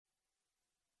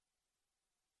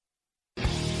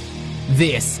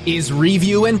This is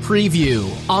Review and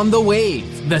Preview on The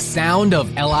Wave, the sound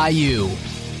of LIU.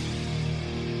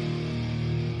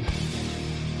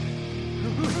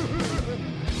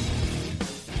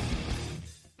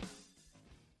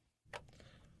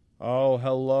 Oh,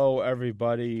 hello,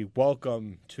 everybody.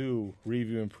 Welcome to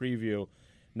Review and Preview.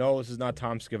 No, this is not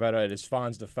Tom Scavetta. It is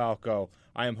Fonz DeFalco.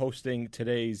 I am hosting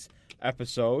today's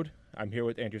episode. I'm here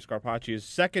with Andrew Scarpacci's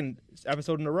second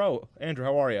episode in a row. Andrew,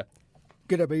 how are you?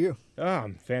 Good, how about you? Oh,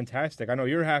 I'm fantastic. I know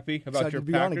you're happy about Excited your to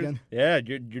be Packers. on again. Yeah,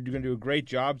 you're going to do a great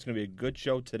job. It's going to be a good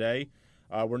show today.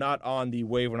 We're not on the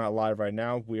Wave. We're not live right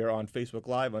now. We are on Facebook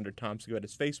Live under Tom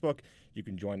Scavetta's Facebook. You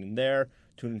can join in there,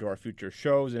 tune into our future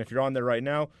shows. And if you're on there right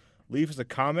now, leave us a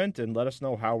comment and let us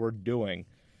know how we're doing.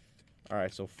 All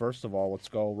right, so first of all, let's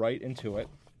go right into it.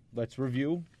 Let's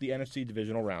review the NFC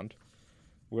divisional round.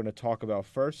 We're going to talk about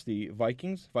first the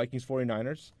Vikings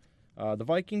 49ers. The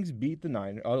Vikings beat the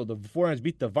 49ers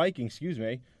beat the Vikings,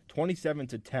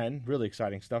 27-10. Really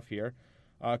exciting stuff here.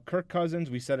 Kirk Cousins,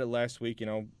 we said it last week,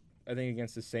 I think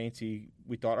against the Saints, we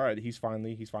thought, all right, he's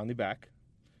finally back.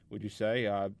 Would you say?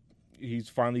 He's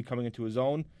finally coming into his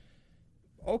own.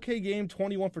 Okay game,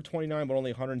 21 for 29, but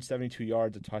only 172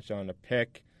 yards, a touchdown, and a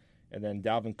pick. And then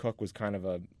Dalvin Cook was kind of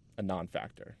a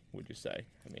non-factor, would you say?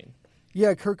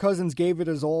 Yeah, Kirk Cousins gave it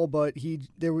his all, but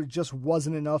just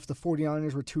wasn't enough. The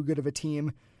 49ers were too good of a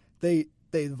team. The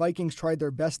Vikings tried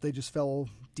their best. They just fell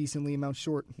decently amount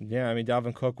short. Yeah,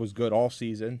 Dalvin Cook was good all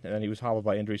season, and then he was hobbled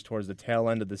by injuries towards the tail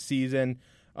end of the season.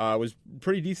 Was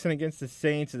pretty decent against the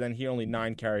Saints, and then he only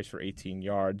 9 carries for 18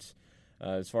 yards.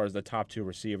 As far as the top 2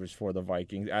 receivers for the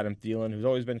Vikings, Adam Thielen, who's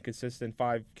always been consistent,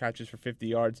 5 catches for 50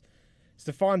 yards.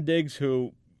 Stephon Diggs,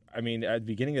 who, at the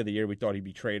beginning of the year, we thought he'd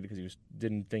be traded because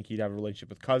didn't think he'd have a relationship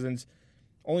with Cousins.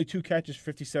 Only 2 catches,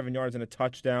 57 yards, and a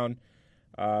touchdown.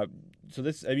 So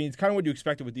this, it's kind of what you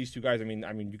expected with these two guys.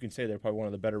 You can say they're probably one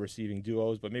of the better receiving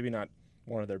duos, but maybe not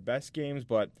one of their best games.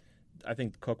 But I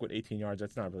think Cook with 18 yards,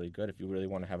 that's not really good if you really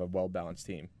want to have a well-balanced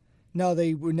team. No,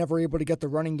 they were never able to get the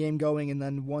running game going, and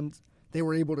then once they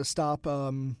were able to stop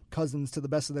Cousins to the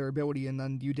best of their ability, and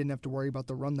then you didn't have to worry about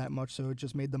the run that much, so it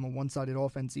just made them a one-sided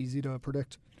offense, easy to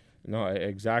predict. No,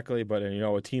 exactly, but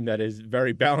a team that is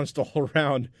very balanced all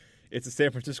around. It's the San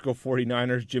Francisco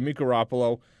 49ers. Jimmy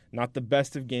Garoppolo, not the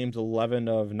best of games, 11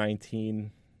 of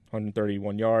 19,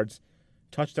 131 yards.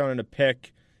 Touchdown and a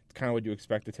pick. It's kind of what you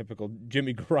expect, a typical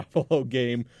Jimmy Garoppolo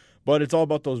game. But it's all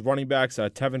about those running backs.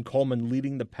 Tevin Coleman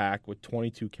leading the pack with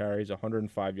 22 carries,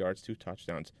 105 yards, 2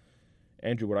 touchdowns.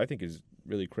 Andrew, what I think is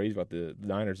really crazy about the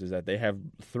Niners is that they have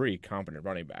 3 competent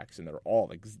running backs, and they're all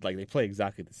they play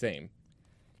exactly the same.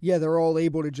 Yeah, they're all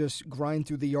able to just grind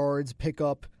through the yards, pick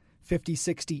up 50,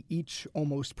 60 each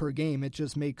almost per game. It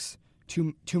just makes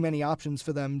too many options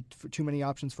for them, too many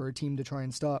options for a team to try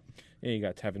and stop. Yeah, you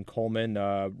got Tevin Coleman,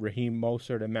 Raheem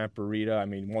Mostert, and Matt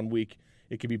Breida. One week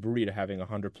it could be Breida having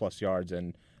 100-plus yards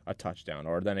and a touchdown,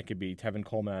 or then it could be Tevin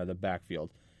Coleman out of the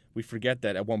backfield. We forget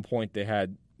that at one point they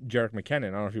had Jerick McKinnon.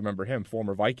 I don't know if you remember him,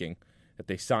 former Viking, that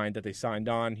they signed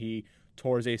on. He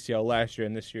tore his ACL last year,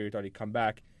 and this year he thought he'd come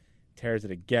back, tears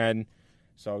it again.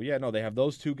 So, yeah, no, they have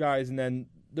those 2 guys, and then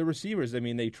the receivers,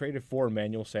 they traded for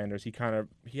Emmanuel Sanders. He had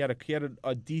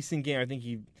a decent game. I think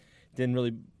he didn't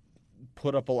really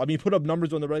put up he put up numbers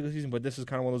during the regular season, but this is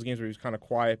kind of one of those games where he was kind of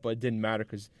quiet, but it didn't matter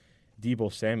because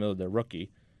Deebo Samuel, the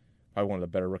rookie, probably one of the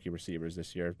better rookie receivers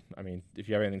this year. If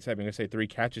you have anything to say, I'm going to say 3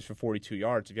 catches for 42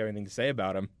 yards. If you have anything to say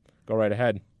about him, go right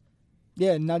ahead.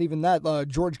 Yeah, not even that.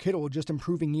 George Kittle just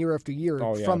improving year after year.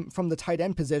 Oh, yeah. From the tight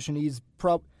end position,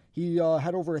 he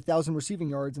had over 1,000 receiving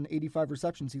yards and 85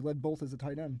 receptions. He led both as a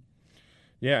tight end.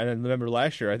 Yeah, and then remember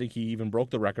last year, I think he even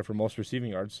broke the record for most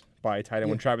receiving yards by a tight end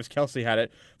when Travis Kelce had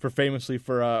it famously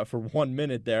for 1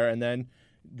 minute there, and then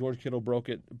George Kittle broke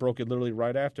it literally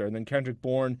right after. And then Kendrick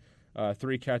Bourne,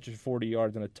 3 catches, 40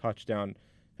 yards, and a touchdown.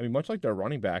 Much like their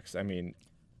running backs,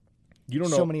 you don't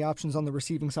know. So many options on the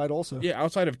receiving side also. Yeah,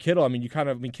 outside of Kittle,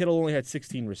 Kittle only had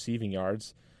 16 receiving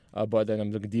yards, but then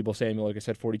I'm looking at Deebo Samuel, like I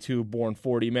said, 42, Bourne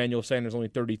 40, Emmanuel Sanders only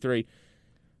 33.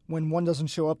 When one doesn't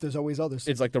show up, there's always others.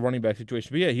 It's like the running back situation.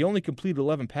 But yeah, he only completed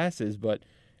 11 passes, but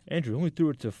Andrew only threw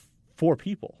it to 4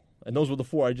 people. And those were the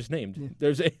 4 I just named.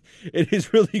 Yeah. It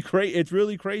is really great. It's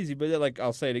really crazy. But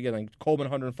I'll say it again. Coleman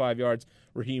 105 yards,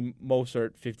 Raheem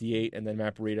Mostert 58, and then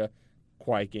Matt Breida,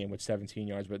 quiet game with 17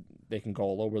 yards. But they can go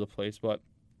all over the place. But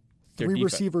 3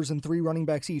 receivers and 3 running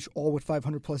backs each, all with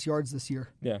 500-plus yards this year.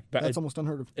 Yeah, that's almost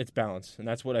unheard of. It's balanced, and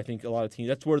that's what I think a lot of teams.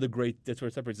 That's where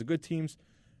it separates the good teams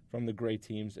from the great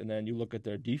teams. And then you look at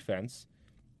their defense.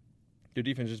 Their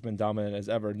defense has been dominant as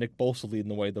ever. Nick Bosa leading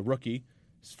the way, the rookie,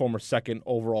 his former 2nd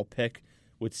overall pick,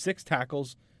 with 6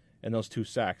 tackles and those 2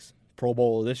 sacks. Pro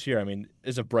Bowl this year. I mean,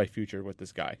 there's a bright future with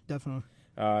this guy. Definitely.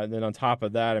 And then on top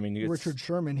of that, I mean, Richard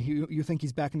Sherman, you think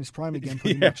he's back in his prime again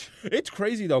pretty much. It's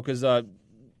crazy, though, because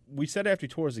we said after he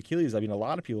tore his Achilles, I mean, a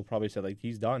lot of people probably said, like,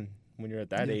 he's done. When you're at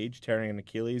that age, tearing an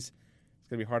Achilles, it's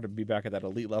going to be hard to be back at that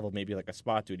elite level, maybe like a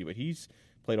spot duty. But he's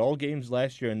played all games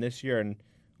last year and this year, and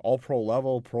all pro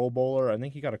level, Pro Bowler. I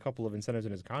think he got a couple of incentives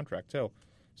in his contract, too.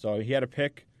 So he had a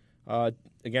pick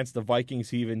against the Vikings.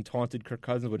 He even taunted Kirk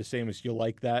Cousins with the same as "you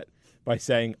like that" by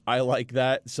saying "I like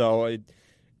that." So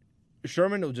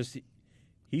Sherman will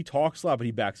he talks a lot, but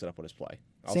he backs it up with his play.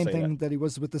 Same thing that he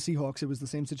was with the Seahawks. It was the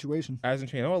same situation.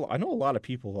 Hasn't changed. I know a lot of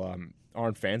people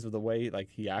aren't fans of the way like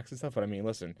he acts and stuff, but I mean,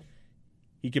 listen,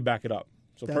 he can back it up.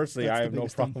 So personally, I have no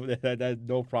problem with that.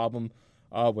 No problem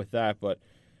with that. But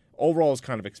overall, it's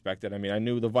kind of expected. I mean, I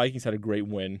knew the Vikings had a great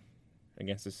win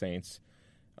against the Saints.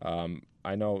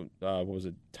 I know what was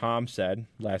it? Tom said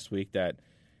last week that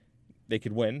they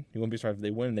could win. He wouldn't be sorry if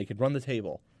they win. They could run the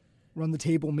table. Run the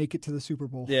table, make it to the Super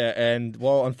Bowl. Yeah, and,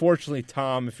 well, unfortunately,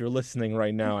 Tom, if you're listening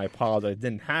right now, I apologize. It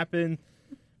didn't happen.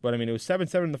 But, I mean, it was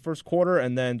 7-7 in the first quarter,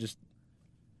 and then just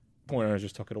 49ers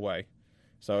just took it away.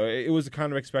 So it was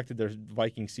kind of expected their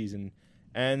Viking season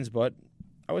ends, but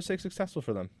I would say successful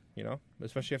for them, you know,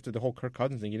 especially after the whole Kirk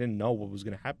Cousins thing. You didn't know what was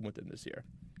going to happen with him this year.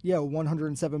 Yeah,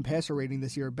 107 passer rating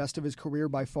this year, best of his career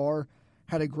by far.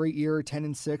 Had a great year,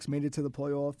 10-6, made it to the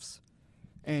playoffs.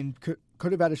 And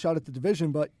could have had a shot at the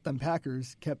division, but them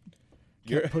Packers kept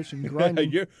pushing,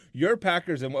 grinding. Your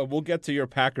Packers, and we'll get to your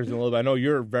Packers in a little bit. I know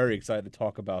you're very excited to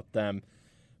talk about them.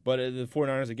 But the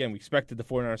 49ers, again, we expected the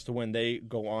 49ers to win. They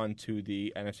go on to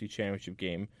the NFC Championship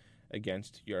game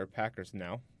against your Packers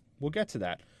now. We'll get to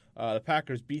that. The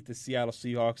Packers beat the Seattle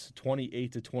Seahawks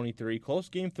 28-23. Close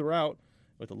game throughout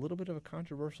with a little bit of a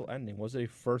controversial ending. Was it a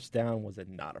first down? Was it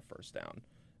not a first down?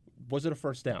 Was it a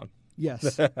first down?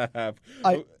 Yes.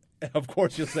 Of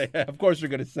course you'll say. Of course you're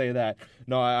going to say that.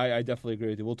 No, I definitely agree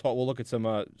with you. We'll look at some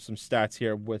stats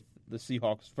here with the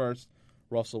Seahawks first.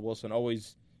 Russell Wilson, you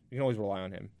can always rely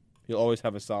on him. He'll always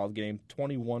have a solid game.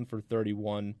 21 for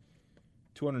 31,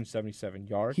 277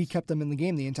 yards. He kept them in the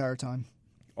game the entire time.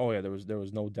 Oh yeah, there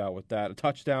was no doubt with that. A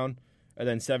touchdown, and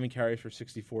then 7 carries for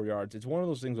 64 yards. It's one of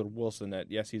those things with Wilson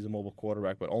that yes, he's a mobile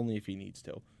quarterback, but only if he needs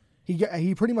to.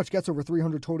 He pretty much gets over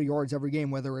 300 total yards every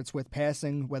game, whether it's with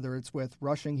passing, whether it's with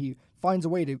rushing. He finds a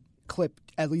way to clip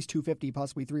at least 250,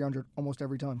 possibly 300 almost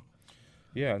every time.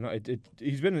 Yeah, no,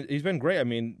 he's been great. I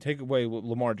mean, take away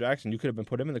Lamar Jackson, you could have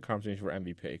put him in the conversation for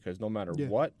MVP because no matter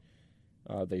what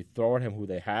they throw at him, who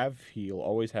they have, he'll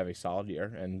always have a solid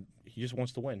year, and he just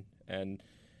wants to win. And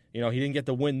you know, he didn't get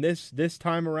the win this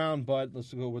time around, but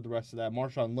let's go with the rest of that.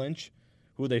 Marshawn Lynch,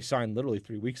 who they signed literally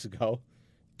 3 weeks ago.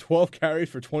 12 carries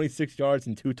for 26 yards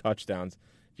and 2 touchdowns.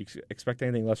 Do you expect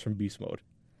anything less from Beast Mode?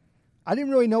 I didn't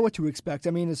really know what to expect.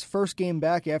 I mean, his first game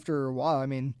back after a while,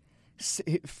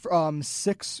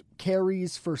 6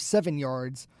 carries for 7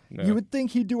 yards. Yeah. You would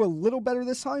think he'd do a little better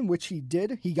this time, which he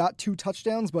did. He got 2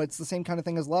 touchdowns, but it's the same kind of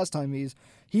thing as last time.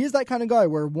 He is that kind of guy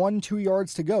where 1-2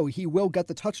 yards to go, he will get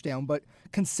the touchdown, but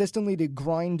consistently to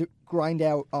grind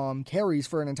out carries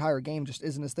for an entire game just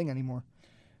isn't his thing anymore.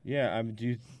 Yeah, I mean, do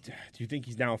you think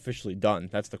he's now officially done?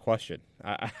 That's the question.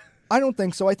 I don't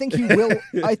think so. I think he will.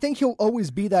 I think he'll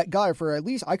always be that guy for at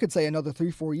least, I could say, another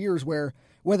 3-4 years where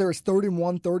whether it's 3rd and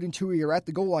 1, 3rd and 2, or you're at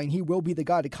the goal line, he will be the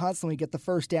guy to constantly get the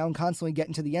first down, constantly get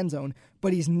into the end zone,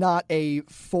 but he's not a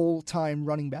full-time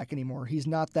running back anymore. He's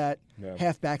not that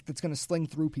halfback that's going to sling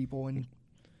through people and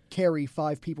carry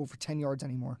 5 people for 10 yards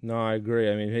anymore. No, I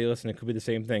agree. I mean, hey, listen, it could be the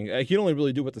same thing. He can only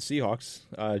really do with the Seahawks.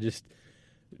 Just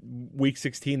Week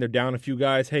 16, they're down a few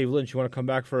guys. Hey, Lynch, you want to come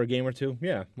back for a game or two?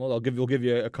 Yeah. Well, we'll give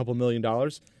you a couple $1 million.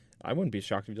 I wouldn't be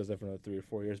shocked if he does that for another 3 or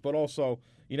 4 years. But also,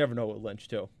 you never know with Lynch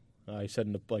too. He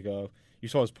said you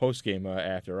saw his post game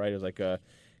after, right? It was like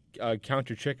count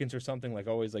your chickens or something. Like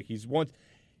always, like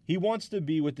he wants to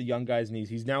be with the young guys, and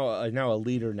he's now a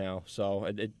leader now.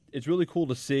 So it's really cool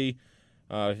to see.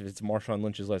 If it's Marshawn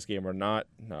Lynch's last game or not,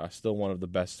 still one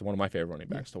of my favorite running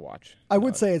backs to watch. I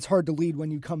would say it's hard to lead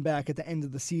when you come back at the end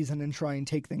of the season and try and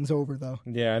take things over, though.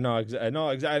 Yeah, no,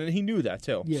 exactly, and he knew that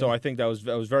too. Yeah. So I think that was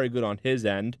very good on his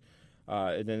end.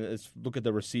 And then let's look at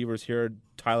the receivers here.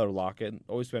 Tyler Lockett,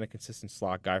 always been a consistent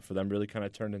slot guy for them. Really kind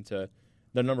of turned into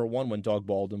the number one when Doug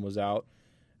Baldwin was out.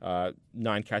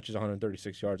 9 catches,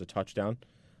 136 yards, a touchdown.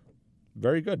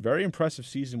 Very good. Very impressive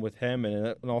season with him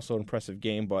and also an impressive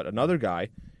game. But another guy,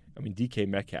 DK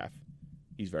Metcalf,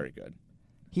 he's very good.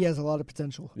 He has a lot of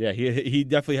potential. Yeah, he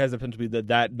definitely has the potential to be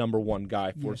that number one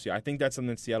guy for Seattle. I think that's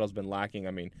something that Seattle's been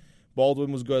lacking.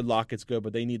 Baldwin was good, Lockett's good,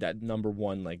 but they need that number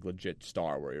one, legit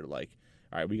star where you're like,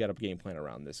 all right, we got a game plan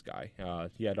around this guy.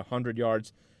 He had 100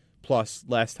 yards plus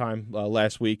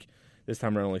last week. This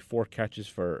time around, only 4 catches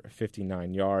for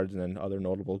 59 yards. And then other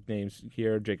notable names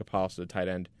here, Jacob Hollis, the tight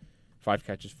end, 5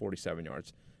 catches, 47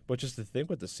 yards. But just to think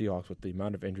with the Seahawks, with the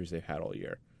amount of injuries they've had all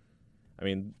year. I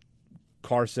mean,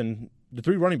 Carson, the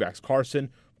 3 running backs,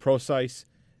 Carson, Procise,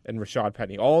 and Rashad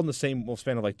Penny, all in the same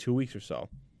span of like 2 weeks or so.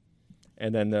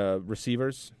 And then the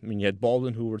receivers, I mean, you had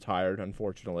Baldwin, who retired,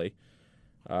 unfortunately.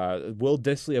 Will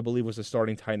Dissly, I believe, was the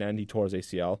starting tight end. He tore his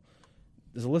ACL.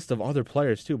 There's a list of other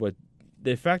players, too, but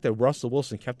the fact that Russell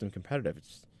Wilson kept him competitive,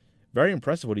 it's very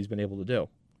impressive what he's been able to do.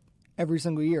 Every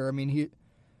single year. I mean,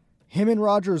 him and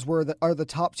Rodgers are the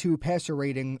top 2 passer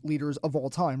rating leaders of all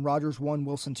time. Rodgers 1,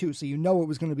 Wilson 2. So you know it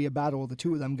was going to be a battle of the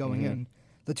 2 of them going in.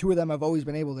 The 2 of them have always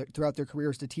been able to, throughout their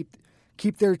careers, to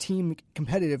keep their team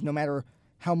competitive, no matter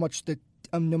how much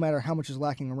is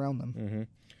lacking around them. Mm-hmm.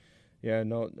 Yeah,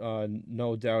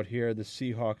 no doubt here. The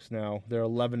Seahawks now, they're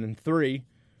 11-3,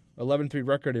 11-3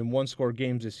 record in 1-score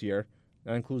games this year.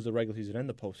 That includes the regular season and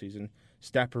the postseason.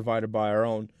 Stat provided by our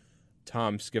own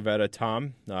Tom Scavetta.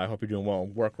 Tom, I hope you're doing well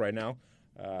at work right now.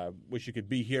 Wish you could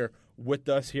be here with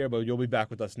us here, but you'll be back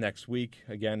with us next week.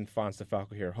 Again, Fonz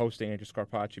DeFalco here hosting, Andrew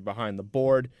Scarpacci behind the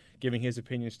board, giving his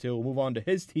opinions too. We'll move on to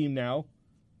his team now,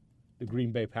 the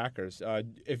Green Bay Packers.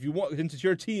 If you want, since it's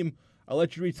your team, I'll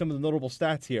let you read some of the notable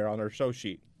stats here on our show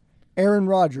sheet. Aaron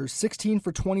Rodgers, 16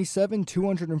 for 27,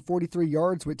 243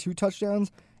 yards with 2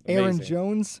 touchdowns. Amazing. Aaron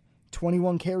Jones,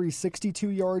 21 carries, 62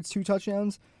 yards, 2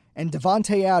 touchdowns. And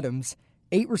Devontae Adams,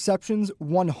 8 receptions,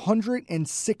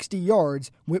 160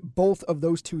 yards with both of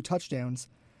those 2 touchdowns.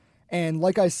 And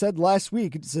like I said last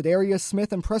week, Zadarius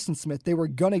Smith and Preston Smith, they were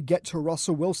going to get to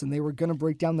Russell Wilson. They were going to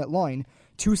break down that line.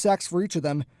 2 sacks for each of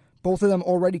them, both of them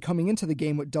already coming into the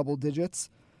game with double digits.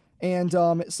 And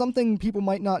something people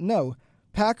might not know,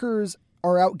 Packers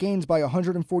are outgained by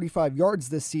 145 yards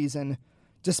this season,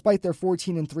 despite their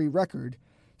 14-3 record.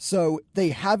 So they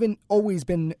haven't always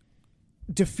been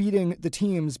defeating the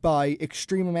teams by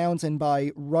extreme amounts and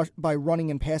by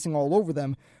running and passing all over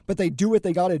them, but they do what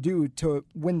they got to do to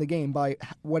win the game by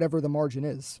whatever the margin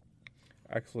is.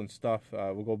 Excellent stuff.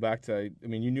 We'll go back to, I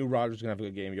mean, you knew Rodgers was going to have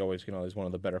a good game. You always he's one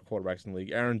of the better quarterbacks in the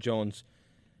league. Aaron Jones,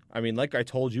 I mean, like I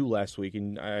told you last week,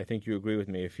 and I think you agree with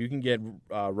me, if you can get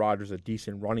Rodgers a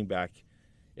decent running back,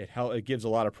 it gives takes a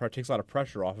lot of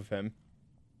pressure off of him.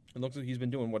 It looks like he's been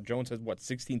doing what Jones has,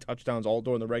 16 touchdowns all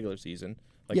during the regular season.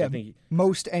 I think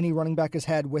most any running back has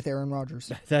had with Aaron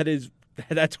Rodgers.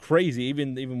 That's crazy.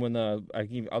 Even when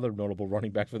other notable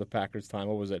running backs for the Packers time,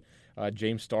 what was it?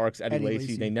 James Starks, Eddie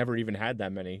Lacy. They never even had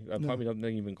that many. Probably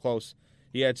nothing even close.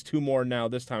 He adds 2 more now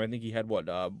this time. I think he had 1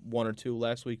 or 2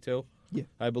 last week too. Yeah,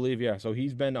 I believe. Yeah, so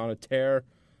he's been on a tear.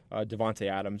 Devontae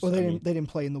Adams. Well, they didn't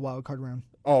play in the wild card round.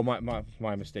 Oh,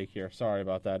 my mistake here. Sorry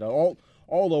about that. All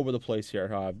over the place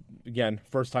here. Again,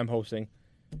 first time hosting.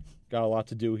 Got a lot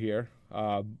to do here.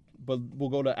 But we'll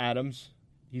go to Adams.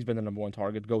 He's been the number 1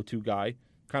 target, go-to guy.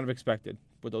 Kind of expected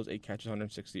with those 8 catches,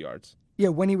 160 yards. Yeah,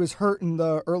 when he was hurt in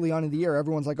the early on in the year,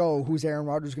 everyone's like, oh, who's Aaron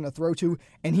Rodgers going to throw to?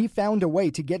 And he found a way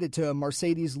to get it to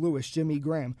Mercedes Lewis, Jimmy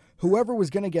Graham. Whoever was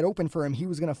going to get open for him, he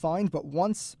was going to find. But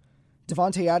once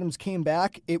Devontae Adams came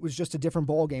back, it was just a different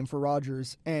ball game for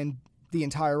Rodgers and the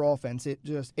entire offense. It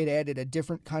added a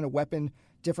different kind of weapon,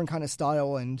 different kind of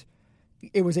style, and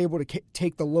it was able to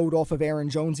take the load off of Aaron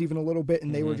Jones even a little bit,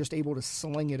 and they were just able to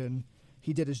sling it, and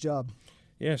he did his job.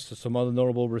 Yes, so some other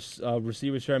notable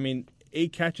receivers here. I mean,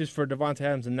 8 catches for Devontae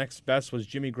Adams. The next best was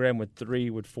Jimmy Graham with 3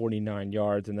 with 49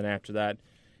 yards, and then after that,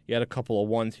 he had a couple of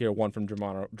ones here, one from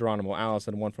Geronimo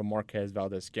Allison, one from Marquez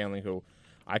Valdez-Scantling, who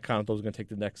I count those are going to take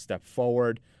the next step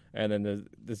forward. And then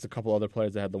there's a couple other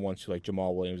players that had the ones too, like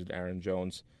Jamal Williams and Aaron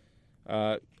Jones.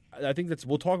 I think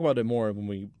we'll talk about it more when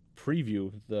we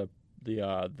preview the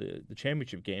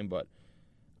championship game. But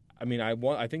I mean,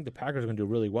 I think the Packers are going to do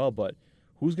really well. But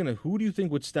who do you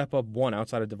think would step up one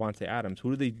outside of Devontae Adams?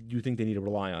 Who do you think they need to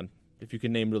rely on? If you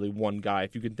can name really one guy,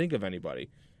 if you can think of anybody.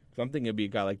 Because I'm thinking it'd be a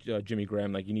guy like Jimmy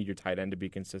Graham. Like, you need your tight end to be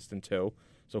consistent too.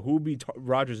 So who would be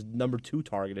Rodgers' number 2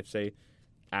 target if, say,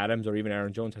 Adams or even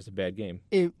Aaron Jones has a bad game?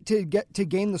 To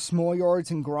gain the small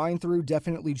yards and grind through,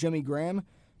 definitely Jimmy Graham.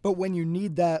 But when you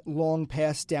need that long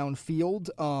pass downfield,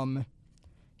 I'm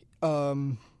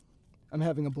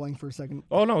having a blank for a second.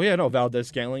 Oh, no,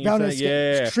 Valdez-Scantling.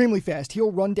 Extremely fast.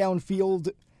 He'll run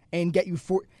downfield and get you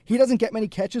he doesn't get many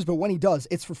catches, but when he does,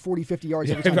 it's for 40, 50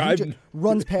 yards every time. He just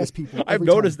runs past people. I've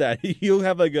noticed that. He'll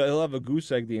have a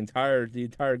goose egg the entire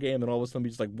game, and all of a sudden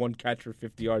he's just like 1 catch for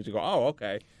 50 yards. You go, oh,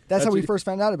 okay. That's how we first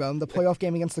found out about him, the playoff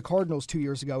game against the Cardinals 2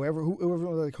 years ago.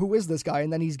 Who is this guy?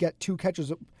 And then he's got 2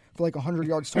 catches for like 100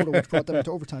 yards total, which brought them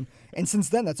into overtime. And since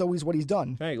then, that's always what he's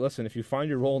done. Hey, listen, if you find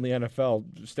your role in the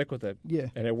NFL, stick with it. Yeah.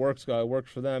 And it works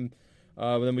for them.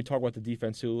 But then we talk about the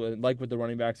defense, too. Like with the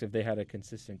running backs, if they had a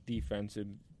consistent defense, it'd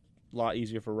be a lot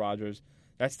easier for Rodgers.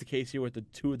 That's the case here with the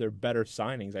two of their better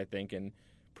signings, I think, and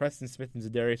Preston Smith and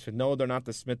Zadarius Smith. No, they're not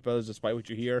the Smith brothers, despite what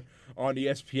you hear on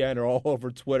ESPN or all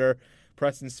over Twitter.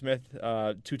 Preston Smith,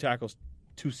 2 tackles,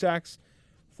 2 sacks.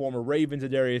 Former Ravens,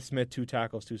 Zadarius Smith, 2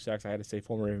 tackles, 2 sacks. I had to say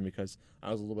former Raven because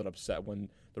I was a little bit upset when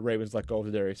the Ravens let go of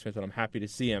Zadarius Smith, and I'm happy to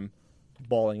see him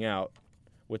balling out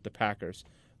with the Packers.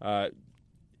 Andrew,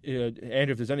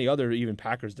 if there's any other even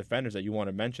Packers defenders that you want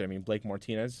to mention, I mean, Blake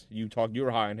Martinez, you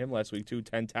were high on him last week, too.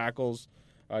 10 tackles.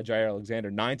 Jair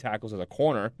Alexander, 9 tackles as a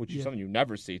corner, which is something you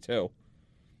never see, too.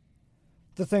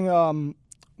 The thing,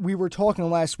 we were talking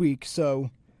last week, so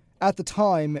at the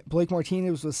time, Blake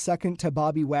Martinez was second to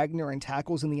Bobby Wagner in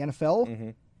tackles in the NFL. Mm-hmm.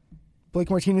 Blake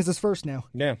Martinez is first now.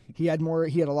 Yeah. He had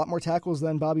a lot more tackles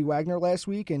than Bobby Wagner last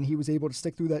week, and he was able to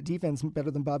stick through that defense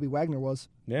better than Bobby Wagner was.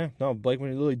 Yeah, no, Blake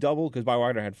literally doubled because Bobby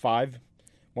Wagner had 5,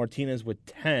 Martinez with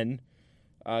 10.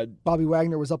 Bobby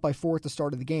Wagner was up by 4 at the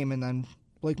start of the game, and then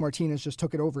Blake Martinez just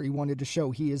took it over. He wanted to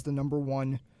show he is the number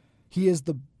one. He is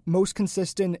the most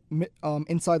consistent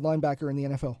inside linebacker in the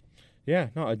NFL. Yeah,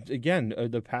 no, again,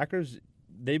 the Packers,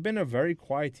 they've been a very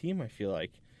quiet team, I feel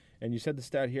like. And you said the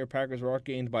stat here, Packers were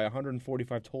outgained by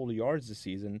 145 total yards this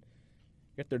season,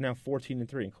 yet they're now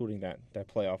 14-3, including that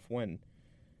playoff win.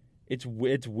 It's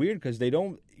weird because they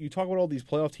don't – you talk about all these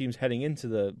playoff teams heading into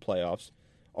the playoffs.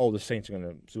 Oh, the Saints are going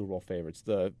to Super Bowl favorites.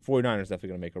 The 49ers definitely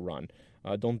going to make a run.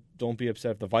 Don't be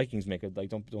upset if the Vikings make it. Like,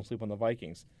 don't sleep on the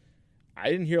Vikings. I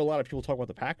didn't hear a lot of people talk about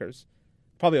the Packers.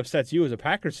 Probably upsets you as a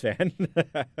Packers fan.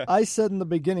 I said in the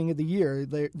beginning of the year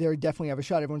they definitely have a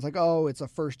shot. Everyone's like, oh, it's a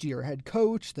first-year head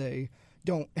coach. They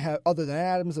don't have, other than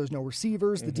Adams, there's no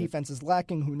receivers. Mm-hmm. The defense is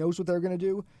lacking. Who knows what they're going to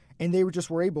do? And they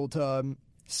were able to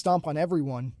stomp on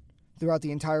everyone throughout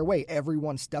the entire way.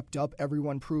 Everyone stepped up.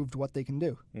 Everyone proved what they can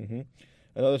do. Mm-hmm.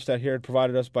 Another stat here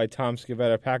provided us by Tom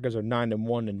Scavetta. Packers are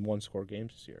 9-1 in one-score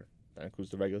games this year. That includes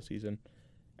the regular season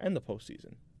and the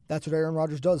postseason. That's what Aaron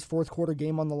Rodgers does. Fourth quarter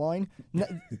game on the line.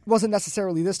 Wasn't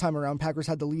necessarily this time around. Packers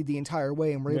had the lead the entire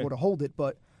way and were able to hold it.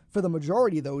 But for the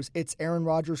majority of those, it's Aaron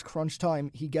Rodgers crunch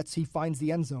time. He finds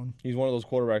the end zone. He's one of those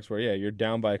quarterbacks where, you're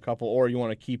down by a couple or you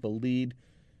want to keep a lead.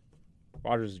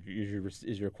 Rodgers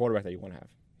is your quarterback that you want to have.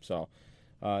 So,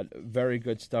 very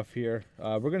good stuff here.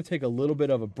 We're going to take a little bit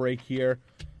of a break here.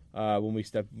 When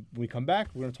we come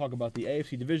back, we're going to talk about the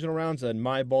AFC divisional rounds and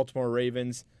my Baltimore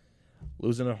Ravens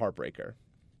losing a heartbreaker.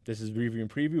 This is Review and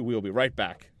Preview. We'll be right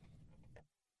back.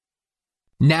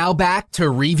 Now back to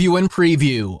Review and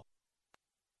Preview.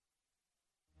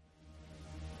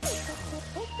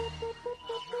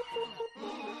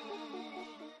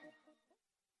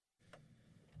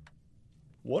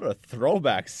 What a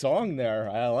throwback song there.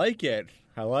 I like it.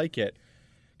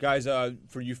 Guys,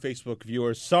 for you Facebook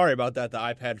viewers, sorry about that. The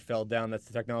iPad fell down. That's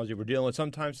the technology we're dealing with.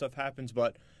 Sometimes stuff happens,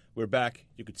 but we're back.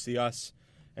 You could see us.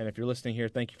 And if you're listening here,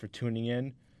 thank you for tuning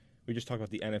in. We just talked about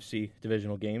the NFC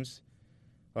divisional games.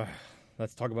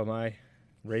 Let's talk about my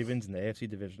Ravens and the AFC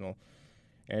divisional.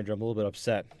 Andrew, I'm a little bit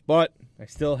upset, but I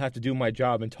still have to do my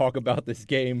job and talk about this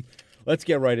game. Let's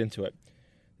get right into it.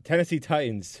 The Tennessee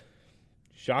Titans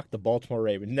shocked the Baltimore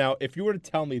Ravens. Now, if you were to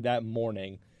tell me that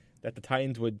morning that the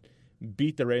Titans would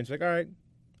beat the Ravens, like, all right,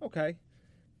 okay.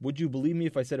 Would you believe me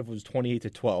if I said it was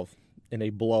 28-12 in a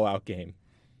blowout game?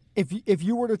 If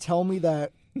you were to tell me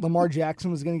that Lamar Jackson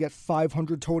was going to get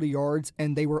 500 total yards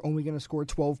and they were only going to score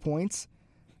 12 points,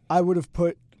 I would have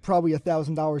put probably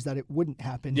 $1,000 that it wouldn't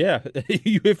happen. Yeah.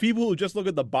 If people who just look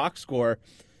at the box score,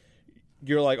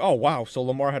 you're like, oh, wow, so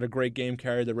Lamar had a great game,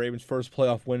 carried the Ravens' first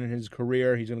playoff win in his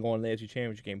career. He's going to go on the AFC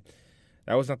Championship game.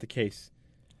 That was not the case.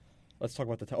 Let's talk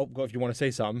about go if you want to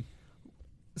say something.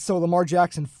 So Lamar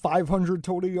Jackson, 500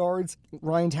 total yards.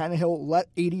 Ryan Tannehill,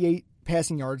 88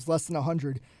 passing yards, less than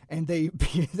 100, and they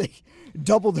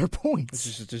doubled their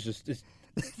points.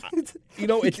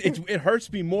 It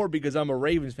hurts me more because I'm a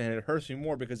Ravens fan. It hurts me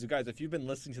more because, guys, if you've been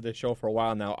listening to this show for a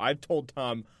while now, I've told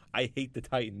Tom I hate the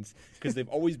Titans because they've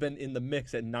always been in the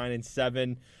mix at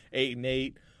 9-7,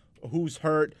 8-8. Who's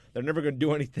hurt? They're never going to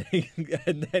do anything.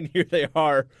 And then here they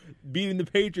are beating the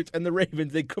Patriots and the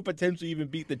Ravens. They could potentially even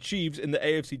beat the Chiefs in the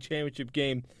AFC Championship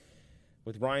game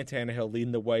with Ryan Tannehill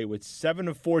leading the way with 7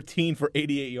 of 14 for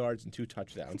 88 yards and 2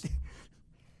 touchdowns.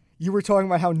 You were talking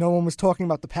about how no one was talking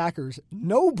about the Packers.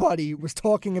 Nobody was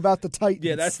talking about the Titans.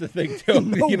 Yeah, that's the thing, too.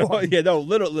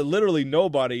 Literally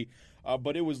nobody.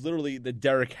 But it was literally the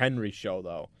Derrick Henry show,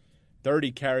 though.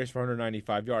 30 carries for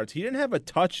 195 yards. He didn't have a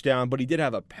touchdown, but he did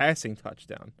have a passing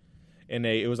touchdown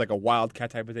it was like a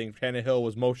wildcat type of thing. Tannehill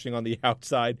was motioning on the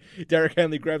outside. Derrick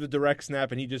Henry grabs a direct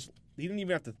snap, and he didn't even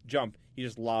have to jump. He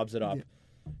just lobs it up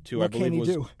to, what I believe can he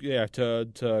it was, do?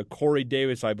 to Corey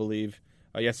Davis, I believe.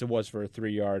 Yes, it was for a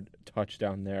 3-yard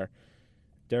touchdown there.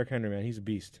 Derrick Henry, man, he's a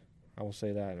beast. I will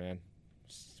say that, man.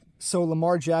 So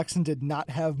Lamar Jackson did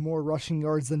not have more rushing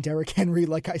yards than Derrick Henry,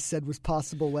 like I said was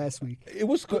possible last week. It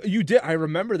was you did. I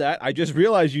remember that. I just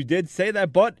realized you did say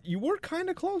that, but you were kind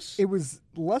of close. It was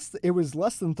less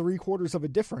than 3/4 of a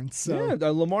difference. So. Yeah,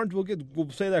 Lamar. We'll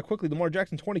say that quickly. Lamar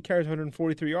Jackson, 20 carries,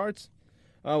 143 yards.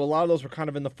 A lot of those were kind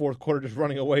of in the fourth quarter, just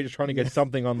running away, just trying to get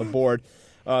something on the board.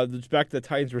 Back to the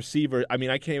Titans receiver. I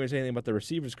mean, I can't even say anything about the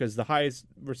receivers because the highest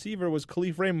receiver was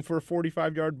Khalif Raymond for a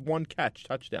 45-yard, 1-catch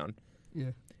touchdown.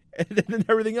 Yeah. And then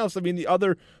everything else. I mean, the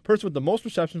other person with the most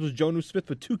receptions was Jonnu Smith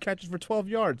with 2 catches for 12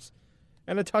 yards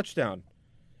and a touchdown.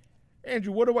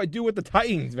 Andrew, what do I do with the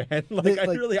Titans, man?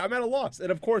 I'm at a loss. And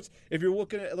of course, if you're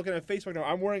looking at Facebook now,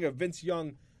 I'm wearing a Vince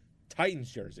Young Titans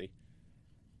jersey.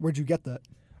 Where'd you get that?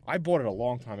 I bought it a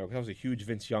long time ago because I was a huge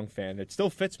Vince Young fan. It still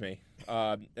fits me.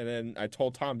 And then I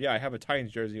told Tom, I have a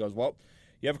Titans jersey. He goes, well,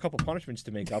 you have a couple punishments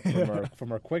to make up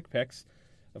from our quick picks.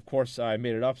 Of course, I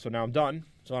made it up, so now I'm done.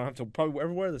 So I don't have to probably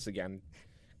ever wear this again.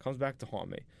 Comes back to haunt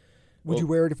me. Would you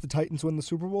wear it if the Titans win the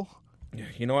Super Bowl?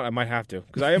 You know what? I might have to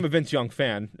because I am a Vince Young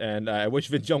fan, and I wish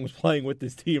Vince Young was playing with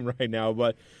this team right now.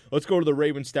 But let's go to the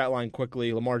Ravens stat line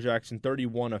quickly. Lamar Jackson,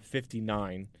 31 of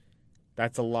 59.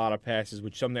 That's a lot of passes,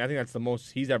 which I think that's the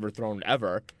most he's ever thrown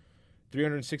ever.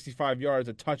 365 yards,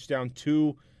 a touchdown,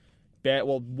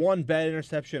 1 bad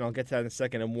interception. I'll get to that in a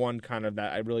second, and 1 kind of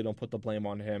that I really don't put the blame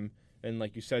on him. And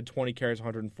like you said, 20 carries,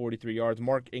 143 yards.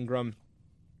 Mark Ingram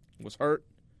was hurt,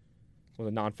 was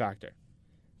a non-factor.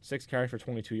 6 carries for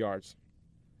 22 yards.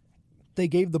 They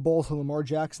gave the ball to Lamar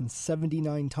Jackson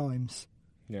 79 times.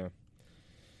 Yeah.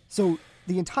 So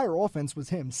the entire offense was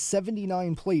him.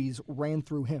 79 plays ran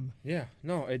through him. Yeah.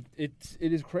 No, it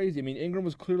is crazy. I mean, Ingram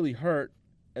was clearly hurt,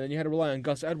 and then you had to rely on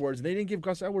Gus Edwards. And they didn't give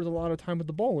Gus Edwards a lot of time with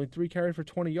the ball. Only 3 carries for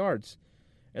 20 yards.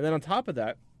 And then on top of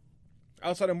that,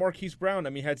 outside of Marquise Brown,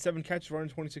 I mean, he had 7 catches for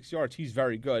 126 yards. He's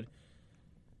very good.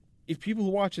 If people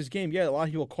who watch this game, a lot of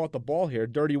people caught the ball here.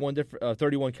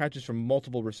 31 catches from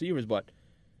multiple receivers, but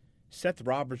Seth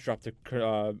Roberts dropped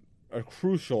a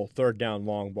crucial 3rd down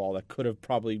long ball that could have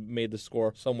probably made the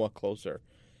score somewhat closer.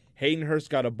 Hayden Hurst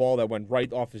got a ball that went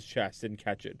right off his chest, didn't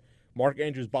catch it. Mark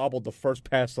Andrews bobbled the first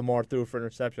pass Lamar threw for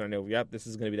interception. I know, this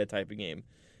is going to be that type of game.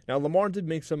 Now, Lamar did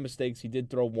make some mistakes. He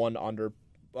did throw one under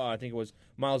I think it was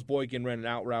Miles Boykin ran an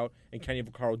out route, and Kenny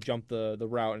Vaccaro jumped the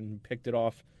route and picked it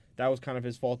off. That was kind of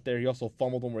his fault there. He also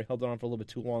fumbled when he held it on for a little bit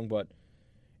too long. But,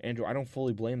 Andrew, I don't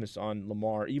fully blame this on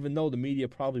Lamar, even though the media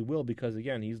probably will because,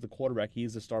 again, he's the quarterback.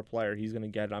 He's the star player. He's going to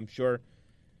get it. I'm sure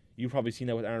you've probably seen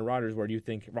that with Aaron Rodgers where you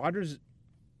think Rodgers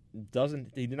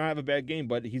he did not have a bad game,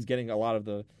 but he's getting a lot of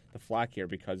the flack here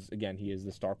because, again, he is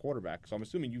the star quarterback. So I'm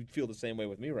assuming you feel the same way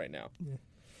with me right now. Yeah.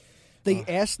 They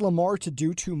asked Lamar to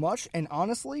do too much, and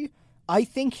honestly, I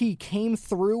think he came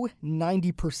through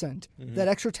 90%. Mm-hmm. That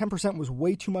extra 10% was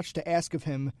way too much to ask of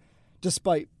him,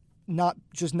 despite not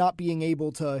being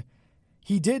able to.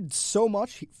 He did so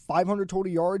much, 500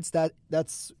 total yards.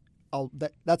 That's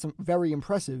very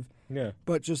impressive. Yeah.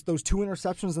 But just those 2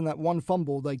 interceptions and that 1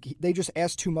 fumble, they just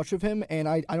asked too much of him, and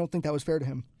I don't think that was fair to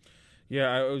him.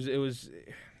 Yeah, it was.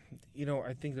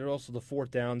 I think there are also the 4th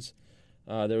downs.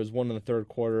 There was one in the 3rd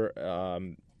quarter.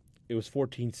 It was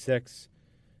 14-6.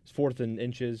 It's 4th in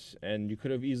inches, and you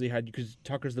could have easily had because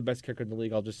Tucker's the best kicker in the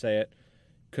league. I'll just say it.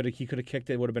 He could have kicked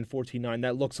it. It would have been 14-9.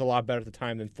 That looks a lot better at the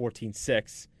time than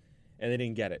 14-6, and they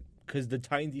didn't get it because the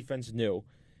Titan defense knew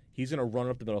he's going to run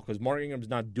up the middle because Mark Ingram's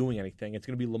not doing anything. It's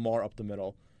going to be Lamar up the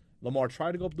middle. Lamar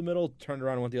tried to go up the middle, turned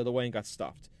around and went the other way and got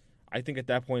stuffed. I think at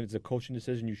that point it's a coaching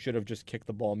decision. You should have just kicked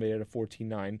the ball, made it a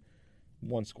 14-9,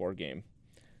 1-score game.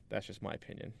 That's just my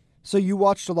opinion. So you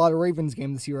watched a lot of Ravens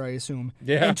game this year, I assume.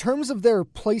 Yeah. In terms of their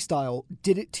play style,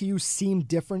 did it to you seem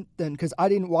different than, because I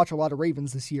didn't watch a lot of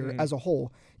Ravens this year as a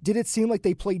whole, did it seem like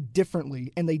they played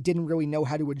differently and they didn't really know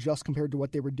how to adjust compared to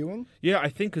what they were doing? Yeah, I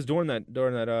think because during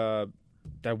that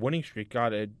winning streak,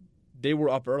 they were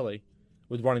up early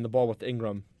with running the ball with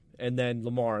Ingram and then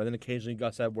Lamar and then occasionally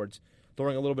Gus Edwards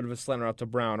throwing a little bit of a slant out to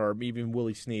Brown or even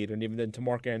Willie Snead and even then to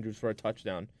Mark Andrews for a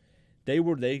touchdown. They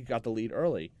got the lead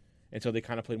early. And so they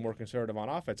kind of played more conservative on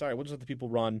offense. All right, we'll just let the people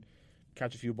run,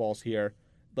 catch a few balls here,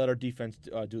 let our defense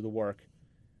do the work.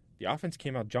 The offense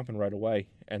came out jumping right away,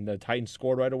 and the Titans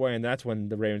scored right away, and that's when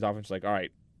the Ravens offense was like, all right,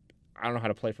 I don't know how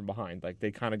to play from behind. Like,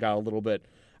 they kind of got a little bit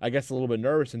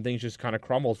nervous, and things just kind of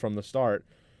crumbled from the start.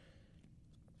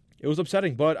 It was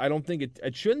upsetting, but I don't think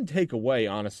it shouldn't take away,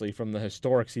 honestly, from the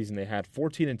historic season they had.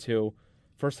 14-2,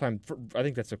 first time. I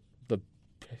think that's the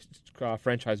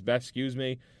franchise best. Excuse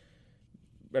me.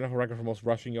 NFL record for most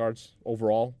rushing yards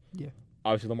overall. Yeah.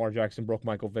 Obviously, Lamar Jackson broke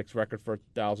Michael Vick's record for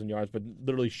 1,000 yards, but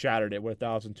literally shattered it with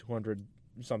 1,200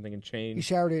 something and change. He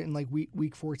shattered it in like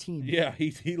week 14. Yeah,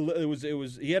 he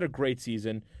had a great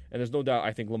season, and there's no doubt.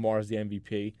 I think Lamar is the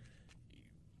MVP.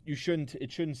 It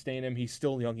shouldn't stain him. He's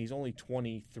still young. He's only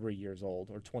 23 years old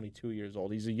or 22 years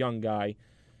old. He's a young guy.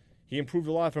 He improved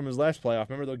a lot from his last playoff.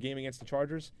 Remember the game against the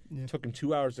Chargers? Yeah. It took him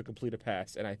 2 hours to complete a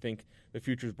pass, and I think the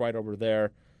future's bright over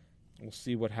there. We'll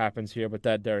see what happens here, but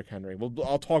that Derrick Henry. Well,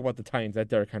 I'll talk about the Titans. That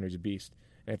Derrick Henry's a beast,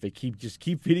 and if they keep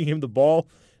feeding him the ball,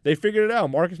 they figured it out.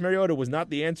 Marcus Mariota was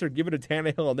not the answer. Give it to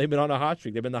Tannehill, and they've been on a hot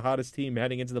streak. They've been the hottest team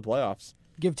heading into the playoffs.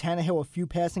 Give Tannehill a few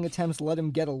passing attempts. Let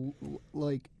him get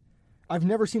I've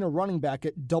never seen a running back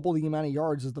get double the amount of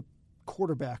yards as the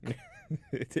quarterback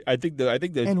I think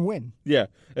and win. Yeah,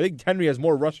 I think Henry has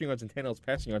more rushing yards than Tannehill's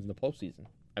passing yards in the postseason.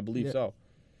 I believe so.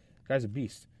 Guy's a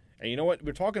beast. And you know what?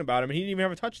 We're talking about him, and he didn't even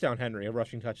have a touchdown, Henry, a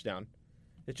rushing touchdown.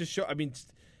 It just shows. I mean,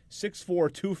 6'4",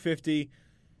 250.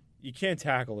 You can't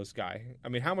tackle this guy. I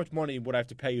mean, how much money would I have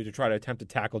to pay you to try to attempt to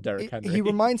tackle Derrick Henry? He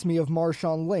reminds me of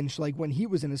Marshawn Lynch, like when he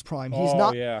was in his prime. He's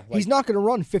he's not going to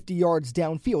run 50 yards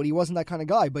downfield. He wasn't that kind of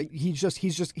guy, but he's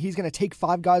going to take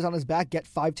 5 guys on his back, get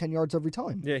 5-10 yards every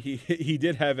time. Yeah, he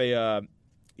did have a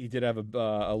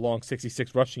long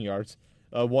 66 rushing yards.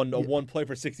 One play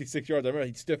for 66 yards. I remember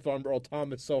he stiff-armed Earl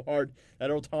Thomas so hard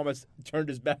that Earl Thomas turned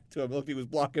his back to him. It looked like he was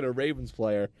blocking a Ravens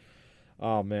player.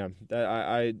 Oh man,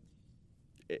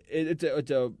 it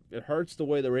hurts the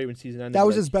way the Ravens season ended. That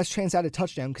was his best chance at a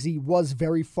touchdown because he was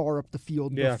very far up the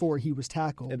field before he was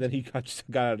tackled. And then he got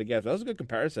out of the gas. That was a good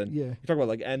comparison. Yeah, you talk about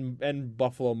like and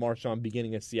Buffalo Marshawn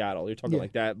beginning of Seattle. You're talking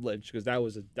like that Lynch because that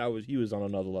was he was on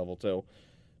another level too.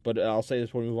 But I'll say this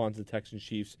before we move on to the Texans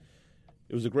Chiefs.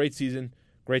 It was a great season.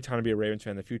 Great time to be a Ravens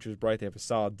fan. The future is bright. They have a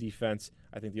solid defense.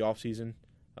 I think the offseason,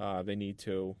 they need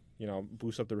to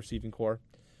boost up the receiving core.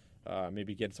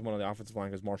 Maybe get someone on the offensive line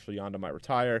because Marshall Yanda might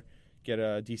retire. Get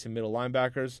a decent middle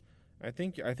linebackers. I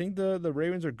think the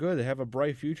Ravens are good. They have a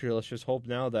bright future. Let's just hope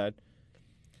now that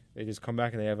they just come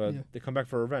back and they come back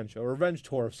for a revenge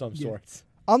tour of some sorts.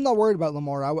 I'm not worried about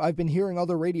Lamar. I've been hearing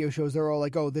other radio shows. They're all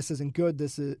like, "Oh, this isn't good.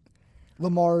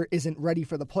 Lamar isn't ready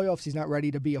for the playoffs. He's not ready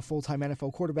to be a full-time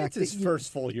NFL quarterback." It's his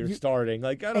first full year starting.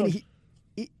 Like I don't.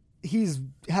 He's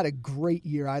had a great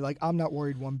year. I'm not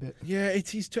worried one bit. Yeah,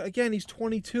 he's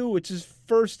 22. It's his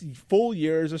first full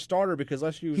year as a starter because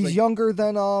last year he's younger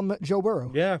than Joe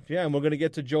Burrow. Yeah, and we're gonna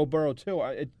get to Joe Burrow too.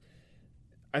 I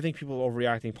think people are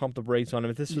overreacting. Pump the brakes on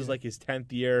him. If this was like his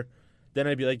 10th year, then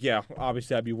I'd be like, yeah,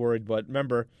 obviously I'd be worried. But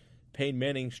remember, Peyton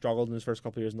Manning struggled in his first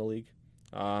couple of years in the league.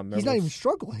 He's not even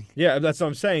struggling. Yeah, that's what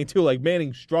I'm saying too. Like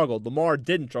Manning struggled. Lamar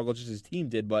didn't struggle; just his team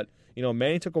did. But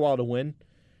Manning took a while to win.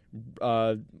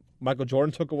 Michael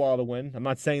Jordan took a while to win. I'm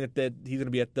not saying that he's going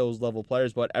to be at those level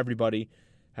players, but everybody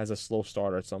has a slow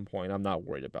starter at some point. I'm not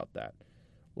worried about that.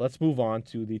 Let's move on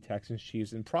to the Texans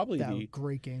Chiefs and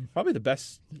great game. Probably the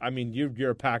best. I mean, you're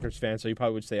a Packers fan, so you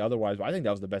probably would say otherwise, but I think that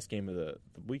was the best game of the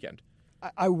weekend.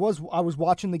 I was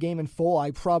watching the game in full. I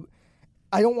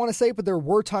don't want to say it, but there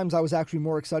were times I was actually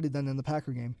more excited than in the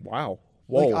Packer game. Wow.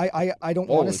 Whoa. Like I don't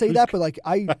want to say that, but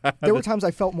there were times I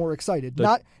felt more excited.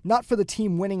 Not for the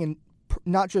team winning and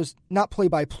not play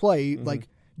by play, like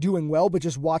doing well, but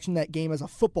just watching that game as a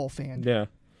football fan. Yeah.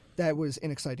 That was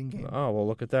an exciting game. Oh, well,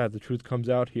 look at that. The truth comes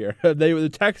out here. They were the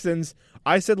Texans.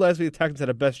 I said last week the Texans had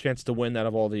the best chance to win out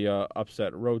of all the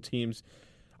upset road teams.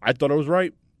 I thought I was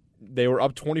right. They were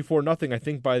up 24-0, I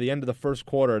think, by the end of the first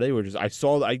quarter. They were just I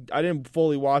didn't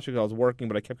fully watch it because I was working,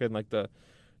 but I kept getting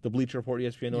the Bleacher Report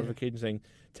ESPN notification saying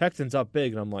Texans up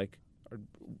big, and I'm like,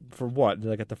 for what?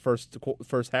 Like at the first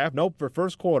half? Nope, for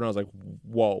first quarter. And I was like,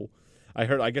 whoa.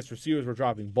 I guess receivers were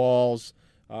dropping balls.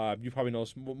 You probably know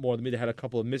more than me. They had a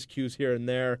couple of miscues here and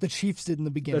there. The Chiefs did in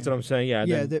the beginning. That's what I'm saying. Yeah.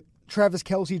 Yeah. Travis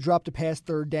Kelce dropped a pass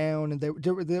third down, and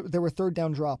there were third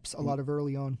down drops a lot of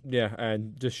early on. Yeah,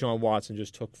 and Deshaun Watson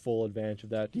just took full advantage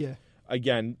of that. Yeah.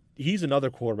 Again, he's another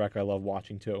quarterback I love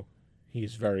watching too.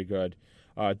 He's very good.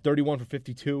 31 for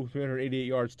 52, 388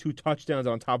 yards, 2 touchdowns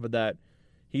on top of that.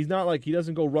 He's not like he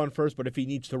doesn't go run first, but if he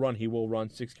needs to run, he will run.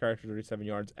 6 carries for 37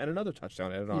 yards, and another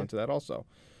touchdown added on to that also.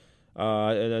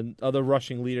 And then other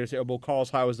rushing leaders. Bo Carlos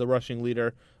High was the rushing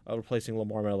leader, replacing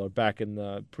Lamar Miller back in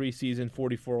the preseason.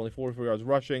 Only 44 yards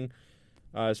rushing.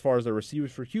 As far as the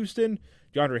receivers for Houston,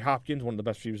 DeAndre Hopkins, one of the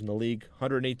best receivers in the league,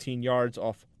 118 yards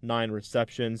off 9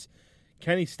 receptions.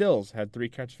 Kenny Stills had 3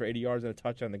 catches for 80 yards and a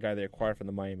touchdown. The guy they acquired from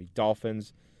the Miami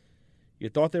Dolphins. You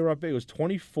thought they were up big. It was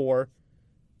 24-28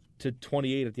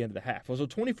 at the end of the half. It was a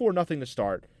 24-0 to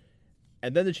start.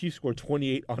 And then the Chiefs scored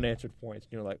 28 unanswered points.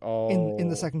 And you're like, oh. In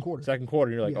the second quarter. Second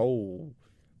quarter. You're like, oh,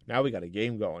 now we got a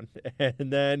game going.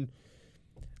 And then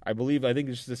I think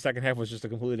just the second half was just a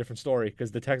completely different story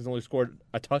because the Texans only scored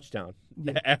a touchdown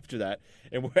after that.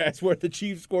 And that's where the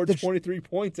Chiefs scored 23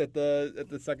 points at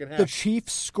the second half. The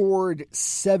Chiefs scored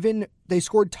 7. They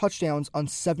scored touchdowns on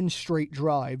 7 straight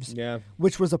drives,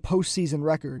 which was a postseason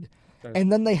record.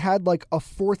 And then they had like a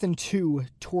 4th and 2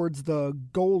 towards the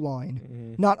goal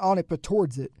line, not on it, but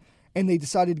towards it. And they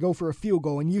decided to go for a field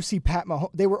goal. And you see Pat Mahomes,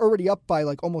 they were already up by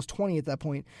like almost 20 at that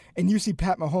point. And you see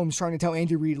Pat Mahomes trying to tell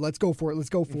Andy Reid, let's go for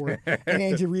it. And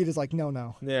Andy Reid is like,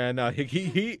 no. Yeah, no.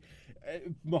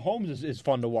 Mahomes is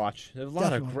fun to watch. There's a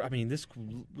lot of, this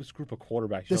group of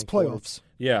quarterbacks. This playoffs.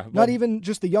 Yeah. Not even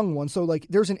just the young ones. So like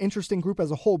there's an interesting group as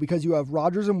a whole because you have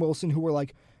Rodgers and Wilson who were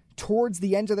like towards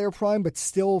the end of their prime, but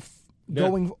still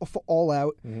going all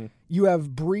out. You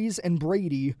have Breeze and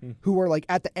Brady, who are like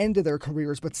at the end of their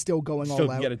careers, but still going all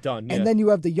out. Get it done. Yeah. And then you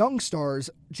have the young stars,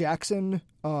 Jackson,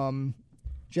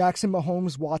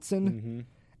 Mahomes, Watson,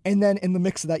 and then in the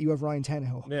mix of that you have Ryan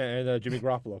Tannehill. Yeah, and Jimmy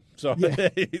Garoppolo. So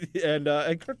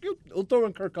and Kirk, we'll throw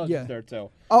in Kirk Cousins there too.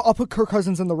 I'll put Kirk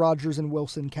Cousins in the Rodgers and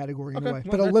Wilson category in a way,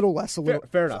 but a little less,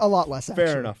 fair enough, a lot less.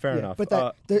 Actually. Fair enough.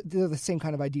 But they're the same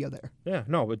kind of idea there. Yeah,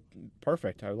 no, but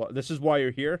perfect. This is why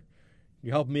you're here.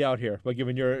 You helped me out here by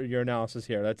giving your analysis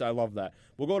here. I love that.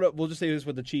 We'll just say this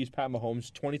with the Chiefs. Pat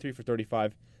Mahomes, 23 for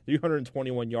 35,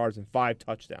 321 yards and 5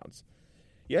 touchdowns.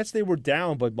 Yes, they were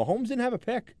down, but Mahomes didn't have a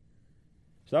pick,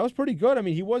 so that was pretty good. I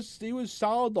mean, he was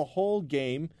solid the whole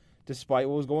game despite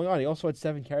what was going on. He also had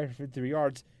 7 carries for 53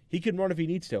 yards. He can run if he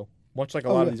needs to, much like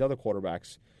a lot of these other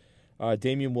quarterbacks.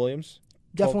 Damian Williams.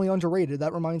 Definitely underrated.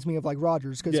 That reminds me of like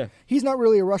Rodgers because he's not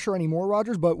really a rusher anymore,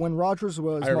 Rodgers. But when Rodgers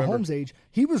was Mahomes' age,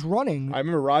 he was running. I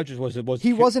remember Rodgers was.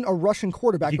 He wasn't a rushing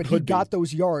quarterback, but he got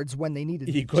those yards when they needed.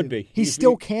 He could be. He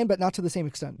still can, but not to the same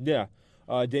extent. Yeah,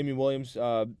 Damian Williams,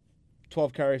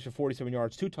 12 carries for 47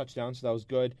 yards, 2 touchdowns. So that was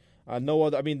good. No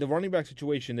other. I mean, the running back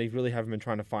situation, they really haven't been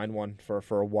trying to find one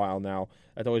for a while now.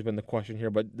 That's always been the question here.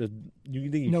 But you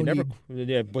think you can never.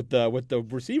 Yeah, but with the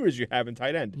receivers you have in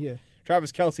tight end. Yeah.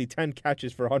 Travis Kelce, 10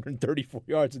 catches for 134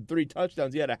 yards and 3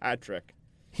 touchdowns. He had a hat trick.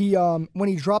 He when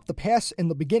he dropped the pass in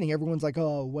the beginning, everyone's like,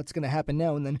 "Oh, what's going to happen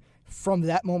now?" And then from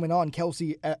that moment on,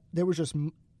 Kelce, there was just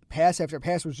pass after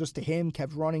pass was just to him.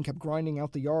 Kept running, kept grinding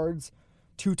out the yards.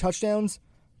 2 touchdowns.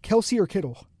 Kelce or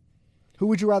Kittle? Who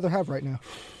would you rather have right now?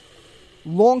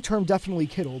 Long term, definitely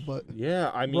Kittle, but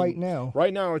I mean, right now,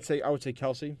 I would say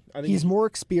Kelce. I think he's more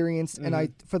experienced,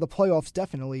 and for the playoffs,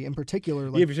 definitely in particular.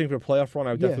 Like, if you're saying for a playoff run,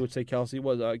 I definitely would say Kelce.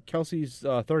 Kelce's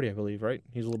 30, I believe, right?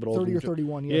 He's a little bit older. 30 or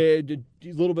 31, yeah. Yeah,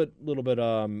 a little bit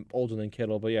older than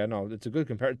Kittle, but yeah, no, it's a good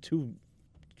comparison.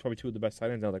 Probably 2 of the best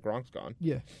tight ends now that Gronk's gone.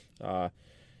 Yeah.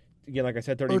 Again, like I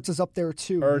said, 30. Ertz is up there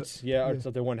too. Ertz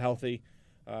up there, one healthy.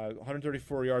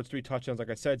 134 yards, 3 touchdowns. Like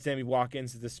I said, Sammy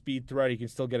Watkins is the speed threat. He can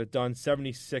still get it done.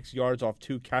 76 yards off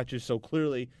 2 catches. So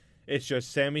clearly, it's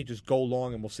just Sammy, just go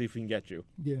long and we'll see if we can get you.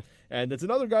 Yeah. And it's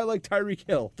another guy like Tyreek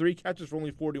Hill. 3 catches for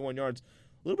only 41 yards.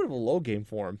 A little bit of a low game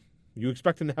for him. You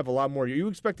expect him to have a lot more. You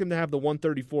expect him to have the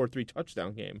 134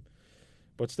 3-touchdown game.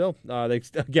 But still, they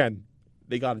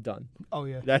got it done. Oh,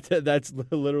 yeah. That's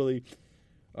literally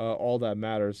all that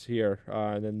matters here.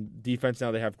 And then defense,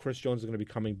 now they have Chris Jones is going to be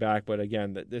coming back. But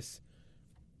again, this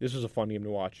was a fun game to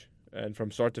watch. And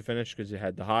from start to finish, because it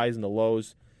had the highs and the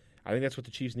lows, I think that's what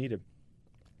the Chiefs needed.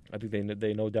 I think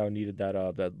they no doubt needed that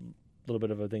little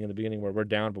bit of a thing in the beginning where we're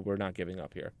down, but we're not giving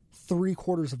up here. 3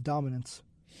 quarters of dominance.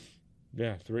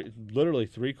 Yeah, literally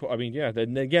 3. I mean, yeah.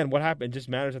 Then again, what happened? It just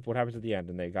matters what happens at the end,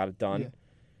 and they got it done. Yeah.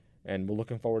 And we're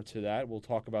looking forward to that. We'll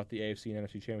talk about the AFC and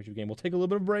NFC Championship game. We'll take a little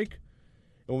bit of a break.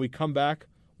 And when we come back,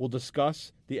 we'll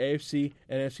discuss the AFC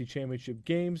and NFC Championship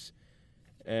games.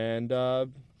 And,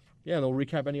 then we'll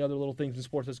recap any other little things in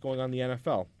sports that's going on in the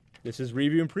NFL. This is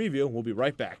Review and Preview. We'll be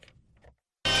right back.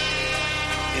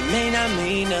 It may not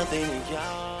mean nothing to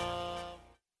y'all.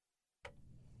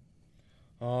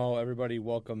 Oh, everybody,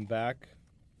 welcome back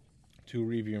to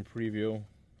Review and Preview.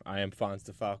 I am Fonz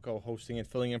DeFalco, hosting and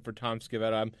filling in for Tom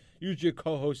Scavetta. I'm usually a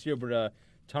co-host here, but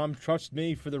Tom trusts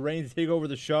me for the reins to take over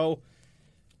the show.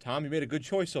 Tom, you made a good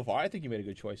choice so far. I think you made a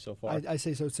good choice so far. I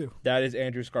say so, too. That is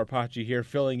Andrew Scarpacci here,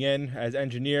 filling in as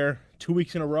engineer 2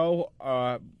 weeks in a row.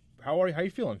 How are you? How are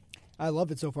you feeling? I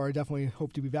love it so far. I definitely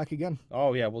hope to be back again.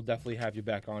 Oh, yeah, we'll definitely have you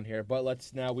back on here. But we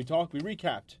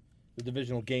recapped the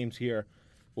divisional games here,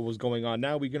 what was going on.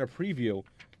 Now we're going to preview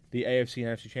the AFC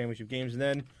and NFC Championship games and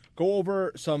then go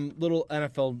over some little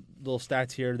NFL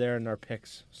stats here, there, and our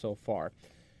picks so far.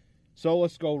 So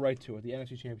let's go right to it. The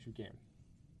NFC Championship game.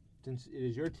 Since it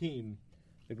is your team,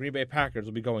 the Green Bay Packers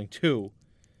will be going to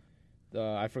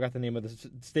I forgot the name of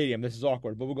the stadium. This is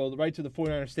awkward, but we'll go right to the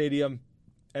 49ers Stadium,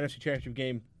 NFC Championship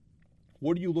game.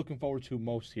 What are you looking forward to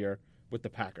most here with the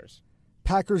Packers?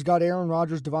 Packers got Aaron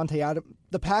Rodgers, Devontae Adams.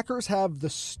 The Packers have the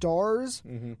stars,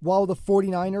 while the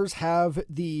 49ers have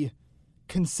the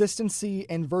consistency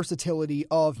and versatility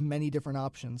of many different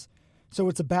options. So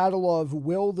it's a battle of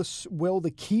will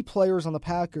the key players on the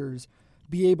Packers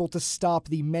be able to stop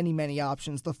the many, many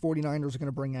options the 49ers are going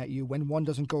to bring at you. When one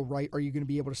doesn't go right, are you going to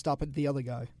be able to stop the other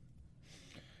guy?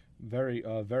 Very,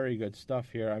 very good stuff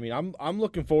here. I mean, I'm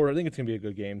looking forward. I think it's going to be a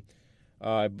good game.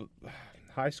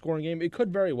 High-scoring game. It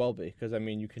could very well be because, I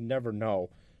mean, you can never know,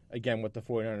 again, with the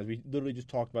 49ers. We literally just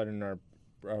talked about it in our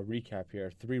recap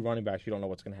here. 3 running backs, you don't know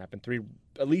what's going to happen.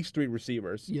 At least 3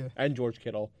 receivers and George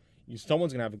Kittle.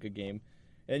 Someone's going to have a good game.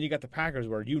 And then you got the Packers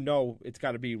where you know it's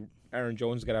got to be Aaron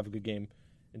Jones got to have a good game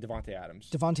and Devontae Adams.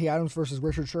 Devontae Adams versus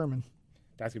Richard Sherman.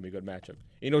 That's going to be a good matchup.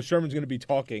 You know, Sherman's going to be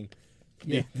talking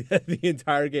the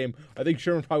entire game. I think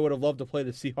Sherman probably would have loved to play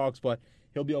the Seahawks, but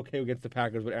he'll be okay against the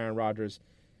Packers with Aaron Rodgers.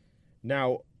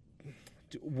 Now,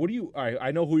 what do you? All right,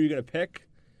 I know who you're going to pick.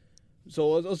 So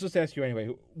let's just ask you anyway.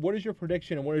 What is your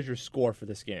prediction and what is your score for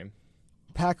this game?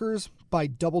 Packers by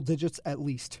double digits at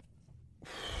least.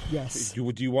 Yes.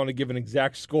 Do you want to give an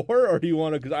exact score, or do you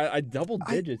want to? Because I double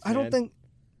digits. I don't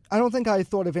think I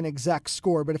thought of an exact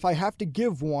score, but if I have to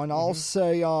give one, I'll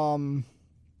say 35-21.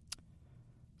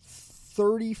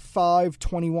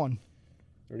 35-21.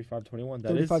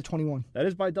 35-21. That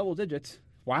is by double digits.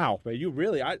 Wow, but you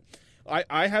really I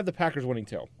have the Packers winning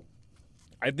too.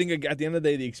 I think at the end of the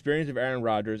day, the experience of Aaron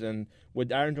Rodgers and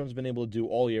what Aaron Jones has been able to do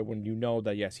all year, when you know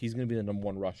that yes, he's going to be the number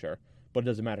 1 rusher, but it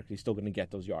doesn't matter because he's still going to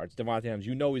get those yards. Devontae Adams,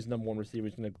 you know he's the number 1 receiver.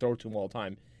 He's going to throw to him all the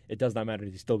time. It does not matter.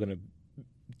 He's still going to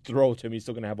throw to him. He's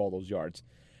still going to have all those yards.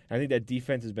 And I think that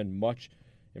defense has been much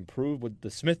improved with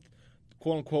the Smith,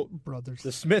 quote-unquote, brothers.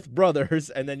 The Smith brothers.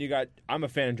 And then you got, I'm a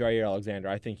fan of Jair Alexander.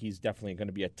 I think he's definitely going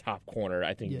to be a top corner.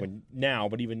 I think but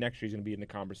even next year he's going to be in the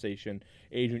conversation.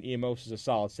 Adrian Amos is a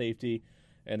solid safety.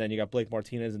 And then you got Blake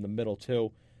Martinez in the middle,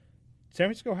 too. San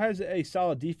Francisco has a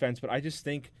solid defense, but I just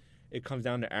think it comes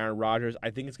down to Aaron Rodgers. I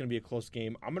think it's going to be a close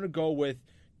game. I'm going to go with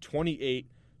 28-25,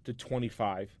 the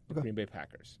Green Bay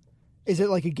Packers. Is it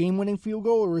like a game-winning field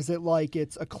goal, or is it like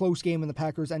it's a close game and the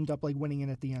Packers end up like winning it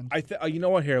at the end? You know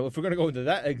what? Here, if we're going to go into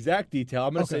that exact detail,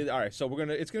 I'm going to say, all right. So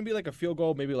it's going to be like a field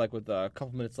goal, maybe like with a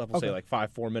couple minutes left. We'll say like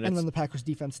 5-4 minutes, and then the Packers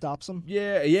defense stops them.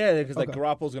 Yeah, because like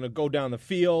Garoppolo's going to go down the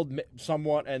field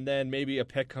somewhat, and then maybe a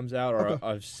pick comes out or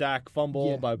a sack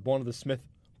fumble by one of the Smith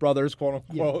brothers, quote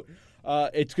unquote.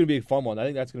 It's going to be a fun one. I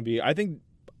think that's going to be. I think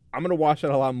I'm going to watch that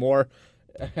a lot more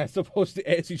as opposed to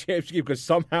AFC Championship because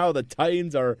somehow the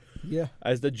Titans are,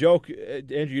 as the joke,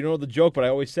 Andrew, you know the joke, but I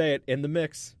always say it, in the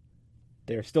mix.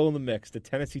 They're still in the mix. The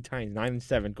Tennessee Titans,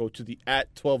 9-7, go to the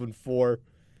at 12-4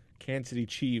 Kansas City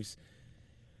Chiefs.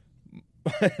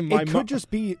 It could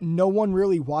just be no one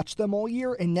really watched them all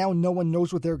year, and now no one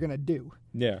knows what they're going to do.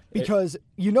 Yeah. Because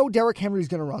Derrick Henry's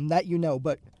going to run, that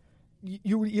but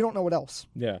you don't know what else.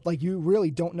 Yeah. Like, you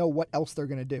really don't know what else they're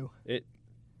going to do. It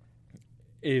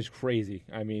is crazy.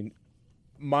 I mean,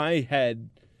 my head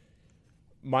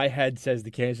says the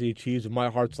Kansas City Chiefs, and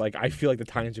my heart's like, I feel like the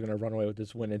Titans are going to run away with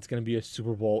this win. It's going to be a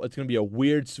Super Bowl. It's going to be a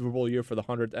weird Super Bowl year for the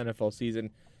 100th NFL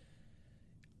season.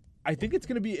 I think it's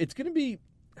going to be.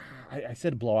 I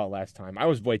said blowout last time. I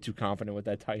was way too confident with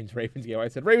that Titans-Ravens game. I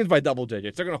said Ravens by double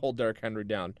digits. They're going to hold Derrick Henry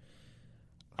down.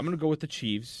 I'm going to go with the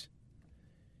Chiefs.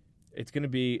 It's going to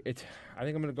be. I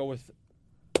think I'm going to go with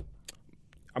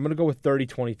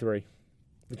 30-23.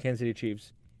 The Kansas City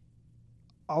Chiefs.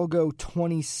 I'll go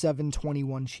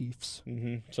 27-21 Chiefs.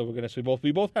 Mm-hmm. So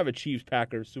we both have a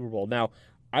Chiefs-Packers Super Bowl. Now,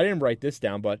 I didn't write this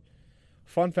down, but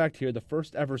fun fact here: the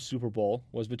first ever Super Bowl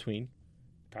was between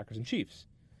Packers and Chiefs.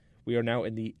 We are now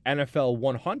in the NFL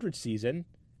 100 season,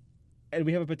 and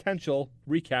we have a potential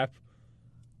recap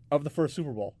of the first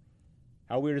Super Bowl.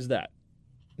 How weird is that?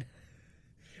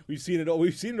 We've seen it all.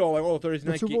 Like, Thursday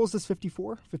night. What Super Bowl is this?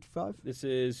 54, 55? This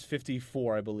is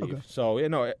 54, I believe. Okay.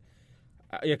 So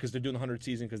because they're doing the 100th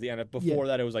season. Because before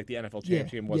that, it was like the NFL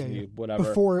championship, wasn't the whatever.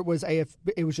 Before it was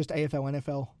it was just AFL,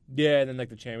 NFL. Yeah, and then like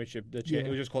the championship, it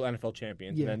was just called NFL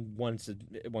Champions. Yeah. And then once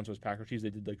it was Packers Chiefs, they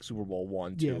did like Super Bowl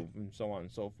 1, 2, and so on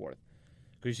and so forth.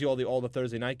 Because you see all the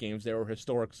Thursday night games, there were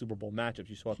historic Super Bowl matchups.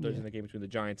 You saw a Thursday night game between the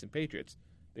Giants and Patriots.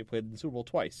 They played in the Super Bowl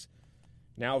twice.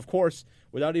 Now, of course,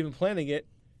 without even planning it,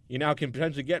 you now can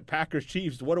potentially get Packers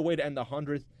Chiefs. What a way to end the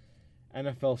 100th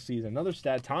NFL season. Another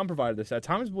stat, Tom provided this stat.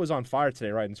 Tom was on fire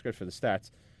today writing the script for the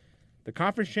stats. The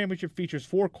conference championship features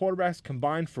 4 quarterbacks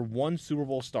combined for 1 Super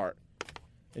Bowl start.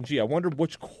 And, gee, I wonder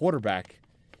which quarterback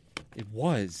it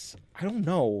was. I don't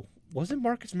know. Wasn't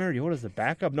Marcus Mariota the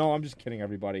backup? No, I'm just kidding,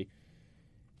 everybody.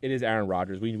 It is Aaron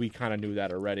Rodgers. We kind of knew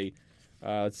that already.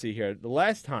 Let's see here. The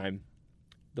last time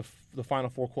the final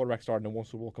 4 quarterbacks started in 1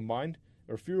 Super Bowl combined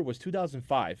or fewer was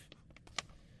 2005.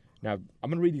 Now, I'm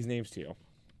going to read these names to you.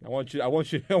 I want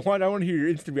to hear your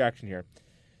instant reaction here.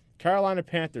 Carolina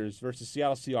Panthers versus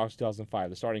Seattle Seahawks 2005.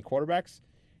 The starting quarterbacks,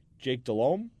 Jake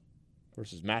Delhomme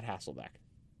versus Matt Hasselbeck.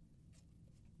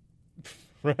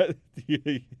 Right?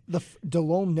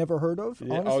 Delhomme never heard of,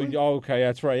 honestly? Oh, okay,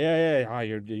 that's right. Yeah. Oh,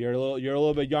 you're a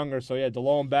little bit younger, so yeah,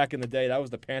 Delhomme back in the day, that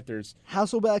was the Panthers.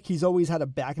 Hasselbeck, he's always had a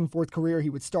back and forth career. He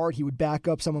would start, he would back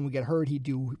up, someone would get hurt, he'd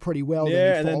do pretty well,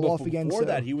 yeah, then he'd fall off again. Before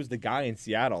that, he was the guy in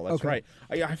Seattle. That's right.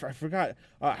 I forgot.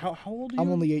 How old are you? I'm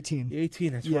only 18.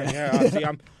 18. That's right. Yeah. See,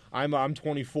 I'm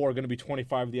 24, going to be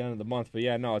 25 at the end of the month. But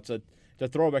yeah, no, it's a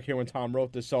throwback here when Tom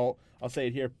wrote this. So I'll say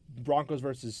it here: Broncos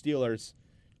versus Steelers.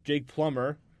 Jake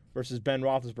Plummer versus Ben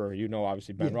Roethlisberger. You know,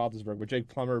 obviously, Ben Roethlisberger. But Jake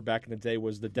Plummer back in the day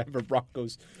was the Denver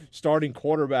Broncos starting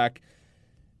quarterback.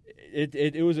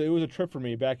 It was a trip for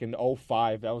me back in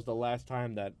 2005. That was the last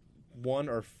time that 1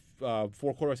 or 4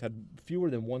 quarterbacks had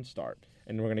fewer than 1 start.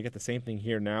 And we're going to get the same thing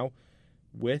here now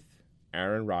with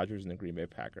Aaron Rodgers and the Green Bay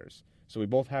Packers. So we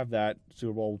both have that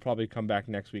Super Bowl. We'll probably come back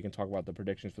next week and talk about the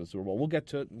predictions for the Super Bowl. We'll get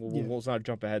to it. We'll not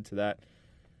jump ahead to that.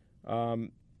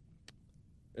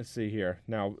 Let's see here.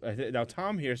 Now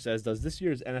Tom here says, does this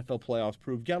year's NFL playoffs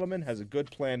prove Gettleman has a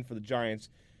good plan for the Giants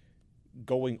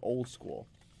going old school?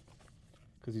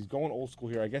 Because he's going old school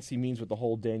here. I guess he means with the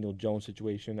whole Daniel Jones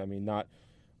situation. I mean, not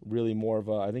really more of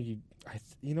a. I think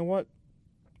you know what?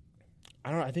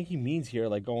 I don't know. I think he means here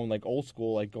like going like old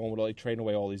school, like going with like trading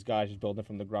away all these guys, just building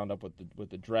from the ground up with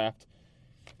the draft.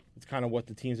 It's kind of what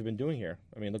the teams have been doing here.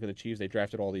 I mean, look at the Chiefs. They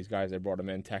drafted all these guys. They brought them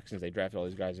in. Texans. They drafted all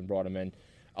these guys and brought them in.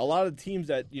 A lot of the teams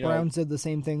that Browns did the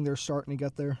same thing. They're starting to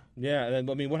get there. Yeah, and then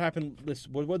I mean, what happened?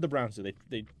 What did the Browns do?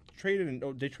 They traded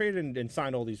and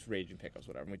signed all these free agent pickups,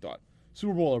 whatever. And we thought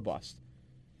Super Bowl or bust.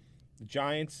 The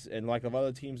Giants and like of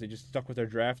other teams, they just stuck with their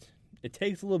draft. It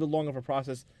takes a little bit longer of a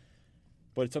process,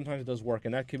 but sometimes it does work,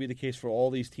 and that could be the case for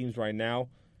all these teams right now.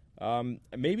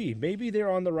 Maybe they're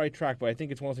on the right track, but I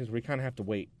think it's one of those things where we kind of have to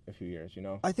wait a few years,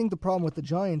 I think the problem with the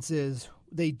Giants is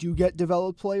they do get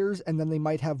developed players, and then they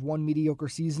might have one mediocre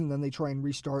season, then they try and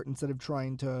restart instead of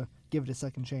trying to give it a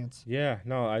second chance. Yeah,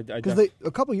 no, because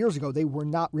a couple of years ago they were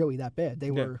not really that bad. They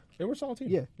were a solid team.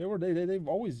 Yeah, they've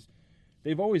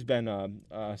always been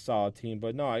a solid team.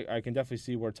 But no, I can definitely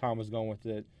see where Tom was going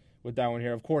with that one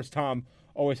here. Of course, Tom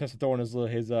always has to throw in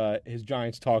his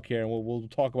Giants talk here, and we'll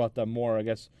talk about them more, I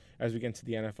guess, as we get into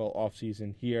the NFL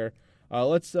offseason here.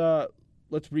 Let's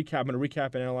recap. I'm going to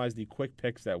recap and analyze the quick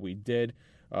picks that we did.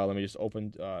 Let me just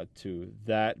open to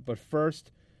that. But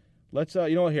first, let's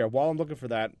here, while I'm looking for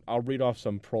that, I'll read off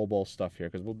some Pro Bowl stuff here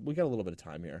because we got a little bit of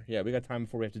time here. Yeah, we got time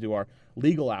before we have to do our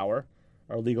legal hour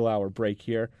break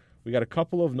here. We got a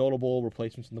couple of notable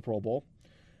replacements in the Pro Bowl.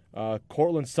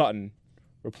 Courtland Sutton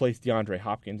replaced DeAndre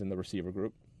Hopkins in the receiver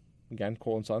group. Again,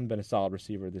 Courtland Sutton been a solid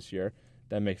receiver this year.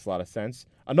 That makes a lot of sense.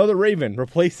 Another Raven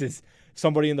replaces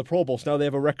somebody in the Pro Bowl. So now they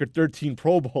have a record 13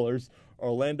 Pro Bowlers.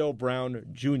 Orlando Brown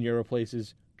Jr.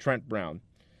 replaces Trent Brown.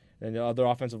 And the other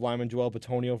offensive lineman, Joel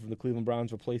Bitonio from the Cleveland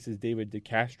Browns, replaces David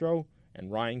DeCastro.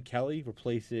 And Ryan Kelly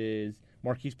replaces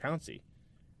Marquise Pouncey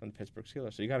from the Pittsburgh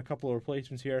Steelers. So you got a couple of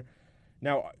replacements here.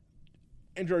 Now,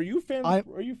 Andrew, are you a fan of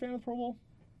the Pro Bowl?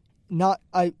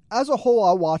 As a whole,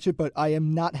 I'll watch it, but I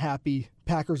am not happy.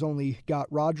 Packers only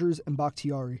got Rodgers and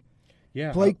Bakhtiari.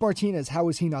 Yeah. Blake Martinez, how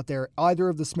is he not there? Either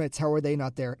of the Smiths, how are they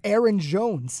not there? Aaron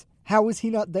Jones, how is he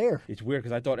not there? It's weird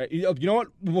because I thought, you know what?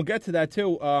 We'll get to that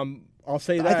too. I'll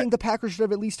say that. I think the Packers should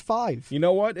have at least 5. You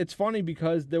know what? It's funny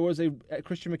because there was a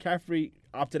Christian McCaffrey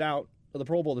opted out of the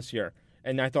Pro Bowl this year.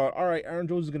 And I thought, all right, Aaron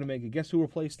Jones is going to make it. Guess who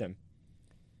replaced him?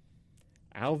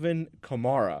 Alvin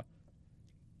Kamara,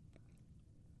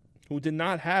 who did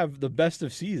not have the best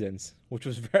of seasons, which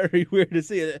was very weird to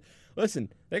see.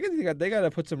 Listen, they got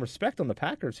to put some respect on the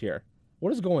Packers here.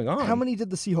 What is going on? How many did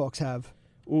the Seahawks have?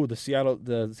 Ooh,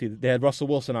 they had Russell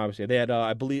Wilson, obviously. They had,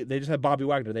 I believe, they just had Bobby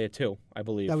Wagner. They had 2, I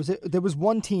believe. That was it. There was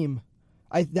one team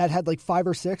that had like 5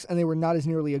 or 6, and they were not as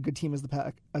nearly a good team as the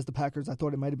Packers. I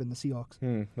thought it might have been the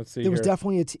Seahawks. Let's see. There was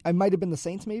definitely I might have been the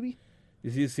Saints, maybe.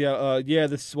 This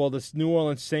New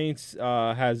Orleans Saints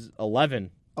has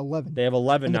 11. 11. They have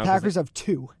 11 and now. The Packers have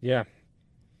 2. Yeah.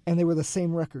 And they were the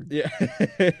same record. Yeah,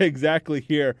 exactly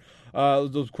here. We'll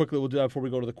do that before we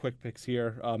go to the quick picks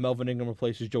here. Melvin Ingram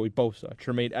replaces Joey Bosa.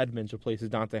 Tremaine Edmonds replaces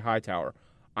Dante Hightower.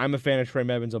 I'm a fan of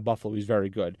Tremaine Edmonds of Buffalo. He's very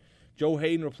good. Joe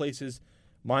Hayden replaces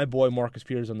my boy Marcus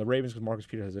Peters on the Ravens because Marcus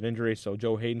Peters has an injury. So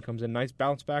Joe Hayden comes in. Nice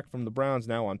bounce back from the Browns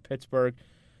now on Pittsburgh.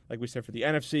 Like we said, for the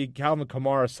NFC, Calvin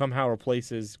Kamara somehow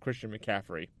replaces Christian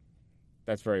McCaffrey.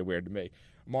 That's very weird to me.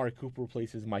 Amari Cooper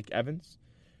replaces Mike Evans.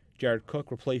 Jared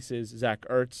Cook replaces Zach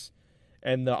Ertz.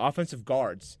 And the offensive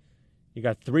guards, you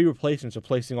got 3 replacements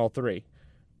replacing all 3.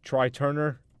 Try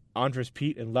Turner, Andres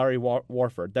Pete, and Larry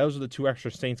Warford. Those are the 2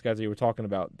 extra Saints guys that you were talking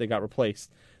about. They got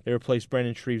replaced. They replaced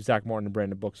Brandon Shreve, Zach Martin, and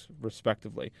Brandon Brooks,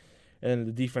 respectively. And then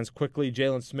the defense quickly,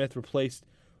 Jalen Smith replaced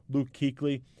Luke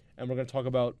Kuechly. And we're going to talk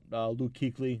about Luke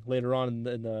Kuechly later on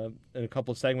in a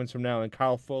couple of segments from now. And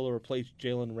Kyle Fuller replaced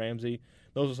Jalen Ramsey.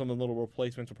 Those are some of the little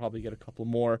replacements. We'll probably get a couple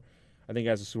more. I think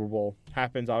as the Super Bowl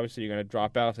happens, obviously you're going to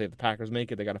drop out. Say if the Packers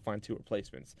make it, they got to find 2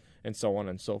 replacements, and so on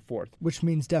and so forth. Which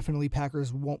means definitely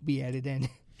Packers won't be added in.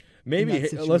 Maybe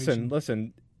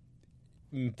listen.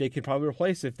 They could probably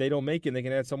replace if they don't make it. They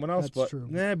can add someone else. That's true.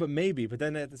 But maybe. But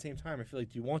then at the same time, I feel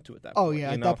like you want to at that. Oh point,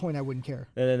 yeah, at that point I wouldn't care.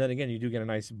 And then again, you do get a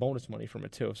nice bonus money from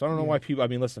it too. So I don't know why people. I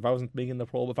mean, listen, if I wasn't making the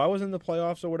Pro Bowl, if I was in the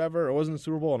playoffs or whatever, or wasn't in the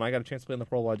Super Bowl, and I got a chance to play in the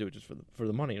Pro Bowl, I do it just for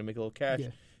the money to make a little cash. Yeah.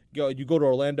 You go to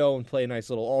Orlando and play a nice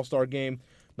little All-Star game.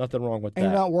 Nothing wrong with that.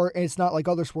 And it's not like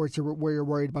other sports where you're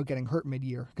worried about getting hurt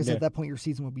mid-year because at that point your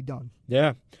season will be done.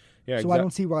 Yeah. So I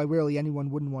don't see why really anyone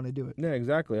wouldn't want to do it. Yeah,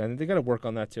 exactly. I mean, they got to work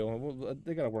on that too.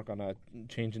 They got to work on that,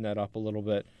 changing that up a little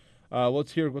bit.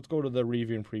 Let's go to the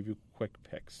review and preview quick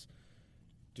picks.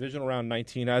 Divisional round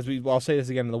 19. I'll say this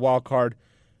again in the wild card.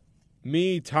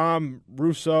 Me, Tom,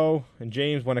 Russo, and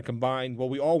James went a combined. Well,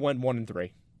 we all went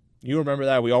 1-3. You remember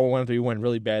that? We all went 1-3. We went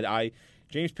really bad.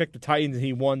 James picked the Titans, and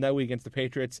he won that week against the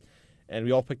Patriots. And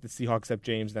we all picked the Seahawks except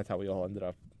James, and that's how we all ended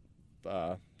up,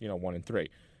 1-3.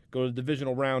 Go to the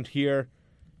divisional round here.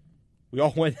 We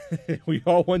all went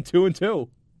 2-2.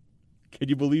 Can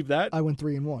you believe that? I went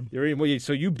 3-1.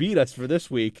 So you beat us for this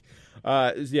week.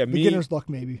 Beginner's luck,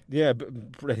 maybe. Yeah,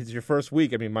 but it's your first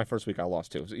week. I mean, my first week I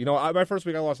lost too. So, my first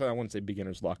week I lost. I wouldn't say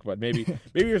beginner's luck, but maybe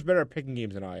you're better at picking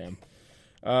games than I am.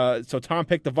 So Tom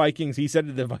picked the Vikings. He said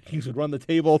that the Vikings would run the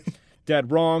table. Dead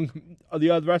wrong.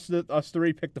 The rest of us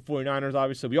 3 picked the 49ers,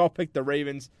 obviously. We all picked the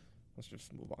Ravens. Let's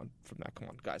just move on from that. Come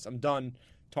on, guys. I'm done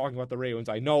talking about the Ravens.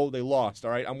 I know they lost,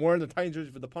 all right? I'm wearing the Titans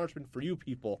jersey for the punishment for you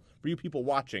people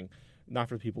watching, not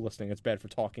for the people listening. It's bad for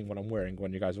talking what I'm wearing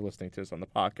when you guys are listening to this on the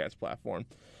podcast platform.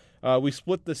 We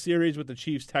split the series with the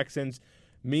Chiefs-Texans.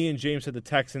 Me and James had the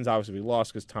Texans. Obviously, we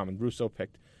lost because Tom and Russo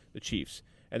picked the Chiefs.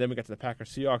 And then we got to the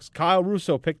Packers-Seahawks. Kyle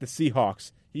Russo picked the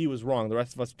Seahawks. He was wrong. The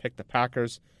rest of us picked the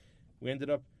Packers. We ended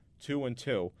up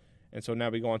 2-2. And so now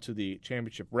we go on to the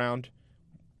championship round.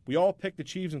 We all picked the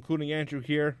Chiefs, including Andrew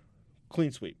here.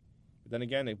 Clean sweep. But then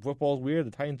again, if football's weird,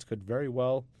 the Titans could very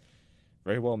well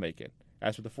make it.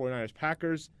 As for the 49ers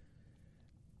Packers,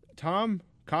 Tom,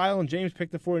 Kyle, and James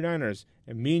picked the 49ers,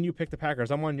 and me and you picked the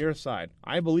Packers. I'm on your side.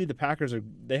 I believe the Packers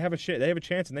have a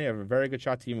chance, and they have a very good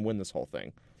shot to even win this whole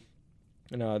thing.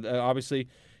 And obviously,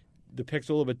 the picks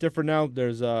are a little bit different now.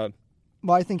 There's Well,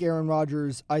 I think Aaron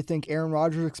Rodgers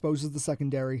exposes the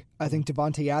secondary. I think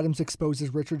Devontae Adams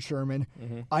exposes Richard Sherman.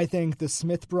 Mm-hmm. I think the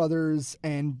Smith brothers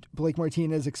and Blake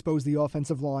Martinez expose the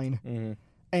offensive line. Mm-hmm.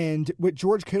 And with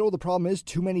George Kittle, the problem is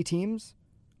too many teams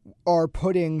are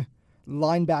putting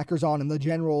linebackers on in the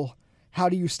general, how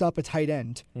do you stop a tight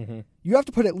end? Mm-hmm. You have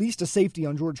to put at least a safety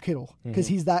on George Kittle because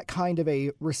he's that kind of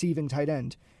a receiving tight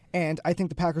end. And I think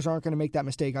the Packers aren't going to make that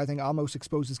mistake. I think Amos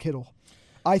exposes Kittle.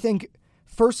 I think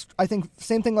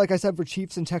same thing like I said for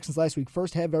Chiefs and Texans last week.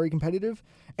 First half, very competitive.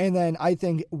 And then I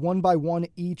think one by one,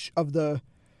 each of the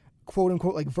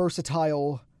quote-unquote like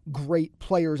versatile great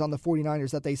players on the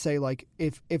 49ers that they say like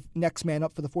if next man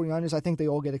up for the 49ers, I think they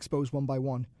all get exposed one by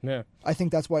one. Yeah. I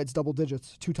think that's why it's double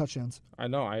digits, 2 touchdowns. I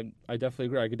know. I definitely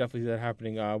agree. I could definitely see that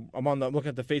happening. I'm looking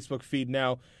at the Facebook feed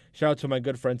now. Shout out to my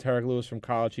good friend Tarek Lewis from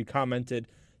college. He commented,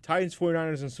 Titans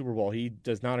 49ers in Super Bowl. He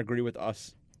does not agree with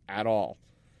us at all.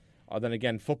 Then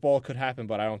again, football could happen,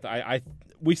 but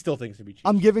we still think it's going to be Chiefs.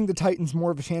 I'm giving the Titans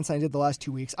more of a chance than I did the last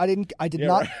 2 weeks. I did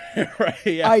not. Right.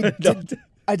 Yeah.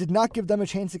 I did not give them a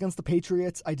chance against the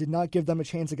Patriots. I did not give them a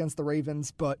chance against the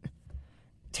Ravens, but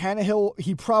Tannehill,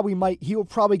 he will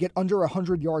probably get under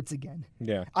 100 yards again.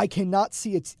 Yeah. I cannot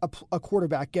see a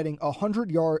quarterback getting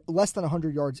less than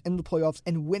 100 yards in the playoffs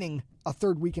and winning a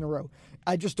third week in a row.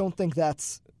 I just don't think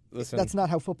that's not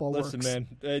how football works. Listen,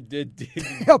 man.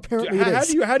 Apparently it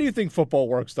is. How do you think football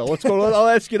works, though? I'll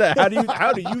ask you that.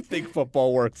 How do you think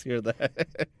football works here, then?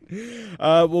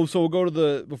 So we'll go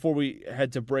to before we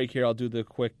head to break here, I'll do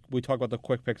we talked about the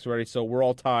quick picks already, so we're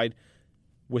all tied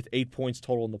with 8 points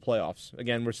total in the playoffs.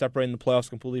 Again, we're separating the playoffs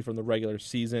completely from the regular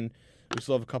season. We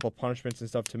still have a couple of punishments and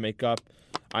stuff to make up.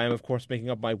 I am, of course, making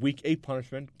up my Week 8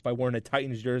 punishment by wearing a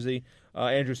Titans jersey.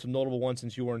 Andrew, some notable ones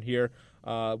since you weren't here.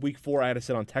 Week 4, I had to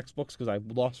sit on textbooks because I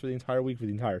lost for the entire week for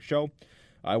the entire show.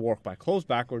 I wore my clothes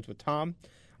backwards with Tom.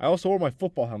 I also wore my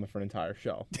football helmet for an entire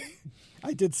show.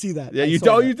 I did see that. Yeah, you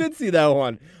did see that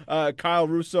one. Kyle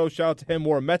Russo, shout out to him,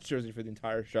 wore a Mets jersey for the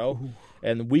entire show. Ooh.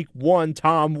 And Week 1,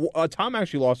 Tom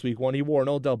actually lost Week 1. He wore an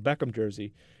Odell Beckham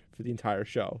jersey for the entire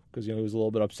show because he was a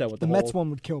little bit upset with the Mets one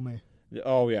would kill me.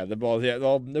 Oh, yeah.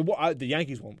 The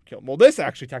Yankees one would kill me. Well, this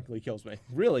actually technically kills me.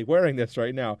 Really, wearing this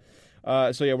right now.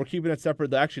 So, yeah, we're keeping it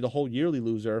separate. Actually, the whole yearly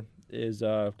loser is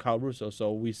Kyle Russo.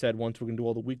 So we said once we're going to do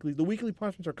all the weekly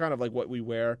punishments are kind of like what we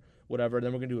wear, whatever.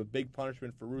 Then we're going to do a big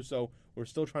punishment for Russo. We're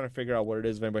still trying to figure out what it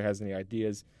is. If anybody has any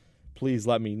ideas, please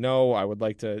let me know. I would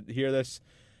like to hear this.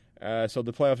 So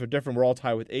the playoffs are different. We're all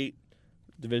tied with 8.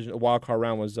 Division wild card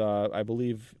round was, I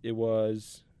believe it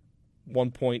was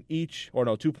 1 point each, or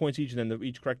no, 2 points each, and then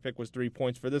each correct pick was 3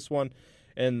 points for this one.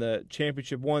 And the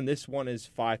championship one, this one is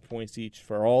 5 points each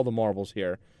for all the marbles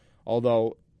here.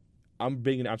 Although I'm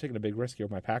taking a big risk here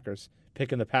with my Packers.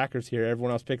 Picking the Packers here.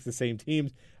 Everyone else picks the same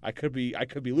teams. I could be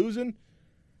losing,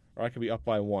 or I could be up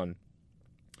by 1.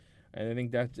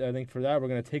 And I think for that we're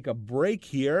going to take a break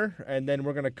here, and then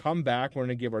we're going to come back. We're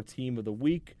going to give our team of the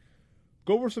week,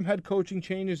 go over some head coaching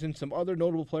changes and some other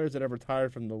notable players that have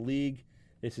retired from the league.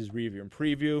 This is Review and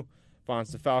Preview.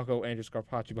 Fonz DeFalco, Andrew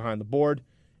Scarpacci behind the board.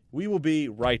 We will be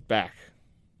right back.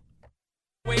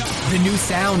 The new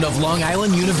sound of Long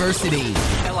Island University.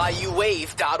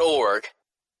 LIUwave.org.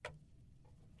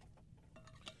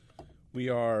 We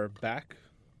are back,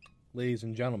 ladies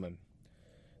and gentlemen.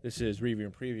 This is Review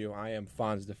and Preview. I am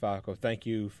Fonz DeFalco. Thank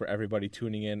you for everybody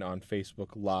tuning in on Facebook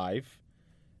Live.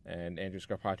 And Andrew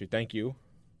Scarpacci, thank you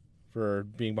for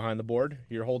being behind the board.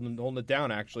 You're holding it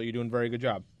down, actually. You're doing a very good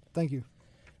job. Thank you.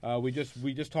 We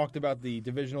just talked about the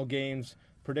divisional games,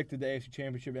 predicted the AFC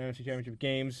Championship and NFC Championship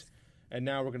games, and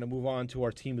now we're going to move on to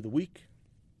our team of the week.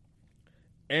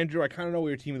 Andrew, I kind of know what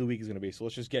your team of the week is going to be, so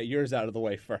let's just get yours out of the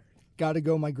way first. Got to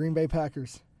go my Green Bay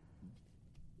Packers.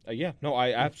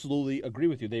 I absolutely agree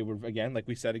with you. They were, again, like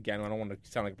we said again, I don't want to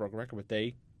sound like a broken record, but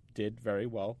they did very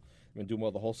well. They've been doing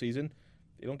well the whole season.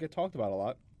 They don't get talked about a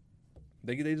lot.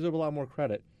 They deserve a lot more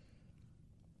credit.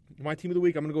 My team of the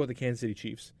week, I'm going to go with the Kansas City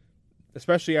Chiefs,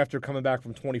 especially after coming back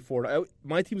from 24.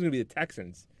 My team's going to be the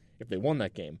Texans if they won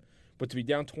that game. But to be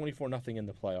down 24-0 in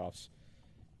the playoffs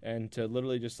and to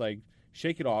literally just like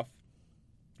shake it off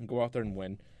and go out there and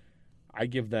win, I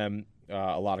give them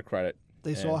a lot of credit.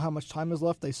 They saw how much time was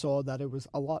left. They saw that it was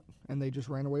a lot, and they just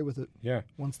ran away with it. Yeah.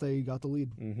 Once they got the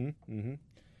lead.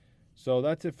 So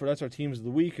that's it that's our teams of the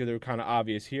week. They're kind of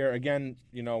obvious here. Again,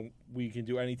 we can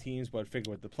do any teams, but figure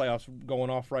with the playoffs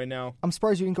going off right now. I'm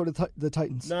surprised you didn't go to the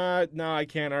Titans. No, I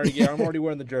can't. I'm already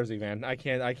wearing the jersey, man. I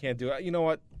can't do it. You know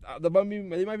what? They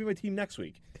might be my team next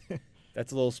week.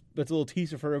 That's a little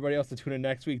teaser for everybody else to tune in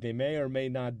next week. They may or may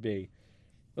not be.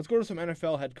 Let's go to some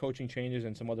NFL head coaching changes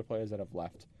and some other players that have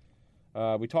left.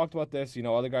 We talked about this.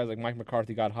 Other guys like Mike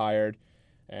McCarthy got hired,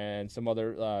 and some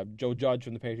other Joe Judge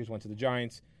from the Patriots went to the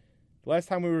Giants. The last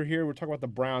time we were here, we were talking about the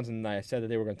Browns, and I said that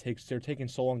they're taking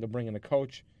so long to bring in a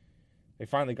coach. They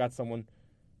finally got someone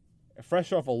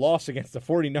fresh off a loss against the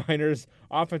 49ers,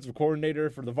 offensive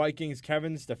coordinator for the Vikings,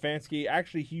 Kevin Stefanski.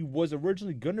 Actually, he was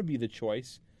originally going to be the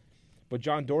choice, but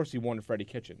John Dorsey wanted Freddie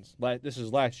Kitchens. This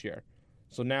is last year.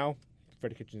 So now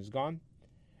Freddie Kitchens is gone,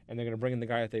 and they're going to bring in the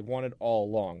guy that they've wanted all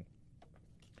along.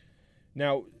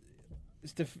 Now,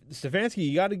 Stefanski,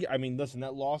 you got to listen,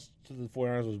 that loss to the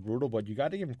 49ers was brutal, but you got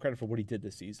to give him credit for what he did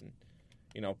this season.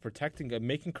 Protecting,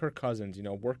 making Kirk Cousins,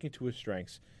 working to his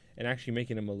strengths, and actually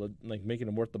making him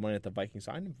worth the money that the Vikings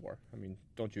signed him for.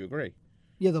 Don't you agree?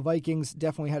 Yeah, the Vikings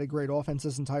definitely had a great offense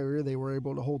this entire year. They were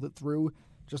able to hold it through.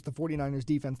 Just the 49ers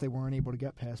defense they weren't able to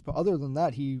get past. But other than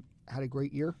that, he had a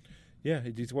great year. Yeah,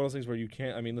 it's one of those things where you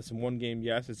can't, listen, one game,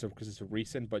 yes, because it's a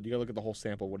recent, but you got to look at the whole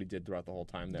sample of what he did throughout the whole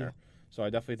time there. Yeah. So I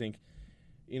definitely think,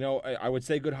 I would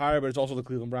say good hire, but it's also the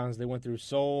Cleveland Browns. They went through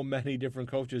so many different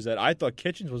coaches that I thought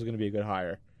Kitchens was going to be a good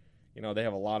hire. They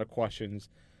have a lot of questions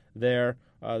there.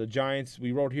 The Giants,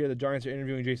 we wrote here, the Giants are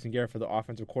interviewing Jason Garrett for the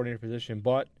offensive coordinator position,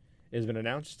 but it has been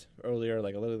announced earlier,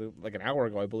 like an hour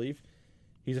ago, I believe.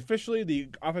 He's officially the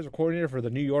offensive coordinator for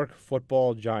the New York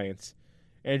Football Giants.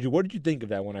 Andrew, what did you think of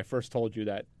that when I first told you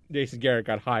that Jason Garrett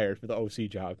got hired for the OC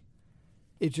job?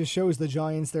 It just shows the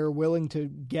Giants, they're willing to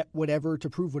get whatever to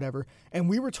prove whatever. And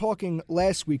we were talking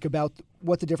last week about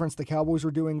what the difference the Cowboys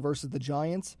were doing versus the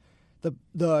Giants.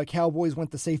 the Cowboys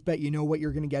went the safe bet. You know what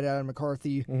you're going to get out of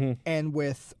McCarthy, and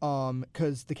with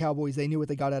because the Cowboys, they knew what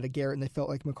they got out of Garrett, and they felt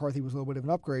like McCarthy was a little bit of an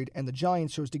upgrade. And the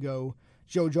Giants chose to go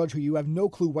Joe Judge, who you have no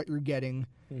clue what you're getting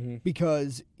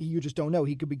because you just don't know.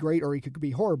 He could be great or he could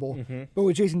be horrible. But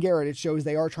with Jason Garrett, it shows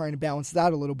they are trying to balance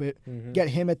that a little bit. Get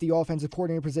him at the offensive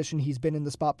coordinator position. He's been in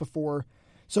the spot before,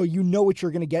 so you know what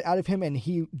you're going to get out of him, and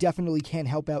he definitely can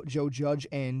help out Joe Judge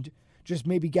and just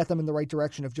maybe get them in the right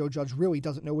direction if Joe Judge really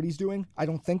doesn't know what he's doing. I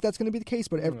don't think that's going to be the case,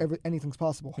 but anything's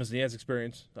possible. Because he has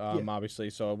experience, obviously,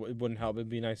 so it wouldn't help. It'd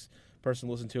be a nice person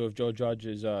to listen to if Joe Judge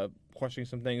is questioning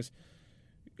some things.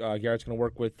 Garrett's going to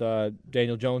work with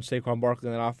Daniel Jones, Saquon Barkley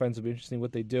on that offense. It'll be interesting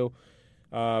what they do.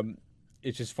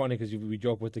 It's just funny because we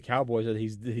joke with the Cowboys that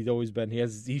he's always been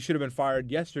he should have been fired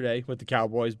yesterday with the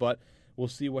Cowboys, but we'll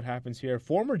see what happens here.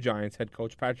 Former Giants head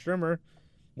coach Pat Shurmur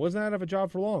wasn't out of a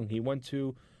job for long. He went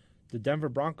to the Denver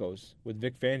Broncos with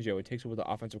Vic Fangio. He takes over the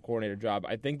offensive coordinator job.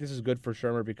 I think this is good for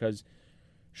Shurmur because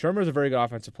Shurmur is a very good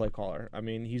offensive play caller. I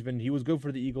mean, he was good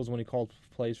for the Eagles when he called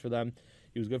plays for them.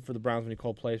 He was good for the Browns when he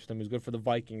called plays for them. He was good for the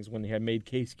Vikings when he had made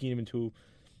Case Keenum into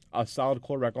a solid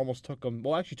quarterback. Almost took him to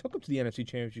the NFC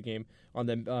Championship game on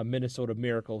the Minnesota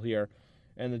Miracle here.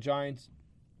 And the Giants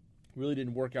really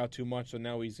didn't work out too much, so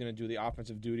now he's going to do the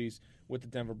offensive duties with the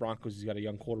Denver Broncos. He's got a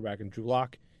young quarterback in Drew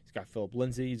Lock. He's got Phillip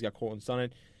Lindsay. He's got Courtland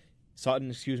Sutton.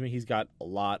 He's got a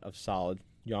lot of solid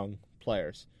young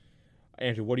players.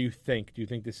 Andrew, what do you think? Do you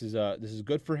think this is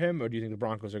good for him, or do you think the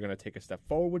Broncos are going to take a step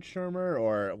forward with Shurmur,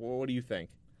 or what do you think?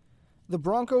 The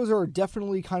Broncos are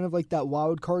definitely kind of like that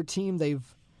wild card team.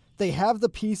 They have the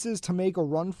pieces to make a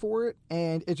run for it,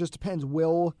 and it just depends.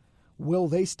 Will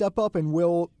they step up, and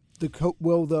will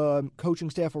the coaching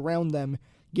staff around them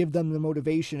give them the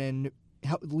motivation and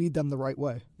help lead them the right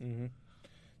way?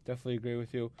 Definitely agree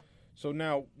with you. So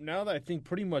now that I think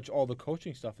pretty much all the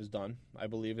coaching stuff is done, I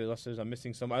believe, unless I'm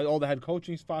missing some. All the head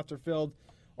coaching spots are filled.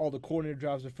 All the coordinator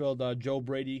jobs are filled. Joe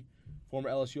Brady, former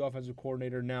LSU offensive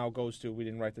coordinator, now goes to, we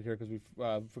didn't write that here because we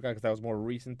forgot because that was more a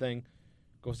recent thing,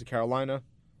 goes to Carolina.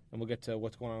 And we'll get to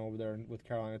what's going on over there with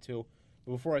Carolina too.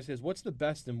 But before I say this, what's the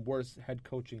best and worst head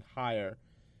coaching hire?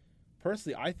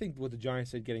 Personally, I think what the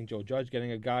Giants did, getting Joe Judge,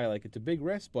 getting a guy, like, it's a big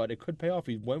risk, but it could pay off.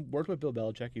 He worked with Bill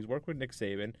Belichick. He's worked with Nick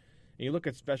Saban. And you look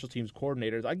at special teams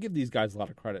coordinators, I give these guys a lot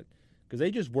of credit because they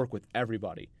just work with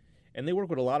everybody. And they work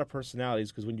with a lot of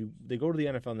personalities because when they go to the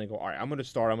NFL and they go, all right, I'm going to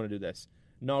start, I'm going to do this.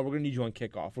 No, we're going to need you on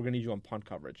kickoff. We're going to need you on punt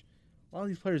coverage. A lot of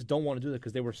these players don't want to do that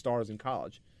because they were stars in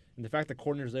college. And the fact that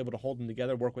coordinators are able to hold them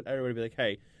together, work with everybody, be like,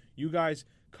 hey, you guys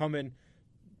come in,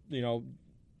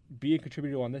 be a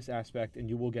contributor on this aspect, and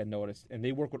you will get noticed. And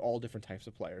they work with all different types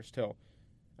of players too.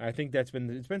 And I think it's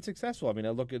been successful. I mean,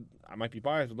 I might be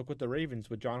biased, but look with the Ravens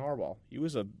with John Harbaugh. He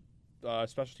was a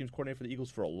special teams coordinator for the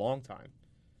Eagles for a long time.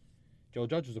 Joe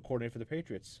Judge was a coordinator for the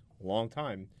Patriots a long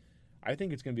time. I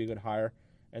think it's going to be a good hire.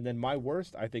 And then my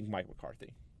worst, I think Mike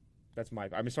McCarthy. I've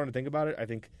been starting to think about it. I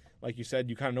think, like you said,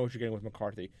 you kind of know what you're getting with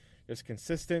McCarthy. Just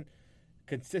consistent,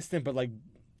 but like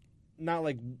not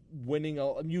like winning.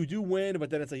 You do win, but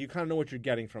then it's like you kind of know what you're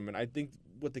getting from it. I think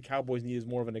what the Cowboys need is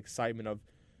more of an excitement of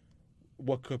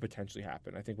what could potentially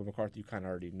happen. I think with McCarthy, you kind of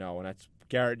already know, and that's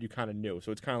Garrett. You kind of knew,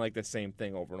 so it's kind of like the same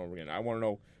thing over and over again. I want to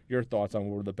know your thoughts on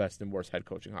what were the best and worst head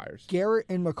coaching hires. Garrett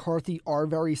and McCarthy are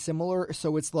very similar,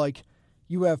 so it's like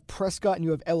you have Prescott and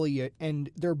you have Elliott, and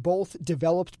they're both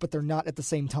developed, but they're not at the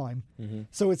same time.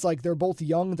 So it's like they're both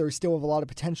young, they still have a lot of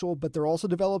potential, but they're also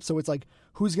developed, so it's like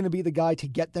who's going to be the guy to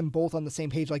get them both on the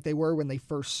same page like they were when they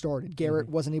first started. Garrett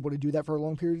wasn't able to do that for a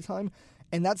long period of time,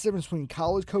 and that's the difference between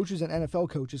college coaches and NFL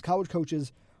coaches. College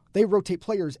coaches, they rotate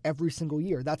players every single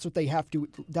year. That's what they have to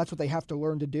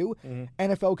learn to do.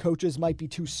 NFL coaches might be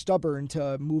too stubborn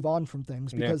to move on from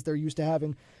things because they're used to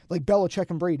having, like Belichick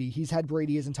and Brady. He's had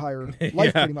Brady his entire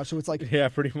life pretty much. So it's like,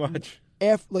 pretty much.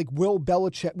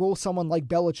 Will someone like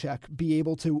Belichick be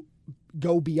able to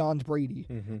go beyond Brady?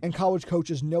 And college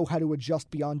coaches know how to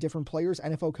adjust beyond different players.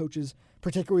 NFL coaches,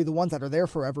 particularly the ones that are there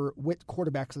forever, with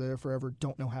quarterbacks that are there forever,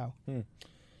 don't know how.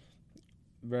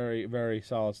 Very, very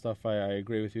solid stuff. I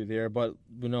agree with you there. But,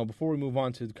 before we move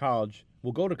on to college,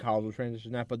 we'll go to college, we'll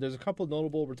transition that, but there's a couple of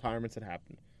notable retirements that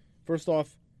happened. First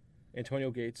off,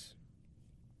 Antonio Gates,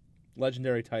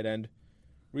 legendary tight end,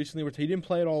 recently retired. He didn't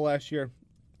play at all last year,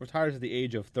 retires at the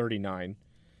age of 39.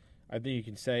 I think you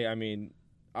can say,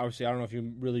 obviously, I don't know if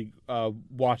you really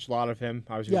watched a lot of him.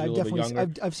 Obviously, he was a little bit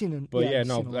younger. I've seen him. But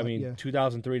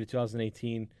 2003 to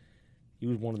 2018, he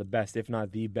was one of the best, if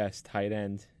not the best, tight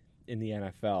end in the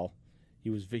NFL. He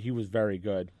was very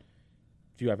good.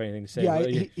 If you have anything to say,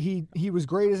 Yeah, he was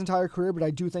great his entire career, but I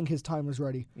do think his time was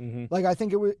ready. Mm-hmm. Like I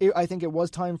think it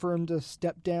was time for him to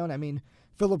step down. I mean,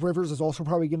 Phillip Rivers is also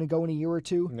probably going to go in a year or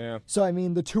two. Yeah. So I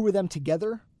mean, the two of them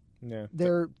together,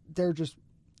 they're just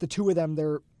the two of them.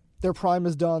 Their prime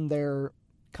is done. Their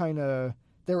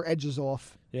edge is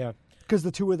off. Yeah. Because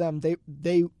the two of them,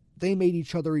 they made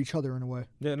each other in a way.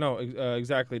 Yeah, no,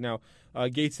 exactly. Now,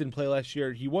 Gates didn't play last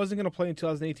year. He wasn't going to play in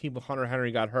 2018, but Hunter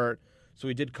Henry got hurt, so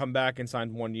he did come back and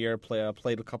signed 1 year.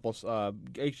 Played a couple.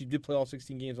 Actually, did play all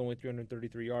 16 games, only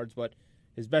 333 yards. But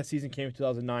his best season came in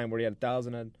 2009, where he had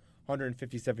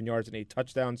 1,157 yards and 8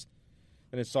 touchdowns.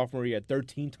 And his sophomore year, he had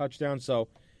 13 touchdowns. So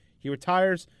he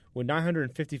retires with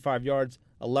 955 yards,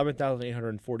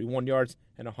 11,841 yards,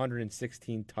 and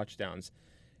 116 touchdowns.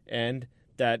 And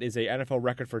that is a NFL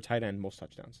record for tight end most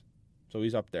touchdowns. So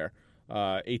he's up there.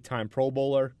 8-time Pro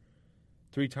Bowler,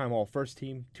 3-time All-First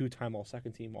Team, 2-time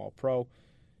All-Second Team, All-Pro,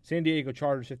 San Diego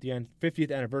Chargers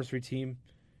 50th anniversary team,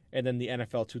 and then the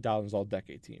NFL 2000s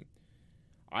All-Decade team.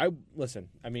 I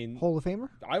mean, Hall of Famer.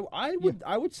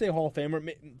 I would say Hall of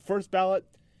Famer. First ballot.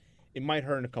 It might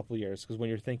hurt in a couple of years because when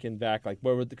you're thinking back, like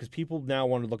because people now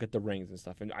want to look at the rings and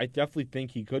stuff, and I definitely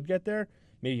think he could get there.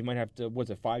 Maybe you might have to. What's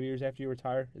it? 5 years after you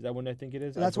retire? Is that when I think it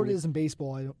is? That's what it is in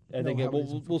baseball. I think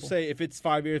we'll say if it's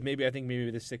 5 years, maybe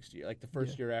the 6th year, like the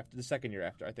first year after, the second year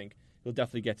after. I think he'll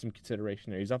definitely get some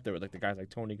consideration there. He's up there with like the guys like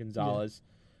Tony Gonzalez,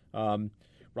 Rob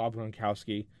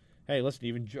Gronkowski. Hey, listen,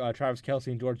 even Travis Kelce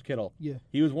and George Kittle. Yeah,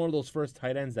 he was one of those first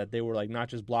tight ends that they were like not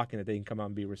just blocking, that they can come out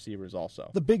and be receivers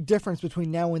also. The big difference between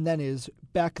now and then is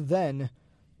back then,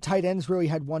 tight ends really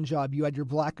had one job. You had your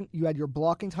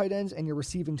blocking tight ends and your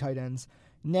receiving tight ends.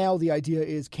 Now the idea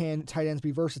is, can tight ends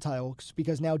be versatile?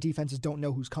 Because now defenses don't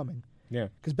know who's coming. Yeah.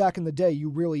 Because back in the day, you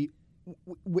really,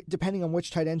 depending on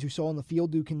which tight ends you saw on the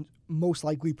field, you can most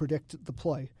likely predict the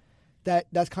play.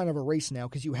 That's kind of a race now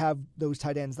because you have those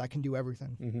tight ends that can do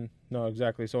everything. Mm-hmm. No,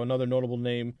 exactly. So another notable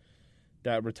name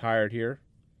that retired here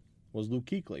was Luke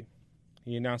Kuechly.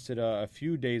 He announced it a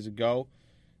few days ago.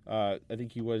 I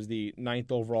think he was the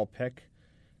 9th overall pick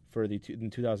for the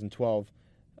 2012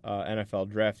 NFL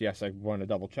draft. Yes, I want to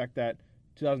double check that.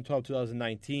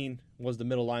 2012-2019 was the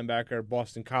middle linebacker,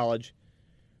 Boston College.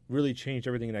 Really changed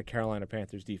everything in that Carolina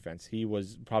Panthers defense. He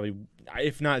was probably,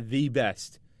 if not the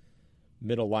best,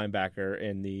 middle linebacker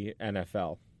in the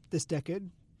NFL this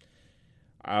decade.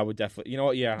 I would definitely,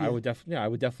 I would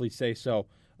definitely say so.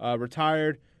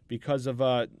 Retired because of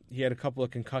he had a couple of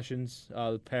concussions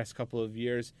the past couple of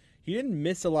years. He didn't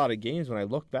miss a lot of games when I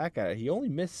look back at it. He only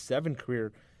missed 7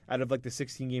 career out of like the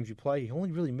 16 games you play. He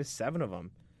only really missed 7 of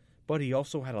them, but he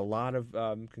also had a lot of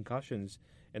concussions.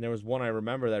 And there was one I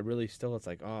remember that really still, it's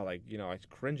like, I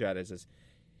cringe at it. Is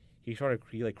he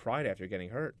cried after getting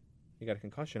hurt. He got a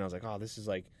concussion. I was like, this is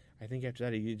like, I think after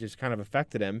that he just kind of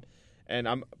affected him. And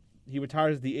he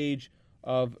retires at the age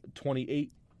of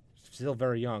 28, still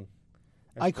very young.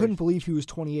 I couldn't believe he was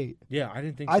 28. Yeah, I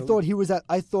didn't think so. I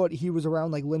thought he was around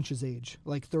like Lynch's age,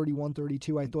 like 31,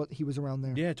 32. I thought he was around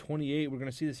there. Yeah, 28. We're going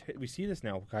to see this. We see this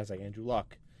now with guys like Andrew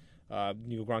Luck,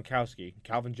 Gronkowski,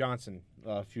 Calvin Johnson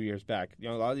a few years back. A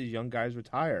lot of these young guys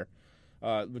retire.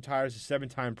 Retires a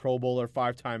 7-time Pro Bowler,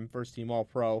 5-time first-team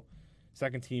All-Pro,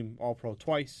 second-team All-Pro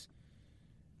twice,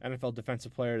 NFL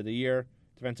Defensive Player of the Year,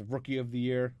 Defensive Rookie of the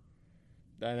Year,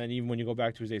 and then even when you go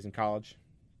back to his days in college,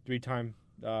 3-time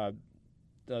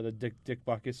the Dick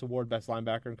Butkus Award, Best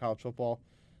Linebacker in college football.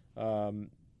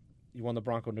 He won the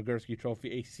Bronco Nagurski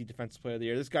Trophy, ACC Defensive Player of the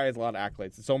Year. This guy has a lot of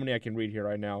accolades. There's so many I can read here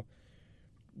right now.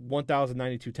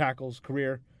 1,092 tackles,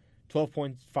 career,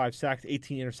 12.5 sacks,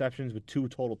 18 interceptions with 2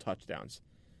 total touchdowns.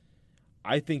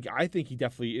 I think he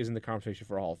definitely is in the conversation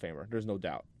for a Hall of Famer. There's no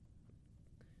doubt.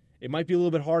 It might be a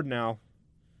little bit hard now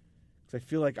because I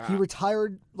feel like he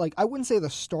retired. Like I wouldn't say the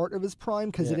start of his prime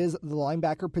because it is the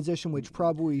linebacker position, which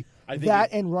probably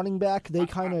and running back they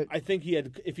kind of. I think he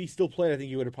had. If he still played, I think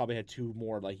he would have probably had 2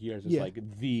 more years as like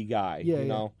the guy. Yeah, you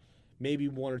know, maybe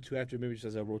 1 or 2 after, maybe just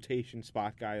as a rotation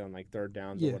spot guy on like third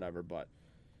downs or whatever. But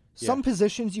some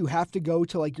positions you have to go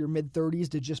to like your mid-30s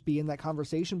to just be in that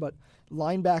conversation, but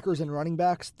linebackers and running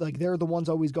backs, like they're the ones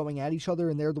always going at each other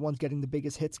and they're the ones getting the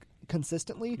biggest hits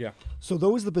consistently. Yeah. So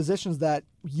those are the positions that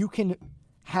you can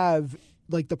have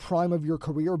like the prime of your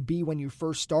career be when you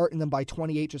first start and then by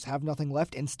 28 just have nothing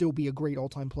left and still be a great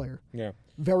all-time player. Yeah.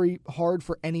 Very hard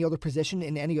for any other position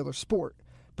in any other sport.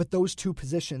 But those 2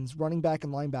 positions, running back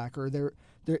and linebacker,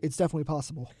 it's definitely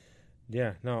possible.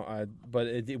 Yeah, no,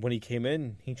 when he came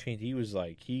in, he changed. He was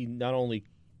like, he not only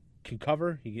can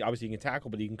cover, he obviously can tackle,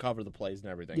 but he can cover the plays and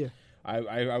everything. Yeah.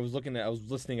 I was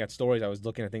listening at stories, I was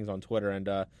looking at things on Twitter, and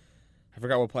I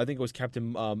forgot what play. I think it was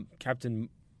Captain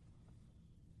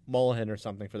Mullihan or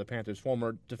something for the Panthers,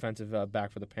 former defensive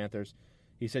back for the Panthers.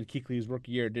 He said Kuechly's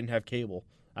rookie year didn't have cable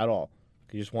at all.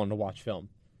 He just wanted to watch film.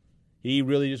 He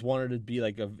really just wanted to be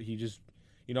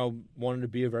wanted to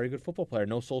be a very good football player.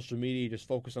 No social media, just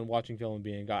focus on watching film and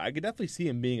being a guy. I could definitely see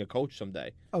him being a coach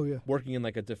someday. Oh, yeah. Working in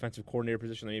like a defensive coordinator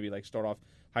position, maybe like start off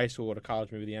high school, go to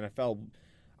college, maybe the NFL.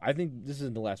 I think this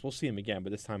isn't the last. We'll see him again,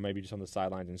 but this time maybe just on the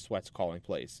sidelines and sweats calling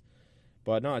plays.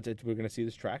 But no, we're going to see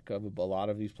this track of a lot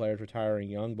of these players retiring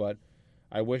young, but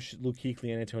I wish Luke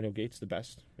Kuechly and Antonio Gates the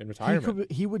best in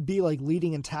retirement. He would be like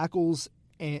leading in tackles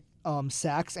and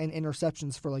sacks and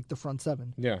interceptions for like the front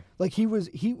seven. Yeah, like he would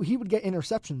get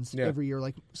interceptions every year,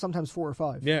 like sometimes 4 or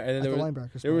 5. Yeah, and then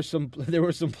linebackers. There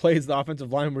were some plays the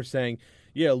offensive line were saying,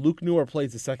 yeah, Luke knew our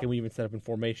plays the second we even set up in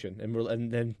formation,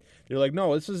 and then they're like,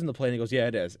 no, this isn't the play, and he goes, yeah,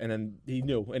 it is, and then he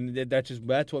knew, and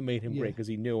that's what made him great because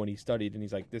he knew and he studied, and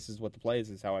he's like, this is what the play is,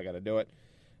 this is how I got to do it.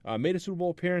 Made a Super Bowl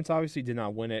appearance, obviously did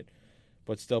not win it,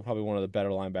 but still probably one of the better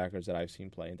linebackers that I've seen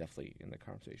play, and definitely in the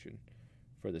conversation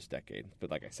for this decade. But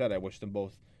like I said, I wish them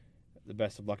both the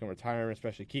best of luck in retirement,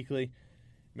 especially Kuechly.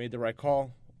 Made the right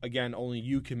call. Again, only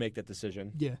you can make that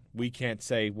decision. Yeah. We can't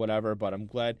say whatever, but I'm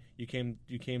glad you came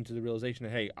to the realization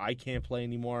that, hey, I can't play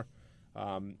anymore.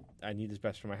 I need this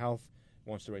best for my health.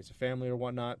 Wants to raise a family or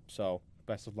whatnot. So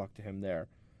best of luck to him there.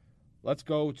 Let's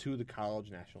go to the College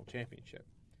National Championship.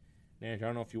 Nanj, I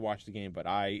don't know if you watched the game, but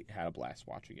I had a blast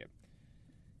watching it.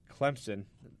 Clemson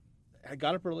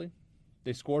got up early.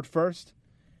 They scored first.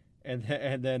 And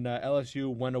then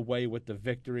LSU went away with the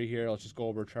victory here. Let's just go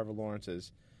over Trevor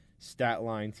Lawrence's stat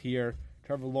lines here.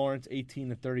 Trevor Lawrence,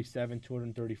 18-37,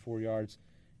 234 yards,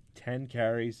 10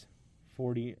 carries,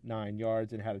 49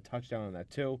 yards, and had a touchdown on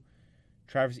that too.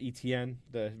 Travis Etienne,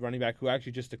 the running back who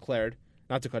actually just declared,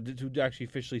 who actually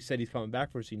officially said he's coming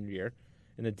back for his senior year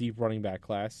in the deep running back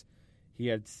class. He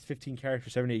had 15 carries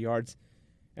for 78 yards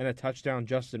and a touchdown.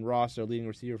 Justin Ross, their leading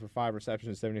receiver, for 5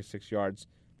 receptions, 76 yards.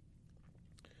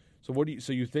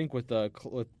 So you think with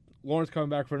Lawrence coming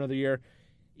back for another year,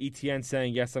 Etienne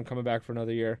saying yes, I'm coming back for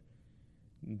another year?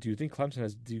 Do you think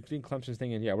Clemson's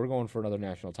thinking, yeah, we're going for another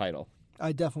national title?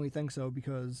 I definitely think so,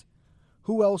 because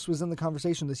who else was in the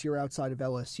conversation this year outside of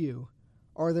LSU?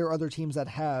 Are there other teams that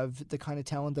have the kind of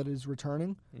talent that is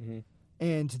returning? Mm-hmm.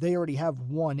 And they already have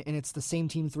one, and it's the same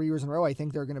team 3 years in a row. I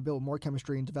think they're going to build more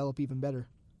chemistry and develop even better.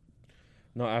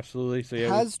 No, absolutely. So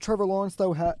yeah, has Trevor Lawrence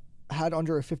though had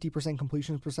under a 50%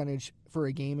 completion percentage for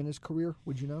a game in his career?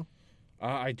 Would you know?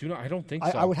 I do not. I don't think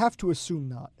so. I would have to assume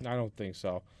not. I don't think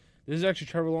so. This is actually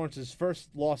Trevor Lawrence's first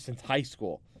loss since high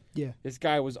school. Yeah. This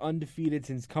guy was undefeated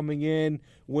since coming in,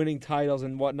 winning titles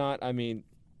and whatnot. I mean,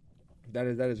 that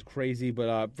is crazy. But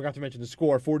I forgot to mention the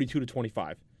score,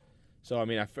 42-25. So, I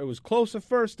mean, it was close at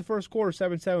first, the first quarter,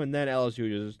 7-7, and then LSU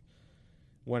just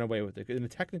went away with it. And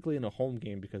technically in a home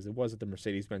game, because it was at the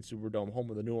Mercedes-Benz Superdome, home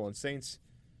of the New Orleans Saints.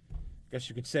 I guess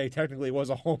you could say technically it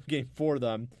was a home game for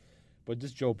them. But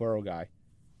this Joe Burrow guy,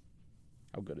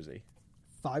 how good is he?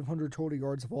 500 total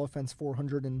yards of offense,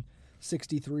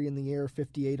 463 in the air,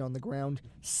 58 on the ground.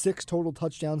 6 total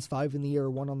touchdowns, 5 in the air,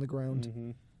 1 on the ground.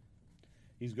 Mm-hmm.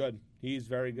 He's good. He's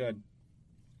very good.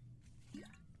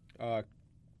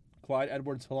 Clyde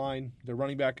Edwards-Helaire, the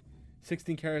running back,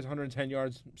 16 carries, 110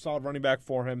 yards. Solid running back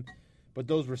for him. But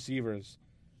those receivers,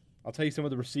 I'll tell you some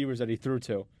of the receivers that he threw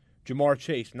to. Jamar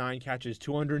Chase, 9 catches,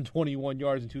 221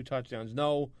 yards and 2 touchdowns.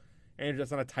 No, Andrew,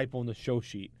 that's not a typo on the show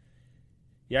sheet.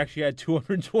 He actually had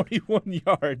 221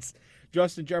 yards.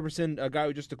 Justin Jefferson, a guy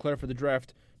who just declared for the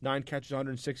draft, 9 catches,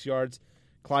 106 yards.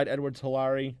 Clyde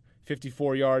Edwards-Helaire,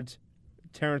 54 yards.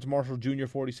 Terrence Marshall Jr.,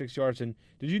 46 yards. And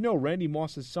did you know Randy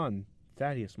Moss's son,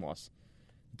 Thaddeus Moss,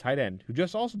 tight end, who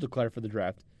just also declared for the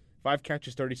draft, 5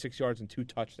 catches, 36 yards, and 2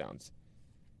 touchdowns.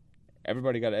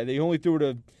 Everybody got it. They only threw it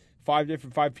to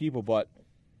 5 people, but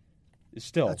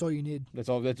still. That's all you need. That's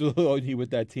all you need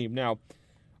with that team. Now,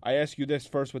 I ask you this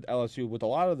first with LSU. With a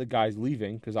lot of the guys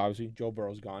leaving, because obviously Joe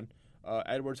Burrow's gone.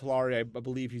 Edwards-Helaire, I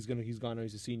believe he's gone.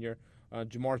 He's a senior.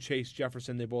 Jamar Chase,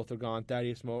 Jefferson, they both are gone.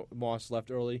 Thaddeus Moss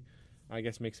left early. I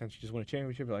guess it makes sense. You just win a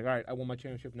championship. You're like, all right, I won my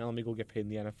championship. Now let me go get paid in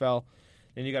the NFL.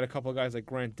 Then you got a couple of guys like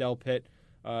Grant Delpit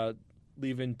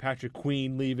leaving, Patrick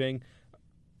Queen leaving.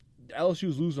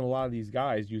 LSU's losing a lot of these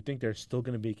guys. Do you think they're still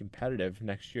going to be competitive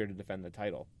next year to defend the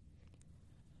title?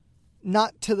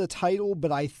 Not to the title,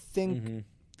 but I think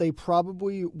they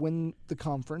probably win the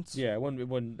conference. Yeah, that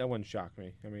wouldn't shock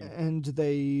me. I mean, and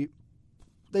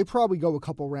they probably go a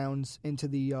couple rounds into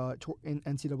the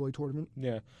NCAA tournament.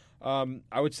 Yeah,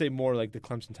 I would say more like the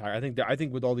Clemson Tigers. I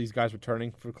think with all these guys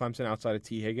returning for Clemson outside of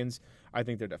T. Higgins, I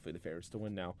think they're definitely the favorites to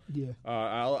win now. Yeah.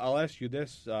 I'll ask you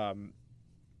this: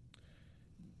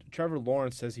 Trevor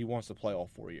Lawrence says he wants to play all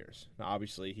 4 years. Now,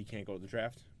 obviously, he can't go to the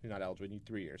draft. He's not eligible. He needs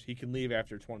 3 years. He can leave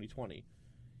after 2020.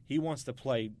 He wants to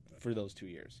play for those 2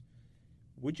 years.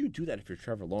 Would you do that if you're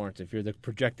Trevor Lawrence, if you're the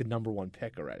projected number 1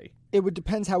 pick already? It would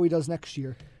depend how he does next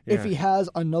year. Yeah. If he has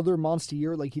another monster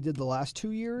year like he did the last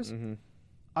 2 years,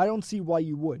 I don't see why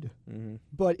you would.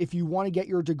 But if you want to get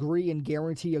your degree and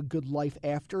guarantee a good life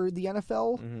after the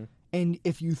NFL, and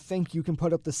if you think you can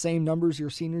put up the same numbers your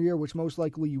senior year, which most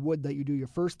likely you would, that you do your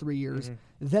first 3 years,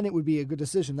 then it would be a good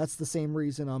decision. That's the same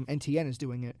reason NTN is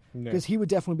doing it. Because he would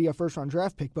definitely be a first-round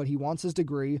draft pick, but he wants his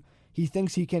degree. He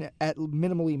thinks he can at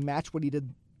minimally match what he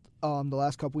did the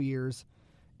last couple of years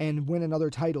and win another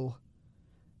title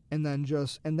and then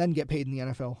get paid in the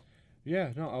NFL.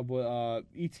 Yeah, no, but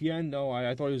ETN, no,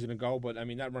 I thought he was going to go, but, I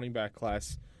mean, that running back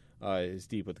class is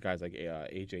deep with guys like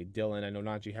A.J. Dillon. I know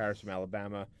Najee Harris from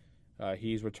Alabama.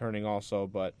 He's returning also,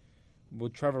 but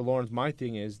with Trevor Lawrence, my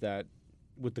thing is that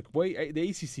with the way the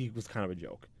ACC was kind of a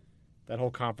joke. That whole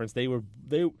conference, their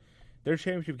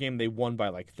championship game they won by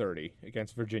like 30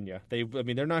 against Virginia.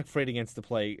 They're not afraid to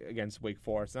play against Wake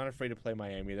Forest. They're not afraid to play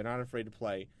Miami. They're not afraid to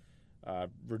play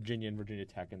Virginia and Virginia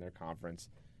Tech in their conference.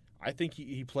 I think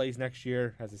he plays next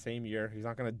year, has the same year. He's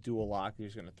not going to do a lot.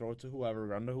 He's going to throw it to whoever,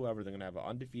 run to whoever. They're going to have an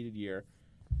undefeated year,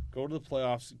 go to the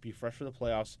playoffs, be fresh for the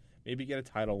playoffs, maybe get a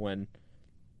title win.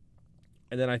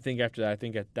 And then I think after that,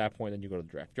 at that point, then you go to the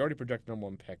draft. You already projected number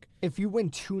 1 pick. If you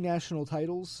win 2 national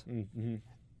titles,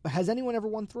 has anyone ever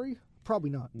won 3?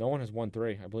 Probably not. No one has won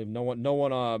 3. I believe no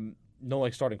one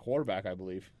like starting quarterback, I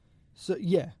believe. So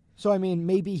yeah. So I mean,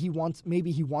 maybe he wants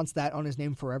that on his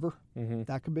name forever.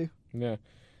 That could be. Yeah,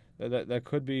 that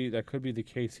could be the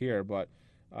case here. But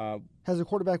has a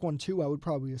quarterback won 2? I would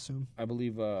probably assume. I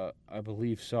believe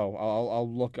so.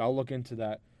 I'll look into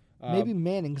that. Maybe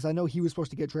Manning, because I know he was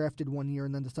supposed to get drafted 1 year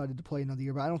and then decided to play another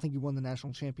year, but I don't think he won the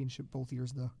national championship both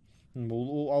years though.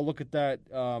 I'll look at that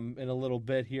in a little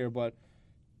bit here, but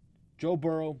Joe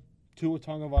Burrow, Tua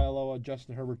Tagovailoa,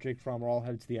 Justin Herbert, Jake Fromm are all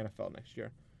headed to the NFL next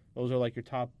year. Those are like your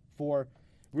top 4.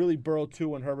 Really, Burrow,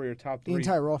 Tua, and Herbert are your top 3. The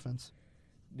entire offense.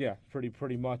 Yeah,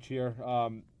 pretty much here.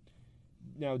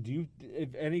 Now,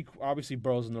 obviously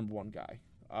Burrow's the number 1 guy.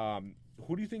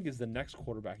 Who do you think is the next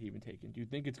quarterback even taken? Do you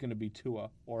think it's going to be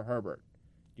Tua or Herbert?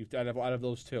 Out of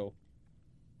those 2?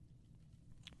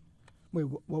 Wait,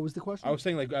 what was the question? I was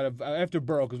saying like after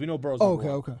Burrow, because we know Burrow's number 1.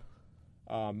 Okay.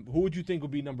 Who would you think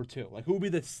would be number 2? Like, who would be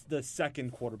the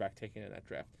second quarterback taken in that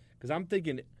draft? Because I'm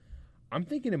thinking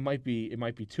it might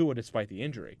be Tua despite the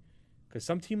injury. Because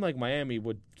some team like Miami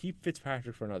would keep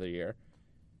Fitzpatrick for another year,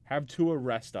 have Tua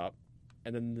rest up,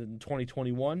 and then in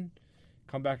 2021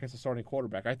 come back as a starting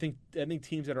quarterback. I think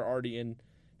teams that are already in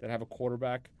that have a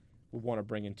quarterback would want to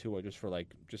bring in Tua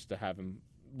just to have him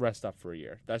rest up for a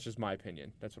year. That's just my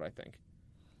opinion. That's what I think.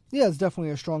 Yeah, it's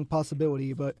definitely a strong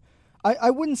possibility, but I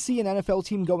wouldn't see an NFL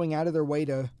team going out of their way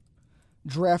to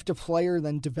draft a player,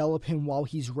 then develop him while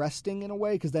he's resting in a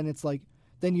way, because then it's like,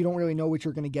 then you don't really know what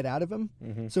you're going to get out of him.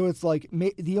 So it's like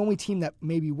the only team that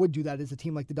maybe would do that is a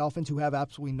team like the Dolphins, who have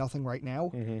absolutely nothing right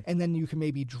now, and then you can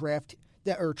maybe draft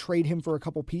that or trade him for a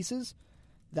couple pieces.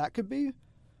 That could be.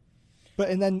 But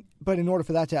in order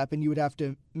for that to happen, you would have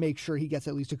to make sure he gets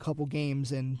at least a couple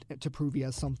games and to prove he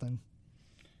has something.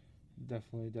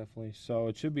 Definitely. So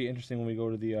it should be interesting when we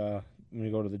go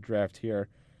to the draft here.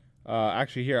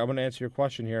 Actually, here I'm going to answer your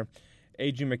question here.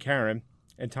 A.J. McCarron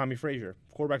and Tommy Frazier,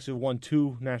 quarterbacks who won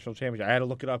 2 national championships. I had to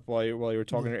look it up while you were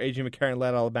talking here. A.J. McCarron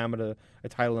led Alabama to a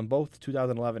title in both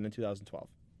 2011 and 2012.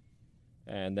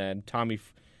 And then Tommy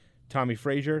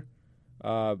Frazier,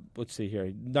 let's see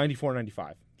here,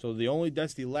 94-95. So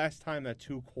that's the last time that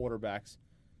 2 quarterbacks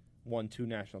won 2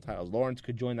 national titles. Lawrence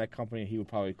could join that company, and he would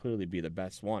probably clearly be the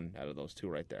best one out of those 2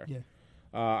 right there. Yeah.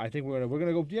 I think we're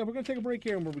gonna take a break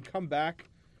here, and when we come back,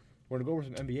 we're gonna go over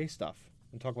some NBA stuff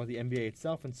and talk about the NBA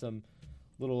itself and some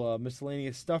little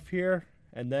miscellaneous stuff here,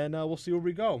 and then we'll see where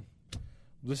we go.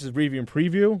 This is Review and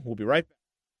Preview. We'll be right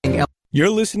back.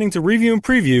 You're listening to Review and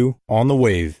Preview on the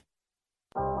Wave.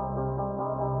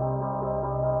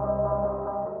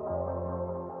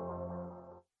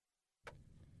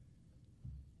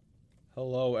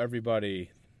 Hello,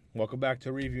 everybody. Welcome back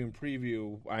to Review and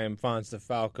Preview. I am Fonz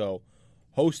DeFalco,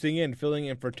 filling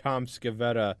in for Tom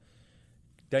Scavetta.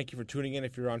 Thank you for tuning in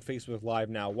if you're on Facebook Live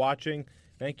now watching.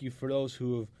 Thank you for those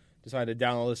who have decided to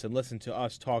download this and listen to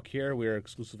us talk here. We are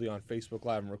exclusively on Facebook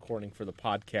Live and recording for the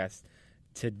podcast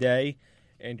today.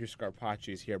 Andrew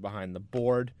Scarpacci is here behind the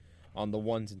board on the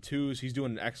 1s and 2s. He's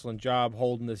doing an excellent job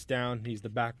holding this down. He's the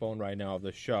backbone right now of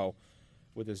the show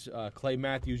with his Clay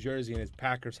Matthews jersey and his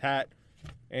Packers hat.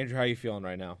 Andrew, how are you feeling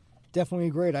right now? Definitely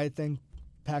great. I think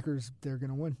Packers, they're going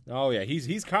to win. Oh yeah,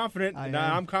 he's confident, I and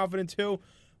am. I'm confident too.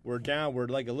 We're down. We're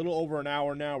like a little over an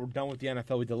hour now. We're done with the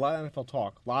NFL. We did a lot of NFL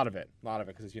talk, a lot of it,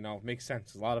 because it makes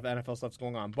sense. A lot of NFL stuff's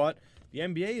going on, but the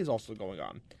NBA is also going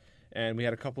on, and we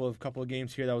had a couple of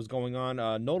games here that was going on.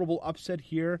 Notable upset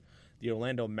here: the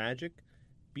Orlando Magic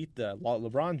beat the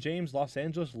LeBron James Los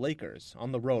Angeles Lakers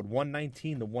on the road,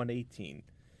 119-118.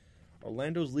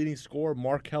 Orlando's leading scorer,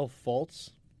 Markelle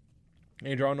Fultz.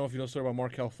 Andrew, I don't know if you know the story about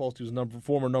Markelle Fultz, who's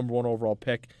former number 1 overall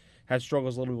pick. Had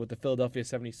struggles a little bit with the Philadelphia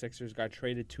 76ers, got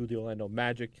traded to the Orlando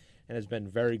Magic, and has been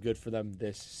very good for them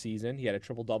this season. He had a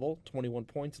triple-double, 21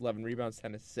 points, 11 rebounds,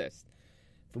 10 assists.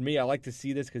 For me, I like to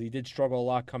see this because he did struggle a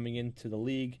lot coming into the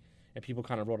league, and people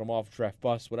kind of wrote him off, draft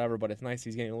bust, whatever, but it's nice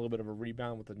he's getting a little bit of a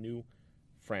rebound with a new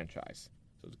franchise.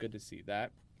 So it's good to see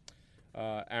that.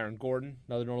 Aaron Gordon,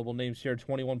 another notable names here,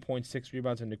 21 points, 6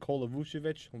 rebounds, and Nikola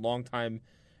Vucevic, longtime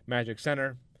Magic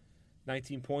center,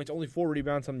 19 points, only 4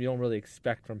 rebounds, something you don't really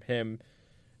expect from him.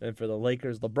 And for the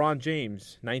Lakers, LeBron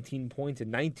James, 19 points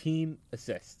and 19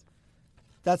 assists.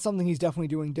 That's something he's definitely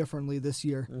doing differently this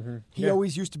year. Mm-hmm. He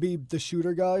always used to be the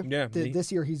shooter guy. Yeah.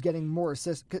 This year he's getting more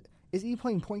assists. Is he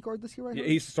playing point guard this year? Right? Yeah,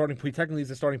 he's the starting point. Technically, he's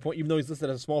the starting point. Even though he's listed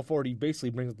as a small forward, he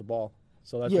basically brings up the ball.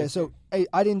 So that's yeah, so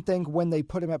I didn't think when they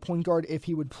put him at point guard if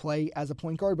he would play as a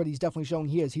point guard, but he's definitely showing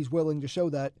he is. He's willing to show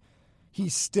that.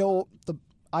 He's still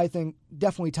I think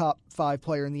definitely top 5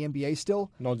 player in the NBA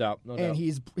still. No doubt. And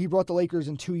he brought the Lakers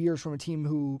in 2 years from a team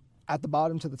who at the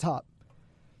bottom to the top.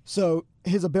 So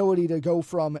his ability to go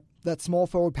from that small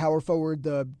forward, power forward,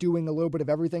 the doing a little bit of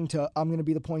everything to I'm going to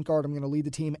be the point guard, I'm going to lead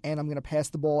the team, and I'm going to pass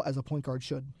the ball as a point guard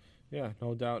should. Yeah,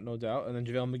 no doubt. And then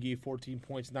JaVale McGee, 14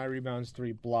 points, 9 rebounds,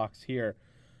 3 blocks here.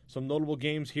 Some notable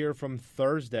games here from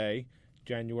Thursday,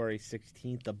 January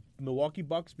 16th. The Milwaukee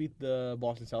Bucks beat the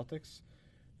Boston Celtics.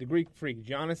 The Greek freak,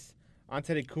 Giannis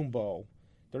Antetokounmpo,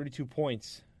 32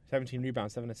 points, 17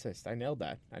 rebounds, 7 assists. I nailed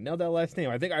that. Last name.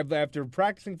 I think after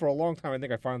practicing for a long time, I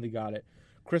think I finally got it.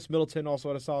 Chris Middleton also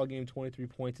had a solid game, 23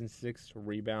 points and 6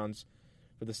 rebounds.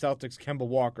 For the Celtics, Kemba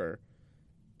Walker,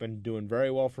 been doing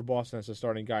very well for Boston as a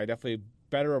starting guy. Definitely a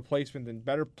better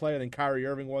player than Kyrie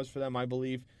Irving was for them, I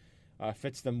believe.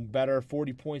 Fits them better,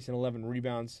 40 points and 11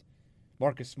 rebounds.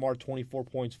 Marcus Smart, 24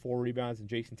 points, 4 rebounds, and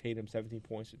Jason Tatum, 17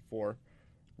 points and 4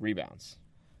 rebounds.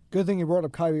 Good thing you brought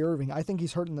up Kyrie Irving. I think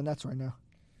he's hurting the Nets right now.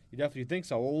 You definitely think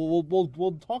so.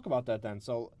 We'll talk about that then.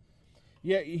 So,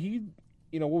 yeah, he,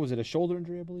 what was it? A shoulder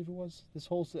injury, I believe it was.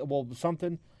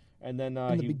 Something, and then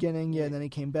in the beginning, and then he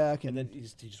came back, and then he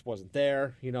just wasn't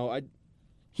there.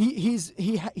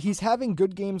 He's having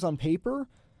good games on paper,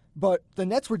 but the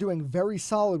Nets were doing very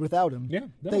solid without him.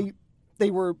 Yeah. They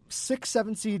were 6,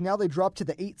 7 seed. Now they dropped to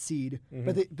the 8 seed,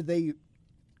 but they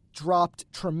dropped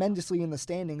tremendously in the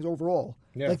standings overall.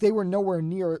 Yeah. Like they were nowhere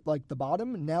near like the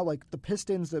bottom. Now like the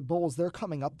Pistons, the Bulls, they're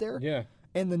coming up there. Yeah.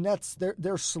 And the Nets,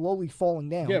 they're slowly falling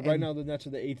down. Yeah, right now the Nets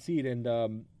are the 8th seed, and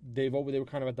they were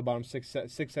kind of at the bottom 6,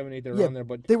 7, 8. They were around there,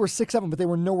 but they were 6, 7, but they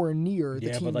were nowhere near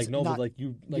the teams.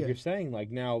 You're saying,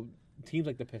 like now teams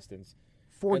like the Pistons,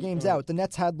 4 games out. The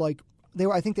Nets had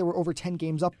I think they were over 10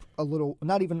 games up a little,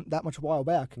 not even that much a while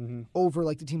back, over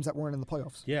like the teams that weren't in the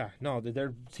playoffs. Yeah, no,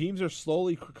 their teams are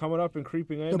slowly coming up and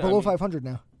creeping in. They're below 500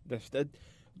 now.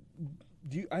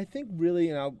 I think really,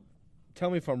 and tell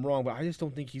me if I'm wrong, but I just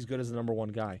don't think he's good as the number 1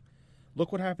 guy.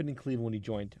 Look what happened in Cleveland when he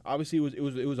joined. Obviously, it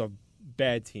was a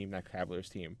bad team, that Cavaliers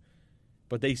team,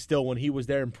 but they still, when he was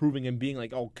there, improving and being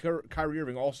like, oh, Kyrie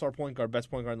Irving, all-star point guard,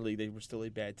 best point guard in the league, they were still a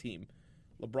bad team.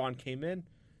 LeBron came in,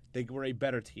 they were a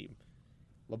better team.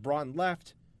 LeBron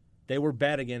left, they were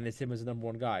bad again. It's him as the number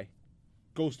 1 guy.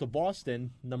 Goes to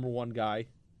Boston, number 1 guy.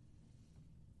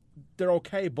 They're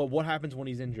okay, but what happens when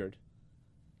he's injured?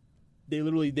 They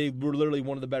were literally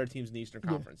one of the better teams in the Eastern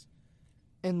Conference.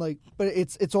 And but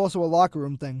it's also a locker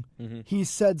room thing. Mm-hmm. He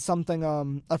said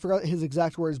something. I forgot his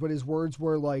exact words, but his words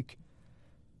were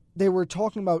they were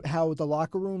talking about how the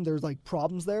locker room there's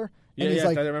problems there. And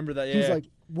I remember that. Yeah, he's like,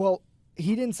 well,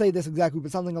 he didn't say this exactly,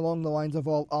 but something along the lines of,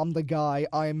 well, I'm the guy.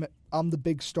 I'm the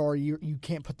big star. You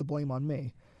can't put the blame on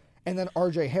me. And then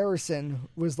R.J. Harrison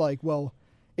was like, well,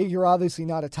 you're obviously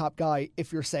not a top guy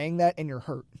if you're saying that and you're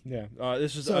hurt. Yeah,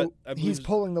 this is he's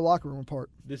pulling the locker room apart.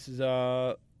 This is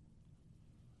no.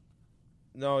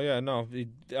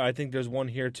 I think there's one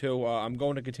here too. I'm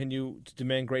going to continue to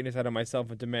demand greatness out of myself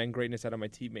and demand greatness out of my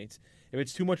teammates. If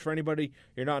it's too much for anybody,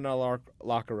 you're not in a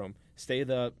locker room. Stay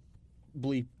the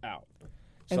bleep out.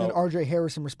 And then R.J.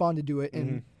 Harrison responded to it,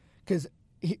 and because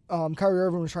Kyrie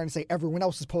Irving was trying to say everyone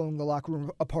else is pulling the locker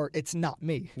room apart, it's not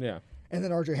me. Yeah. And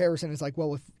then R.J. Harrison is like,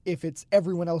 well, if it's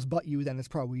everyone else but you, then it's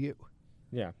probably you.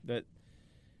 Yeah.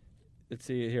 let's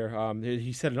see here.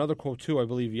 He said another quote too, I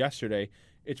believe yesterday.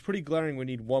 It's pretty glaring. We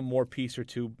need one more piece or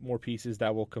two more pieces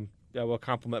that will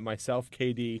complement myself,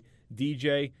 KD,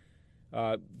 DJ,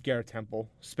 Garrett Temple,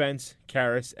 Spence,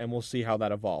 Karras, and we'll see how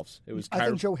that evolves. It was. I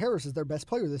think Joe Harris is their best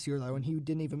player this year, though, and he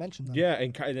didn't even mention that. Yeah,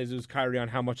 and it was Kyrie on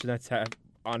how much the Nets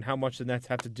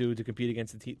have to do to compete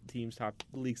against the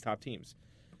league's top teams.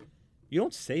 You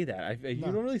don't say that. You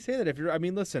don't really say that if you're. I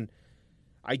mean, listen.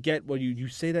 I get what you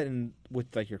say that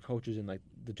with like your coaches and like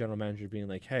the general manager being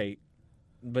like, hey,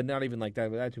 but not even like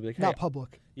that with attitude. Like, hey, not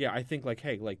public. Yeah, I think like,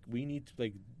 hey, like we need to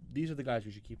like these are the guys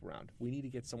we should keep around. We need to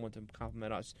get someone to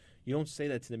compliment us. You don't say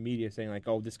that to the media saying like,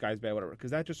 oh, this guy's bad, whatever, because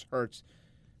that just hurts.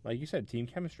 Like you said, team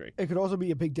chemistry. It could also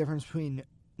be a big difference between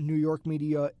New York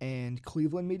media and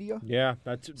Cleveland media. Yeah,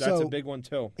 that's a big one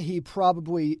too. He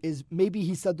probably is. Maybe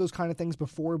he said those kind of things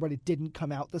before, but it didn't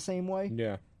come out the same way.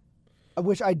 Yeah.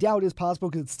 Which I doubt is possible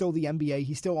because it's still the NBA.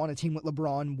 He's still on a team with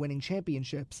LeBron winning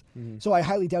championships. Mm-hmm. So I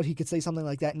highly doubt he could say something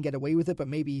like that and get away with it, but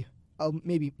maybe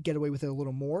get away with it a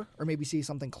little more, or maybe say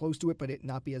something close to it, but it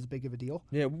not be as big of a deal.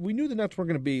 Yeah, we knew the Nets weren't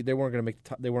going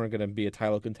to be a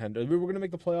title contender. We were going to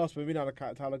make the playoffs, but maybe not a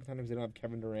title contender because they don't have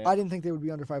Kevin Durant. I didn't think they would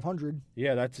be under 500.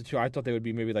 Yeah, that's true. I thought they would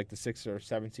be maybe like the 6th or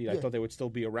 7th seed. I thought they would still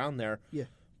be around there. Yeah.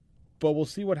 But we'll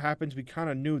see what happens. We kind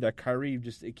of knew that Kyrie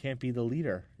it can't be the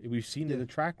leader. We've seen the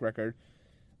track record.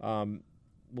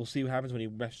 We'll see what happens when he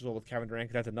meshes well with Kevin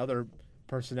Durant. That's another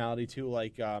personality too.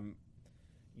 Like,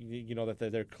 you know that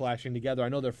they're clashing together. I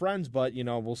know they're friends, but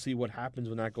we'll see what happens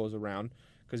when that goes around.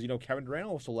 Because Kevin Durant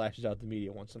also lashes out the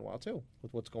media once in a while too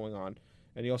with what's going on,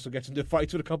 and he also gets into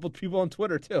fights with a couple of people on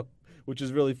Twitter too, which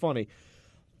is really funny.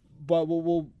 But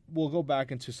we'll go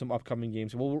back into some upcoming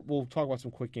games. We'll talk about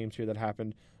some quick games here that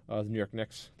happened. The New York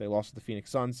Knicks, they lost to the Phoenix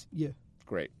Suns. Yeah,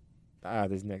 great.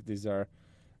 These are.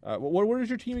 What is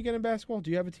your team again in basketball? Do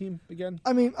you have a team again?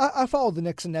 I mean, I follow the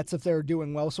Knicks and Nets if they're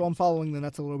doing well, so I'm following the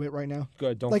Nets a little bit right now.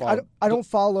 Good. I don't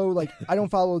follow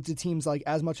the teams like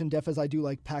as much in depth as I do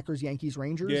like Packers, Yankees,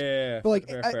 Rangers. Yeah, but like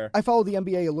fair. I follow the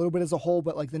NBA a little bit as a whole,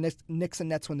 but like the Knicks and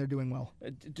Nets when they're doing well.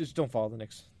 Just don't follow the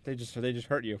Knicks. They just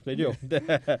hurt you. They do.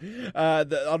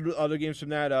 The other games from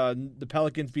that, the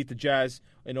Pelicans beat the Jazz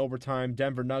in overtime.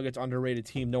 Denver Nuggets, underrated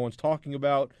team no one's talking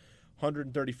about.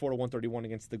 134-131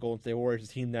 against the Golden State Warriors, a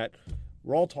team that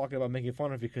we're all talking about making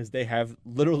fun of because they have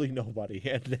literally nobody.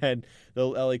 And then the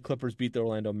LA Clippers beat the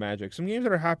Orlando Magic. Some games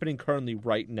that are happening currently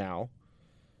right now.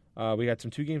 We got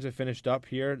some 2 games that finished up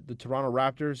here. The Toronto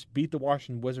Raptors beat the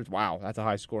Washington Wizards. Wow, that's a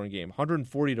high-scoring game.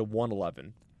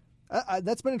 140-111.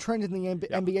 That's been a trend in the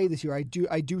NBA this year. I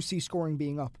do see scoring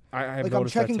being up. I'm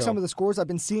checking some of the scores. I've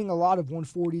been seeing a lot of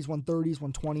 140s, 130s,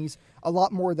 120s, a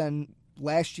lot more than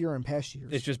last year and past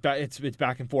years. It's just it's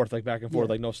back and forth, like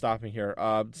no stopping here.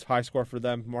 It's high score for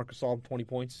them. Marc Gasol, 20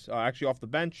 points. Actually off the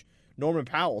bench. Norman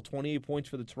Powell, 28 points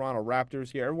for the Toronto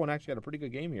Raptors here. Everyone actually had a pretty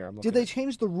good game here. Did they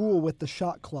change the rule with the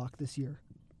shot clock this year?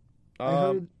 I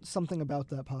heard something about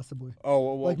that possibly. Oh,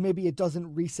 well, like maybe it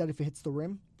doesn't reset if it hits the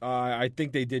rim? I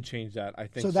think they did change that. I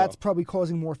think so. That's probably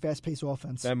causing more fast-paced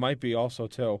offense. That might be also,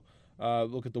 too.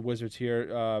 Look at the Wizards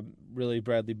here. Really,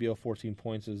 Bradley Beal, 14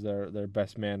 points is their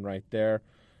best man right there.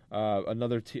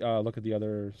 Look at the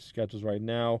other schedules right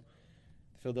now.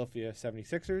 The Philadelphia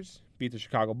 76ers beat the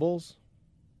Chicago Bulls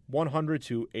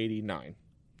 100-89.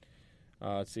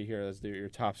 Let's see here. That's your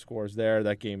top scores there.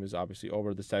 That game is obviously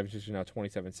over. The 76ers are now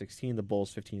 27-16. The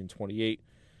Bulls 15-28.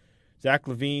 Zach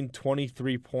LaVine,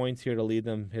 23 points here to lead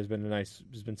them. Has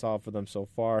been solid for them so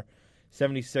far.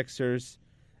 76ers,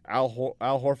 Al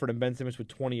Horford and Ben Simmons with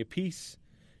 20 apiece.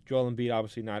 Joel Embiid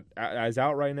obviously not as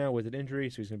out right now with an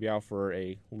injury, so he's going to be out for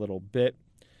a little bit.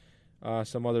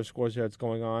 Some other scores here that's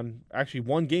going on. Actually,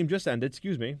 one game just ended,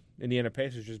 Indiana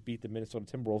Pacers just beat the Minnesota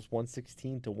Timberwolves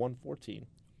 116-114.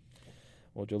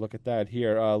 We'll just look at that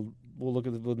here. We'll look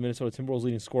at the Minnesota Timberwolves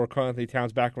leading scorer, Karl Anthony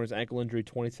Towns, back from his ankle injury,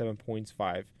 27 points,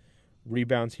 5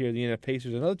 rebounds here. The Indiana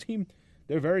Pacers, another team,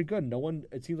 they're very good.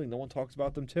 It seems like no one talks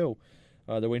about them too.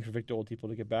 They're waiting for Victor Oladipo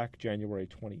to get back January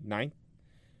 29th.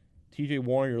 T.J.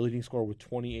 Warren, your leading scorer with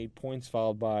 28 points,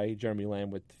 followed by Jeremy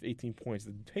Lamb with 18 points.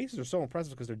 The Pacers are so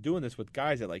impressive because they're doing this with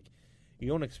guys that you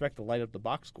don't expect to light up the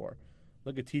box score.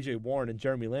 Look at T.J. Warren and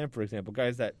Jeremy Lamb, for example,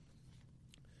 guys that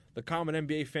the common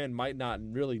NBA fan might not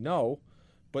really know,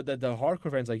 but that the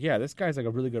hardcore fan's like, yeah, this guy's like a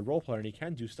really good role player and he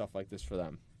can do stuff like this for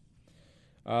them.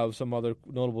 Some other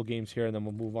notable games here, and then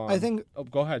we'll move on. I think. Oh,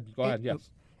 go ahead. Yes.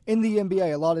 In the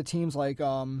NBA, a lot of teams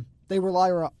they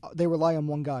rely on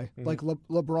one guy, like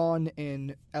LeBron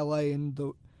in LA, and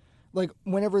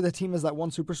whenever the team is that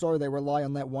one superstar, they rely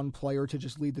on that one player to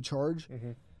just lead the charge.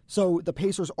 Mm-hmm. So the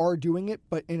Pacers are doing it,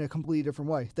 but in a completely different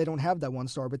way. They don't have that one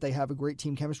star, but they have a great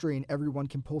team chemistry, and everyone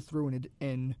can pull through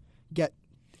and get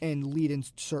and lead in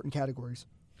certain categories.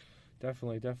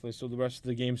 Definitely. So the rest of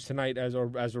the games tonight, as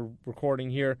we're recording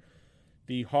here,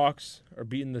 the Hawks are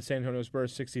beating the San Antonio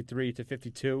Spurs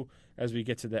 63-52 as we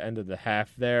get to the end of the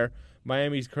half there.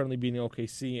 Miami's currently beating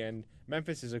OKC, and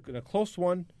Memphis is in a close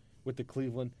one with the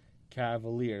Cleveland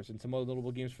Cavaliers. And some other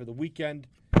notable games for the weekend.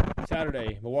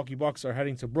 Saturday, Milwaukee Bucks are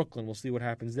heading to Brooklyn. We'll see what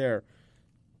happens there.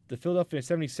 The Philadelphia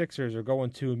 76ers are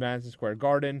going to Madison Square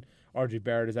Garden. R.J.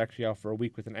 Barrett is actually out for a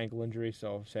week with an ankle injury,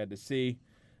 so sad to see.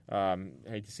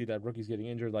 Hate to see that rookies getting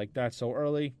injured like that so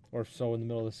early or so in the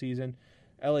middle of the season.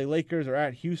 L.A. Lakers are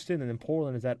at Houston, and then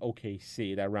Portland is at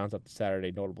OKC. That rounds up the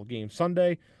Saturday notable game.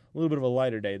 Sunday, a little bit of a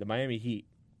lighter day. The Miami Heat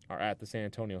are at the San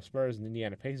Antonio Spurs, and the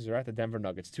Indiana Pacers are at the Denver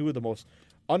Nuggets. Two of the most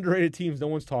underrated teams no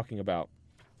one's talking about.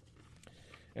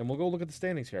 And we'll go look at the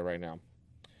standings here right now.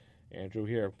 Andrew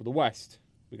here. For the West,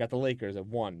 we got the Lakers at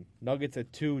 1, Nuggets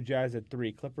at 2, Jazz at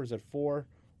 3, Clippers at 4,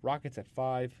 Rockets at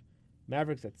 5,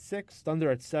 Mavericks at 6,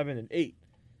 Thunder at 7 and 8.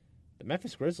 The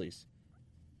Memphis Grizzlies.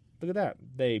 Look at that.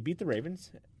 They beat the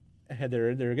Ravens. And they're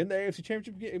again the AFC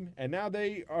Championship game. And now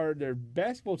they are their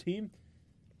basketball team.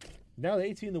 Now the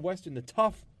 18 in the West in the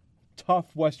tough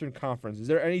Western Conference. Is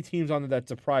there any teams on there that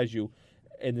surprise you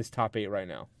in this top 8 right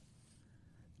now?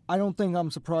 I don't think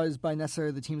I'm surprised by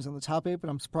necessarily the teams on the top 8, but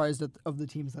I'm surprised of the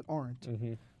teams that aren't.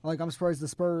 Mm-hmm. Like, I'm surprised the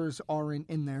Spurs aren't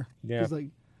in there. Yeah. Because,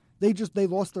 they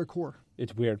lost their core.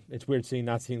 It's weird. It's weird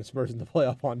not seeing the Spurs in the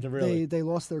playoff hunt, really. They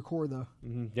lost their core, though.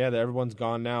 Mm-hmm. Yeah, everyone's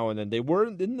gone now, and then they were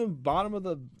in the bottom of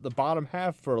the bottom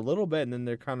half for a little bit, and then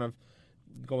they're kind of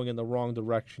going in the wrong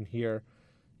direction here.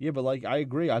 Yeah, but I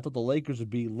agree. I thought the Lakers would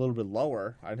be a little bit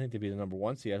lower. I didn't think they'd be the number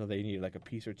 1 seed. I thought they needed a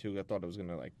piece or two. I thought it was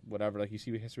gonna whatever. You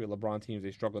see the history of LeBron teams, they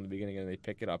struggle in the beginning and they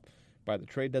pick it up by the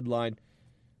trade deadline.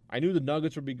 I knew the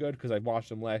Nuggets would be good because I watched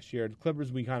them last year. The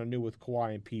Clippers we kind of knew with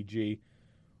Kawhi and PG.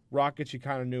 Rockets you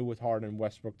kind of knew with Harden and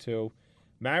Westbrook too.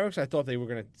 Mavericks I thought they were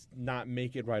gonna not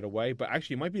make it right away, but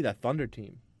actually it might be that Thunder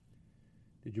team.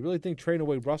 Did you really think trading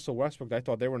away Russell Westbrook? I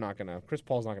thought they were not gonna. Chris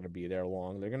Paul's not gonna be there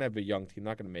long. They're gonna have a young team,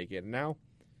 not gonna make it. And now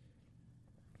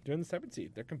they're in the 7th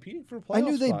seed. They're competing for a playoff I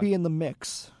knew they'd spot. be in the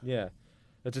mix. Yeah.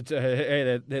 In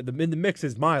the mix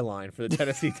is my line for the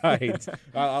Tennessee Titans.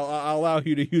 I'll allow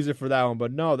you to use it for that one.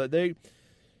 But no, that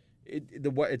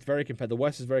it's very competitive. The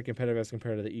West is very competitive as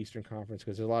compared to the Eastern Conference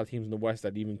because there's a lot of teams in the West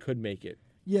that even could make it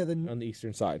Yeah, on the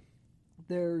Eastern side.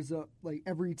 There's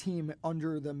every team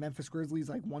under the Memphis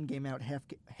Grizzlies one game out, half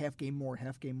game more,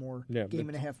 Yeah, game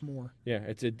and a half more.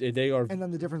 Yeah, they are. And then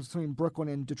the difference between Brooklyn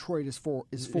and Detroit is four.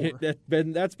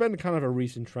 That's been kind of a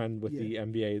recent trend with the Yeah.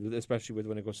 NBA, especially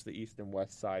when it goes to the East and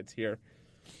West sides here.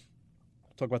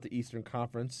 Talk about the Eastern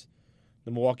Conference.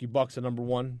 The Milwaukee Bucks are number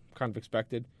 1, kind of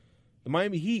expected. The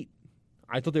Miami Heat,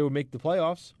 I thought they would make the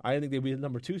playoffs. I didn't think they'd be the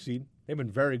number 2 seed. They've been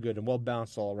very good and well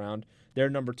balanced all around. They're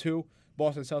number 2.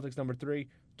 Boston Celtics number 3.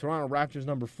 Toronto Raptors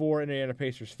number 4. Indiana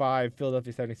Pacers 5.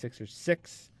 Philadelphia 76ers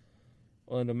 6.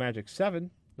 Orlando Magic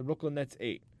 7. The Brooklyn Nets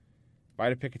 8. If I had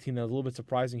to pick a team that was a little bit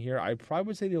surprising here, I probably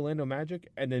would say the Orlando Magic,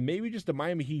 and then maybe just the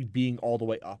Miami Heat being all the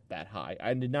way up that high.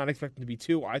 I did not expect them to be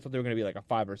 2. I thought they were going to be a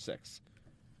 5 or 6.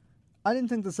 I didn't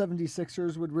think the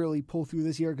 76ers would really pull through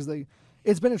this year because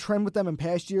it's been a trend with them in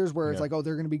past years where it's they're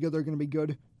going to be good, they're going to be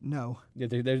good. No. Yeah,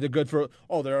 they're good for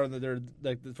for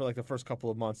the first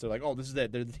couple of months. They're like, oh, this is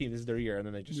it. They're the team. This is their year, and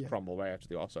then they just crumble right after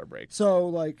the All-Star break.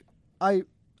 So I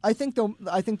think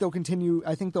they'll continue.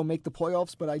 I think they'll make the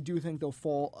playoffs, but I do think they'll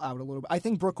fall out a little bit. I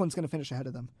think Brooklyn's going to finish ahead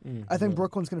of them. I think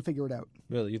Brooklyn's going to figure it out.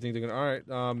 Really, you think they're going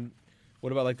to? All right.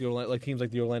 What about teams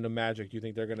like the Orlando Magic? Do you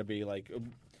think they're going to be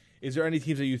Is there any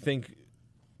teams that you think?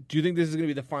 Do you think this is going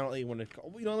to be the final 8 when it?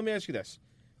 Let me ask you this: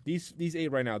 these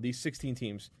 8 right now, these 16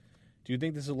 teams. Do you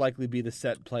think this will likely be the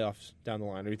set playoffs down the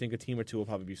line, or do you think a team or two will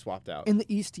probably be swapped out? In the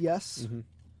East, yes. Mm-hmm.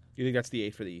 You think that's the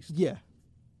 8 for the East? Yeah.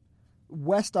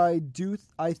 West, I do.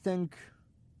 I think,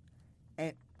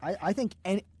 and I think,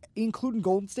 and including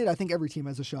Golden State, I think every team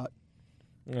has a shot.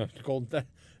 Golden.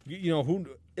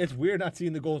 It's weird not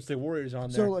seeing the Golden State Warriors on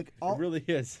there. So it really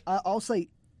is. I'll say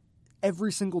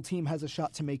every single team has a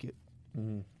shot to make it.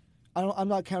 Mm-hmm. I'm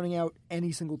not counting out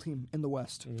any single team in the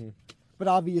West, Mm-hmm. but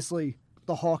obviously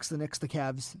the Hawks, the Knicks, the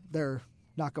Cavs, they're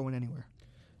not going anywhere.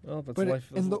 Well, that's But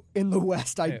life. in the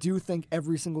West, I do think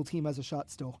every single team has a shot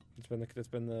still. That's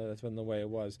been the way it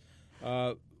was.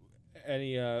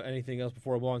 Anything else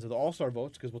before we go on to the All-Star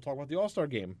votes? Because we'll talk about the All-Star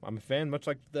game. I'm a fan, much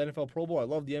like the NFL Pro Bowl. I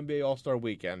love the NBA All-Star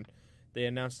Weekend. They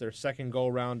announced their second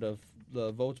go-round of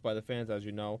the votes by the fans, as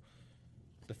you know.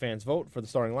 The fans vote for the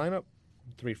starting lineup,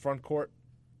 3 front court,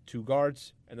 2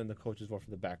 guards, and then the coaches vote for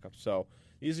the backup. So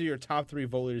These are your top 3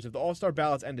 vote leaders. If the All-Star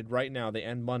ballots ended right now, they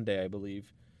end Monday, I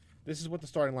believe. This is what the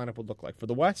starting lineup would look like. For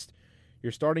the West,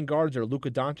 your starting guards are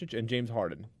Luka Doncic and James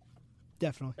Harden.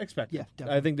 Definitely. Expected. Yeah,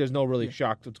 definitely. I think there's no really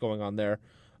shock what's going on there.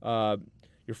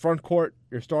 Your front court,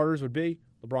 your starters would be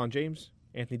LeBron James,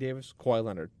 Anthony Davis, Kawhi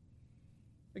Leonard.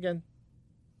 Again,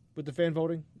 with the fan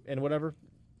voting and whatever,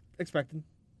 expected.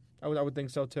 I would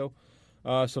think so too.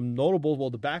 Some notable,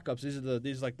 the backups. These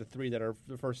are like the 3 that are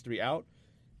the first 3 out.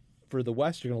 For the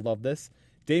West, you're gonna love this.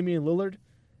 Damian Lillard,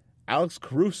 Alex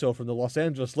Caruso from the Los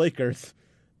Angeles Lakers,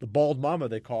 the bald mama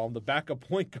they call him, the backup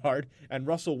point guard, and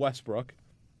Russell Westbrook.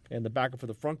 And the backup for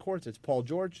the front courts, it's Paul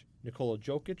George, Nikola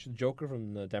Jokic, the Joker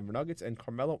from the Denver Nuggets, and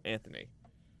Carmelo Anthony.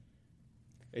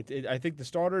 I think the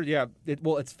starter,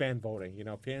 it's fan voting.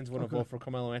 Fans want to vote for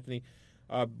Carmelo Anthony.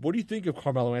 What do you think of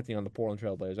Carmelo Anthony on the Portland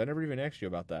Trail Blazers? I never even asked you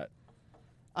about that.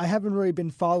 I haven't really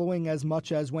been following as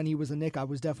much as when he was a Knick. I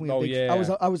was definitely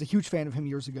I was a huge fan of him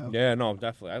years ago. Yeah, no,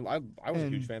 definitely. I was a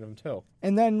huge fan of him too.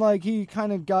 And then he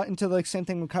kind of got into the same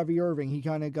thing with Kyrie Irving. He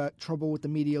kind of got trouble with the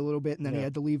media a little bit, and then he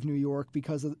had to leave New York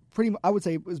because of I would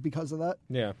say it was because of that.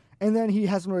 Yeah. And then he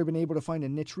hasn't really been able to find a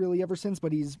niche really ever since,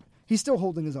 but he's still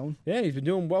holding his own. Yeah, he's been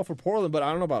doing well for Portland, but I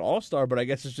don't know about All-Star, but I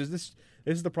guess it's just this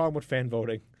is the problem with fan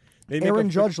voting. Aaron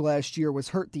Judge last year was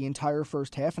hurt the entire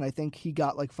first half, and I think he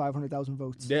got 500,000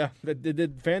 votes. Yeah, the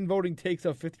fan voting takes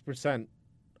up 50%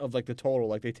 of the total.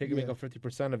 They make up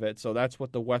 50% of it, so that's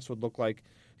what the West would look like.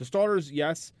 The starters,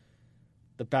 yes.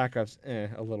 The backups,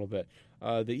 a little bit.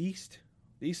 The East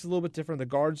is a little bit different. The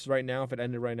guards right now, if it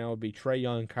ended right now, would be Trae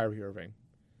Young and Kyrie Irving.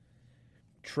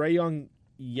 Trae Young,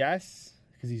 yes,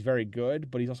 because he's very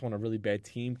good, but he's also on a really bad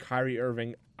team. Kyrie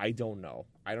Irving, I don't know.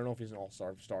 I don't know if he's an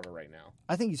all-star starter right now.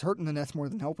 I think he's hurting the Nets more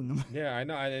than helping them. Yeah, I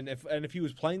know. And if he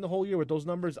was playing the whole year with those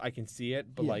numbers, I can see it.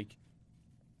 But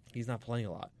he's not playing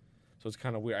a lot, so it's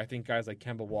kind of weird. I think guys like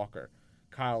Kemba Walker,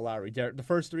 Kyle Lowry, the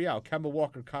first 3 out: Kemba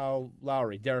Walker, Kyle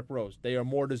Lowry, Derrick Rose. They are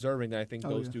more deserving than I think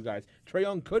those 2 guys. Trae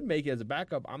Young could make it as a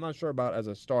backup. I'm not sure about as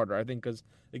a starter. I think because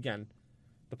again,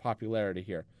 the popularity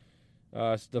here.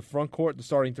 The front court, the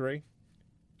starting 3.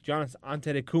 Giannis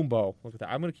Antetokounmpo. Look at that.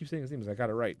 I'm going to keep saying his name because I got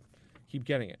it right. Keep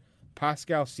getting it.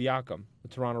 Pascal Siakam, the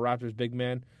Toronto Raptors big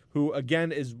man, who,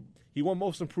 again, he won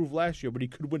Most Improved last year, but he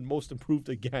could win Most Improved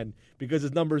again because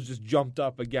his numbers just jumped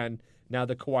up again now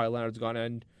that Kawhi Leonard's gone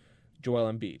and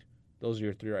Joel Embiid. Those are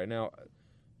your 3 right now.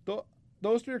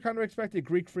 Those 3 are kind of expected.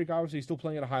 Greek Freak, obviously, still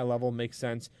playing at a high level. Makes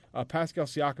sense. Pascal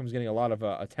Siakam is getting a lot of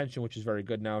attention, which is very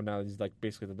good now. Now he's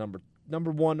basically the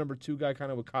number 1, number 2 guy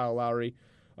kind of with Kyle Lowry.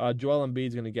 Joel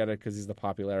Embiid's going to get it because he's the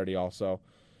popularity also.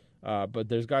 But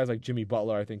there's guys like Jimmy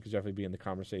Butler, I think, could definitely be in the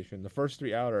conversation. The first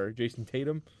 3 out are Jason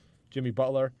Tatum, Jimmy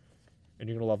Butler, and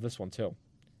you're going to love this one too.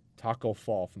 Taco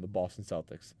Fall from the Boston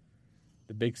Celtics.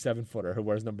 The big 7-footer who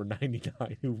wears number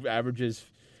 99, who averages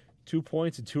 2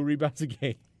 points and 2 rebounds a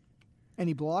game.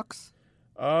 Any blocks?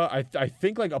 I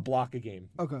think a block a game.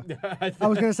 Okay. I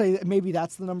was going to say maybe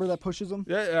that's the number that pushes him.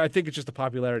 Yeah, I think it's just the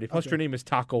popularity. Plus, your name is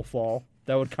Taco Fall.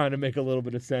 That would kind of make a little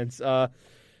bit of sense. I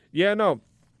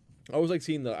always like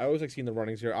seeing the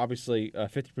runnings here. Obviously,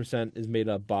 50% is made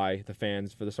up by the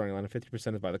fans for the starting lineup.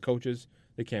 50% is by the coaches.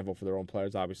 They can't vote for their own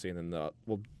players, obviously, and then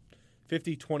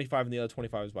 50, 25, and the other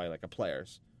 25 is by a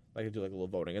players. They do a little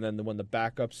voting, and then when the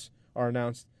backups are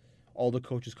announced, all the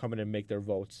coaches come in and make their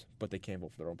votes, but they can't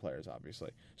vote for their own players, obviously.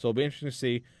 So it'll be interesting to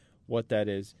see what that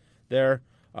is there.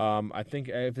 I think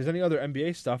if there's any other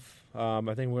NBA stuff, I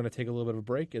think we're going to take a little bit of a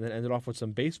break and then end it off with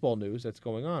some baseball news that's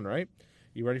going on, right?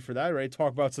 You ready for that? Ready to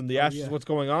talk about some of the Astros, what's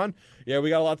going on? Yeah, we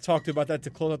got a lot to talk about that to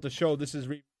close out the show. This is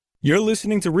You're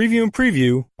listening to Review and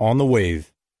Preview on the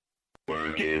Wave.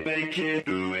 Work it, make it,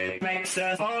 do it, makes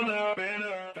us harder,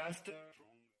 better, faster.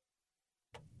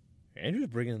 Andrew's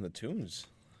bringing in the tunes.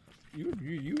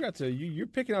 You're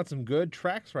picking out some good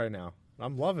tracks right now.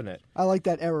 I'm loving it. I like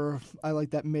that era. I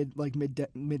like that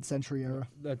mid-century era.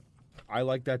 I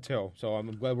like that too. So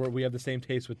I'm glad we have the same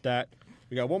taste with that.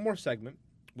 We got one more segment.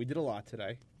 We did a lot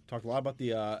today. Talked a lot about the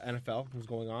NFL, what's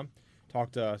going on.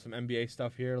 Talked some NBA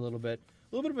stuff here a little bit.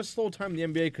 A little bit of a slow time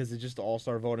in the NBA because it's just the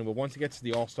All-Star voting. But once it gets to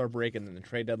the All-Star break and then the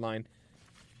trade deadline,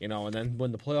 and then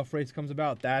when the playoff race comes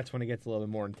about, that's when it gets a little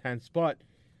bit more intense. But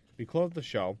we close the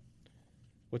show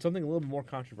with something a little bit more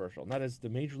controversial, and that is the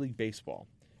Major League Baseball.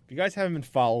 If you guys haven't been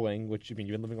following, which you've been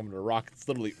living under a rock, it's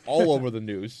literally all over the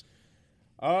news.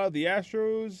 The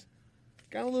Astros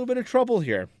got a little bit of trouble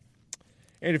here.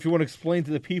 And if you want to explain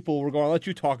to the people, we're going to let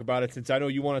you talk about it since I know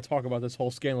you want to talk about this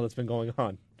whole scandal that's been going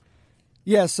on.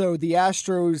 Yeah, so the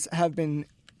Astros have been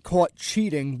caught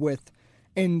cheating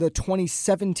in the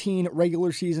 2017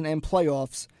 regular season and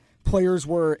playoffs. Players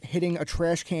were hitting a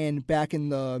trash can back in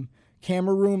the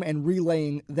camera room and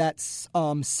relaying that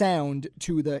sound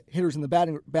to the hitters in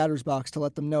the batter's box to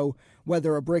let them know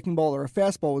whether a breaking ball or a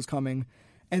fastball was coming.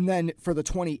 And then for the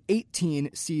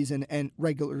 2018 season and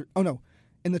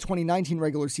in the 2019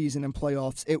 regular season and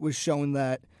playoffs, it was shown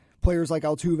that players like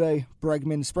Altuve,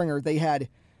 Bregman, Springer, they had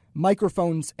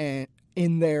microphones in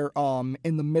the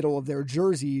middle of their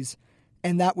jerseys,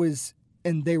 and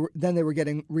they were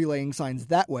getting relaying signs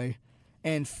that way.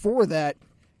 And for that,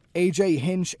 AJ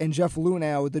Hinch and Jeff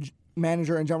Luhnow, the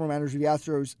manager and general manager of the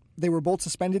Astros, they were both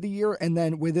suspended a year and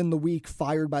then within the week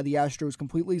fired by the Astros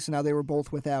completely. So now they were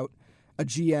both without a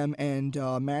GM and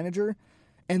manager.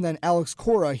 And then Alex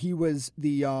Cora, he was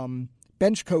the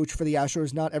bench coach for the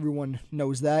Astros. Not everyone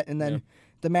knows that. And then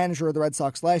the manager of the Red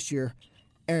Sox last year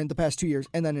and the past 2 years.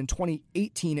 And then in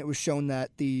 2018, it was shown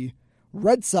that the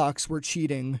Red Sox were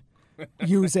cheating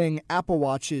using Apple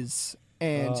Watches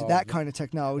and that kind of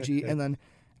technology. And then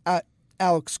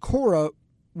Alex Cora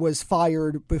was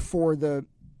fired before the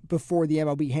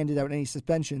MLB handed out any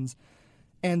suspensions.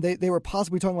 And they were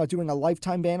possibly talking about doing a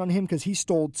lifetime ban on him because he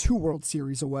stole 2 World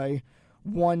Series away,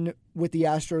 one with the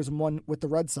Astros and one with the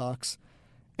Red Sox.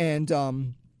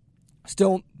 And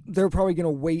still, they're probably going to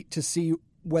wait to see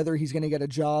whether he's going to get a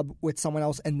job with someone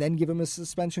else and then give him a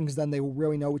suspension because then they will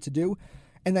really know what to do.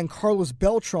 And then Carlos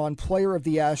Beltran, player of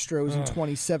the Astros in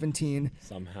 2017.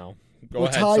 Somehow.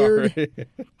 Retired,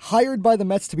 hired by the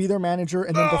Mets to be their manager,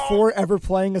 and then before ever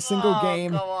playing a single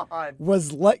game,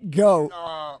 was let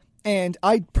go. And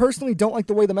I personally don't like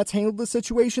the way the Mets handled the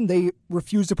situation. They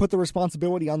refused to put the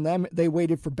responsibility on them. They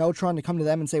waited for Beltran to come to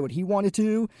them and say what he wanted to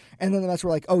do, and then the Mets were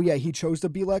like, oh yeah, he chose to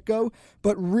be let go.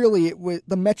 But really,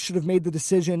 the Mets should have made the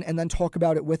decision and then talk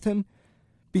about it with him,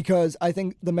 because I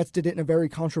think the Mets did it in a very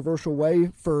controversial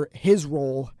way for his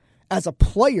role as a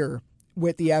player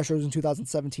with the Astros in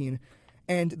 2017.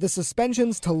 And the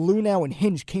suspensions to Luhnow and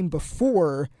Hinch came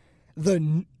before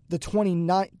the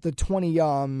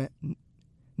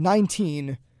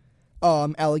 2019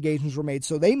 allegations were made.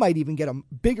 So they might even get a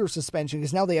bigger suspension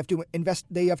because now they have to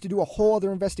do a whole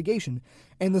other investigation.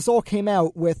 And this all came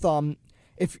out with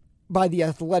by the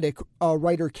Athletic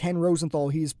writer Ken Rosenthal.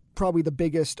 He's probably the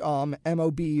biggest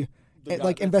MLB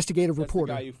investigative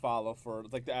reporter. The guy you follow for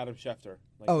the Adam Schefter.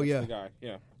 The guy.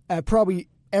 Yeah. Probably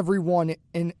everyone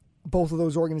in both of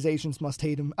those organizations must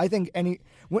hate him. I think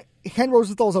Ken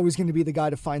Rosenthal is always going to be the guy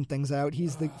to find things out.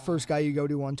 He's the first guy you go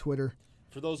to on Twitter.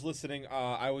 For those listening,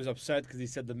 I was upset because he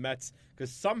said the Mets,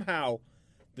 because somehow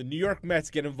the New York Mets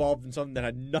get involved in something that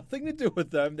had nothing to do with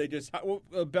them. They just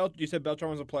you said Beltran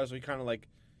was a player, so he kind of led,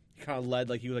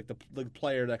 he was the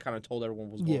player that kind of told everyone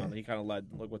what was going on. He kind of led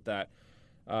with that.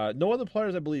 No other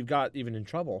players, I believe, got even in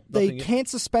trouble. They can't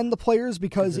suspend the players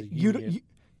because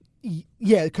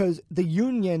because the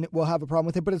union will have a problem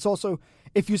with it, but it's also,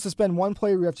 if you suspend one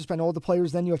player, you have to suspend all the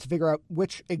players, then you have to figure out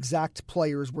which exact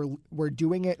players were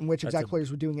doing it and which exact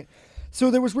players were doing it. So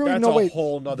there was really no way. That's a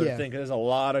whole nother thing, because there's a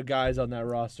lot of guys on that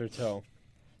roster, too.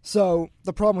 So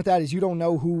the problem with that is you don't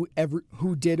know who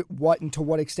did what and to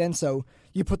what extent, so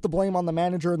you put the blame on the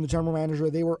manager and the general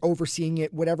manager. They were overseeing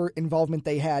it. Whatever involvement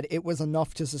they had, it was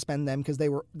enough to suspend them because they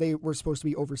were supposed to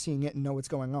be overseeing it and know what's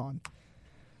going on.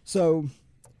 So...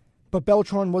 But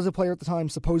Beltran was a player at the time.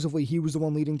 Supposedly, he was the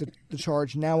one leading the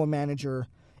charge. Now a manager.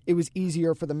 It was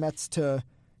easier for the Mets to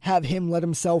have him let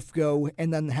himself go,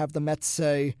 and then have the Mets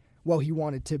say, "Well, he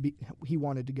wanted to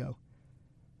go."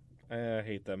 I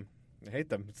hate them.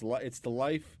 It's the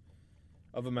life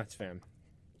of a Mets fan.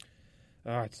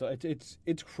 All right, so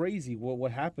it's crazy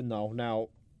what happened though. Now,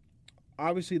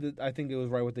 obviously, I think it was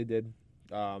right what they did,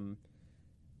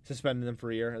 suspending them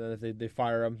for a year, and then if they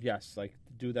fire them, yes,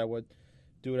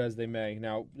 do it as they may.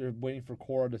 Now, they're waiting for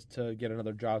Cora to get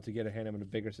another job to hand him a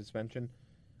bigger suspension.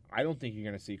 I don't think you're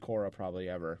going to see Cora probably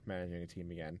ever managing a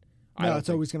team again. No, it's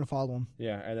always going to follow him.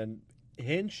 Yeah, and then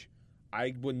Hinch,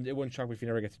 it wouldn't shock me if he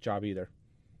never gets a job either.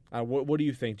 What do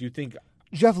you think? Do you think...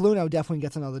 Jeff Luhnow definitely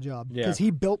gets another job because Yeah.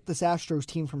 he built this Astros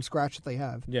team from scratch that they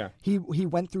have. Yeah. He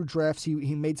went through drafts.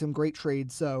 He made some great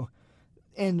trades, so...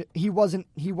 And he wasn't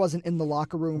in the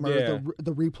locker room or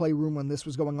the replay room when this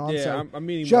was going on. Yeah, so I'm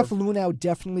meaning Jeff Luhnow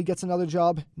definitely gets another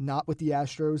job, not with the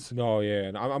Astros. No, yeah,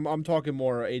 and I'm talking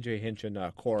more AJ Hinch and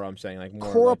Cora. I'm saying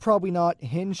more. Cora probably not.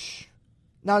 Hinch,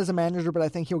 not as a manager, but I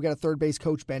think he'll get a third base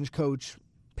coach, bench coach,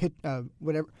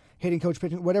 whatever, hitting coach,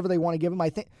 pitching, whatever they want to give him. I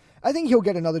think he'll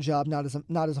get another job, not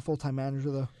as a full time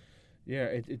manager though. Yeah,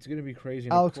 it's gonna be crazy.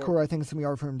 Alex Cora, I think it's gonna be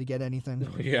hard for him to get anything.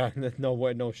 Yeah, no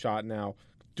way, no shot now.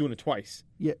 Doing it twice.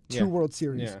 Yeah, two World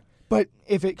Series. Yeah. But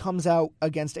if it comes out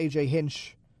against AJ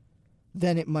Hinch,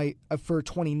 then it might, for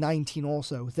 2019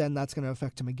 also, then that's going to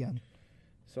affect him again.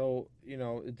 So,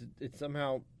 it's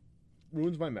somehow,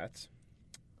 ruins my Mets.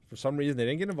 For some reason, they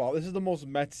didn't get involved. This is the most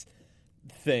Mets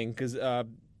thing because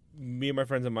me and my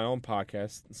friends on my own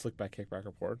podcast, Slickback Kickback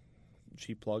Report,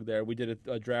 cheap plug there. We did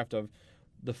a draft of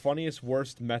the funniest,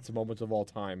 worst Mets moments of all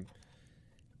time.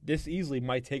 This easily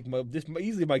might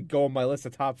go on my list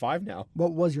of top 5 now.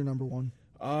 What was your number one?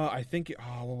 I think.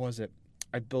 What was it?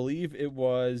 I believe it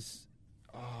was.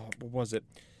 What was it?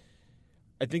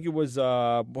 I think it was.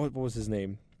 What was his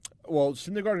name? Well,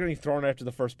 Syndergaard getting thrown after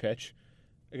the first pitch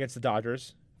against the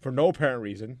Dodgers for no apparent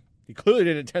reason. He clearly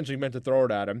didn't intentionally meant to throw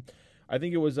it at him. I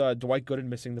think it was Dwight Gooden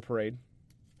missing the parade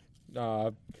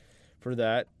for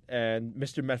that, and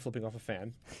Mr. Met flipping off a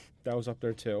fan. That was up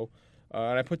there too.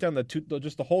 And I put down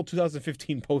just the whole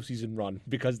 2015 postseason run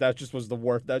because that just was the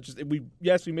worst. We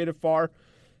made it far.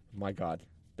 My God,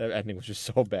 that ending was just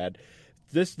so bad.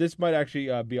 This might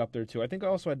actually be up there too. I think I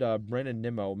also had Brandon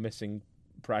Nimmo missing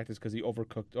practice because he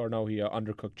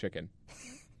undercooked chicken.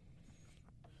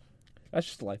 That's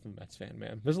just the life of a Mets fan,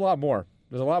 man. There's a lot more.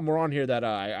 There's a lot more on here that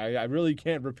I really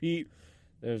can't repeat.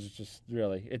 There's just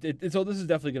really so this is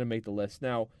definitely going to make the list.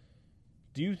 Now,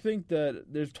 do you think that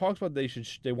there's talks about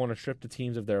they want to strip the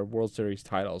teams of their World Series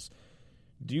titles?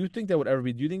 Do you think that would ever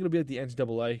be? Do you think it'll be like the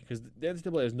NCAA? Because the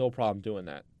NCAA has no problem doing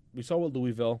that. We saw what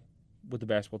Louisville with the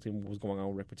basketball team was going on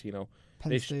with Rick Pitino.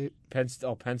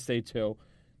 Penn State too.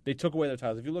 They took away their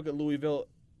titles. If you look at Louisville,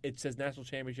 it says National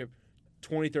Championship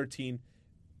 2013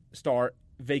 star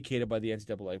vacated by the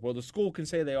NCAA. Well, the school can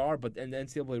say they are, but in the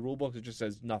NCAA rulebook it just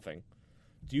says nothing.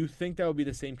 Do you think that would be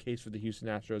the same case for the Houston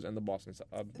Astros and the Boston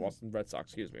Red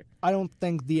Sox? Excuse me. I don't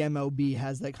think the MLB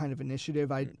has that kind of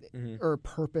initiative, or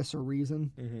purpose or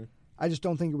reason. Mm-hmm. I just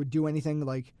don't think it would do anything.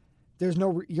 Like, there's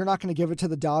no. You're not going to give it to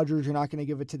the Dodgers. You're not going to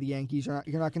give it to the Yankees. You're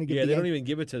not going to give. Yeah, they don't even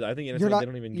give it to. I think they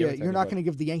don't even give it to. You're not going to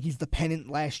give the Yankees the pennant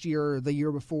last year or the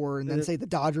year before, and then say the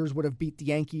Dodgers would have beat the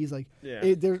Yankees. Like,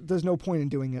 there's no point in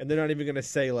doing it. And they're not even going to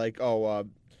say like,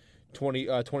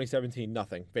 2017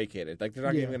 nothing vacated. Like they're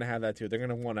not even going to have that too. They're going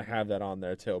to want to have that on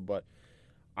there too. But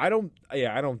I don't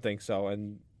think so.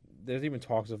 And there's even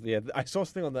talks of I saw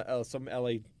something on some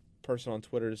LA person on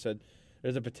Twitter that said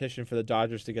there's a petition for the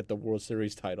Dodgers to get the World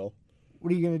Series title.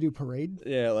 What are you going to do? Parade?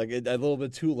 Yeah, like a little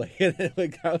bit too late.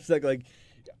 Like I was like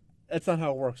that's not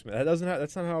how it works, man. That's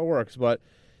not how it works. But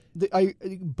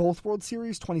both World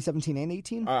Series, 2017 and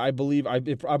 18. I believe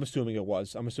I'm assuming it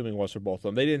was. I'm assuming it was for both of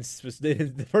them. They didn't.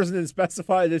 The person didn't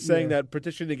specify. They're saying that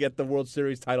petition to get the World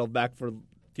Series title back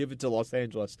give it to Los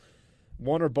Angeles,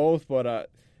 one or both.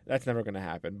 But that's never going to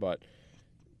happen. But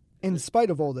in spite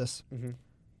of all this,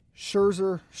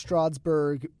 Scherzer,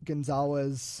 Strasburg,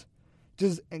 Gonzalez.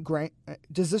 Does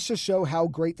this just show how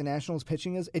great the Nationals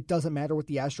pitching is? It doesn't matter what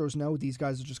the Astros know; these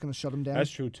guys are just going to shut them down. That's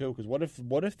true too. Because what if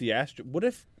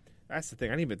that's the thing?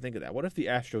 I didn't even think of that. What if the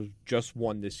Astros just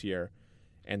won this year,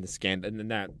 and the scandal, and then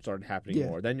that started happening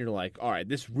more? Then you're like, all right,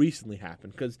 this recently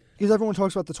happened because everyone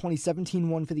talks about the 2017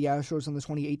 one for the Astros and the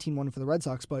 2018 one for the Red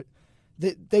Sox, but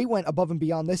they went above and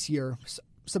beyond this year.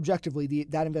 Subjectively,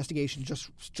 that investigation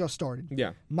just started.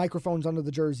 Yeah, microphones under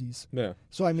the jerseys. Yeah.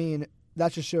 So I mean.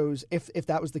 That just shows, if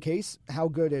that was the case, how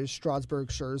good is Strasburg,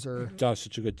 Scherzer? That was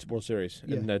such a good World Series.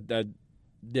 Yeah. And it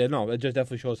just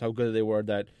definitely shows how good they were,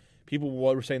 that people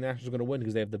were saying the Nationals were going to win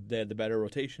because they had the better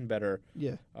rotation, the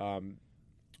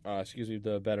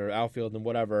better outfield and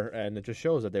whatever, and it just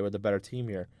shows that they were the better team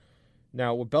here.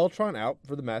 Now, with Beltran out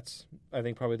for the Mets, I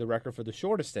think probably the record for the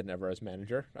shortest stint ever as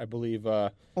manager. I believe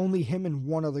only him and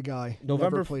one other guy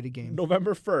never played a game.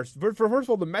 November 1st. First of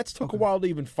all, the Mets took a while to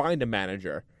even find a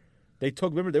manager. They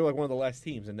were like one of the last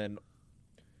teams, and then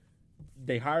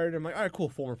they hired him. Like, all right, cool,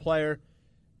 former player,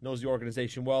 knows the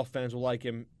organization well, fans will like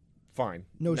him, fine.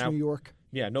 Knows New York.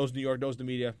 Yeah, knows New York, knows the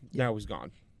media. Yeah. Now he's gone,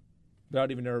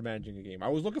 without even ever managing a game. I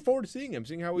was looking forward to seeing him,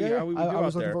 seeing how he would do out there. I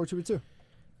was looking forward to it too.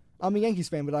 I'm a Yankees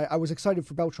fan, but I was excited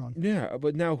for Beltran. Yeah,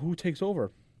 but now who takes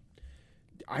over?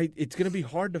 It's going to be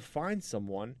hard to find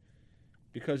someone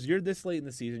because you're this late in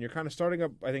the season. You're kind of starting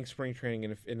up, I think, spring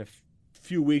training in a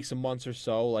few weeks, a month or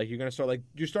so. Like you're gonna start,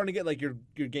 you're starting to get like your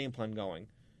game plan going.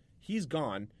 He's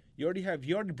gone. He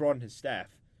already brought in his staff.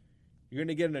 You're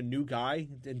gonna get in a new guy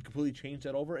and completely change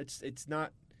that over. It's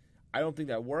not. I don't think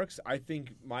that works. I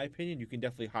think, my opinion, you can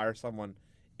definitely hire someone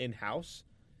in house.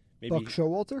 Maybe Buck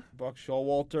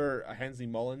Showalter, Hensley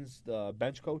Mullins, the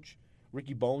bench coach,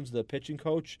 Ricky Bones, the pitching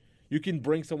coach. You can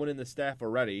bring someone in the staff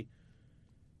already.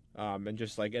 And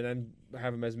then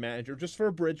have him as manager just for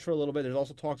a bridge for a little bit. There's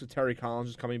also talks of Terry Collins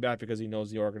just coming back because he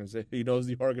knows the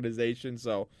organization.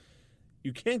 So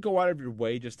you can't go out of your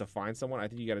way just to find someone. I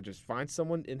think you got to just find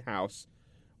someone in house,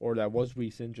 or that was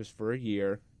recent, just for a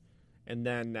year, and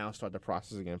then now start the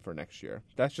process again for next year.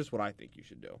 That's just what I think you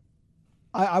should do.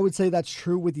 I would say that's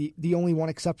true. With the only one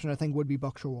exception, I think, would be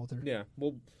Buck Showalter. Yeah,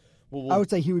 well, I would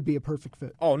say he would be a perfect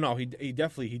fit. Oh no, he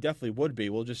definitely would be.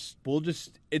 We'll just.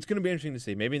 It's going to be interesting to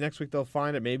see. Maybe next week they'll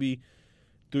find it. Maybe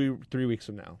 3 weeks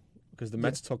from now, because the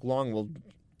Mets took long. Well,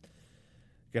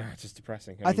 God, it's just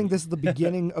depressing. I think this is the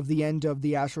beginning of the end of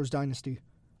the Astros dynasty.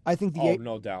 I think the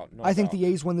no doubt. I think the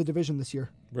A's win the division this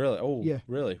year. Really? Oh, yeah.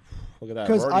 Really? Look at that.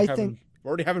 'Cause We're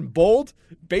already having bold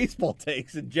baseball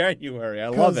takes in January. I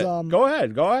love it. Go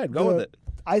ahead. Go with it.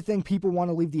 I think people want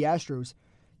to leave the Astros.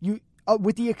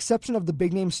 With the exception of the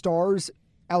big name stars,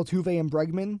 Altuve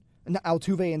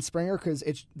and Springer,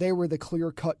 because they were the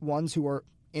clear cut ones who are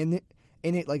in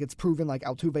it. Like it's proven, like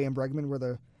Altuve and Bregman were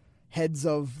the heads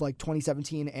of like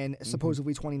 2017 and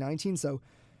supposedly 2019. So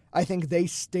I think they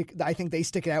stick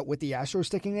it out with the Astros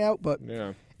sticking it out. But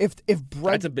if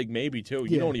that's a big maybe too.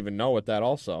 You don't even know with that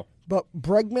also. But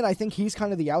Bregman, I think he's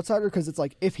kind of the outsider because it's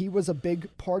like if he was a big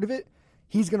part of it,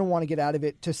 he's going to want to get out of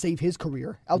it to save his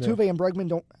career. Altuve and Bregman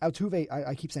don't. Altuve,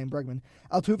 I keep saying Bregman.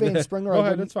 Altuve and Springer. Go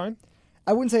ahead, that's fine.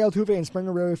 I wouldn't say Altuve and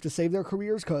Springer really have to save their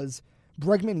careers because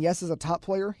Bregman, yes, is a top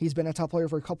player. He's been a top player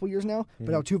for a couple years now.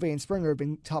 But Altuve and Springer have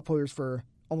been top players for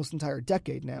almost an entire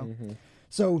decade now.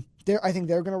 So I think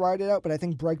they're going to ride it out. But I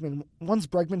think once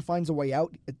Bregman finds a way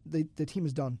out, the team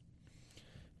is done.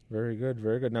 Very good,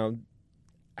 very good. Now,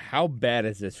 how bad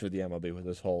is this for the MLB with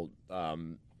this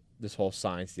whole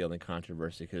sign stealing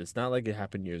controversy? Because it's not like it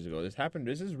happened years ago.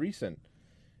 This is recent.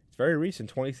 It's very recent,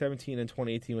 2017 and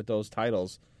 2018 with those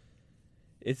titles.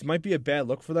 It might be a bad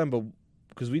look for them, but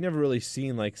because we never really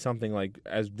seen like something like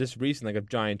as this recent, like a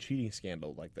giant cheating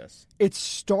scandal like this. It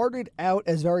started out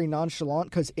as very nonchalant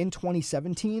because in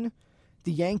 2017,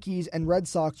 the Yankees and Red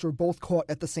Sox were both caught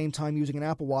at the same time using an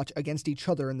Apple Watch against each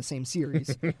other in the same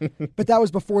series. But that was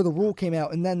before the rule came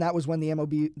out, and then that was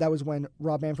when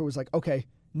Rob Manfred was like, okay,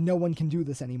 no one can do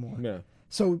this anymore. Yeah.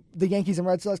 So the Yankees and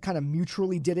Red Sox kind of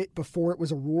mutually did it before it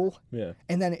was a rule. Yeah.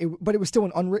 And then but it was still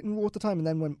an unwritten rule at the time. And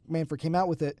then when Manfred came out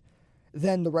with it,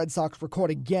 then the Red Sox were caught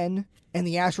again, and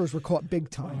the Astros were caught big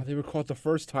time. Oh, they were caught the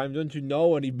first time. Don't you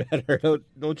know any better?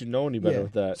 Don't you know any better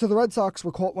with that? So the Red Sox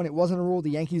were caught when it wasn't a rule.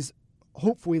 The Yankees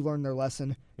hopefully learned their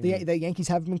lesson. The Yankees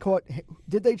haven't been caught.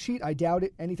 Did they cheat? I doubt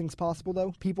it. Anything's possible,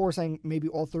 though. People are saying maybe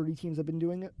all 30 teams have been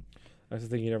doing it. That's the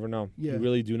thing, you never know. Yeah. You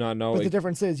really do not know. But the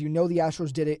difference is, the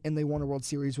Astros did it and they won a World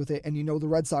Series with it, and the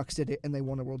Red Sox did it and they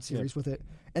won a World Series with it.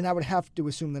 And I would have to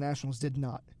assume the Nationals did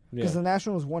not. Because the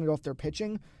Nationals won it off their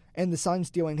pitching, and the sign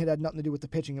stealing had nothing to do with the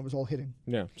pitching. It was all hitting.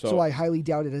 Yeah. So I highly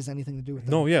doubt it has anything to do with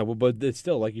that. No, yeah, well, but it's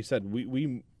still, like you said,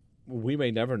 we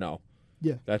may never know.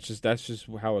 Yeah. That's just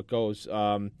how it goes.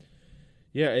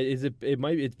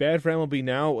 It's bad for MLB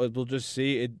now. We'll just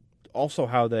see it. Also,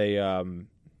 how they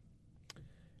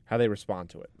respond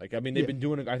to it. Like, I mean, they've been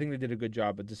doing it. I think they did a good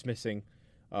job of dismissing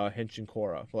Hinch and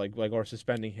Cora, or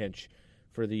suspending Hinch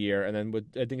for the year, and then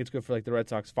I think it's good for like the Red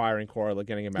Sox firing Cora, like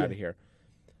getting him out of here.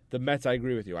 The Mets, I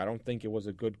agree with you. I don't think it was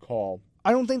a good call.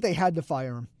 I don't think they had to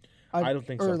fire him. I don't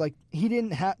think so. Or like they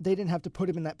didn't have to put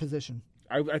him in that position.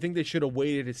 I think they should have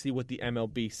waited to see what the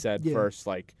MLB said first.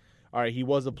 Like, all right, he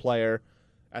was a player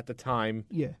at the time.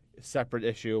 Yeah. Separate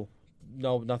issue.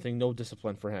 No, nothing. No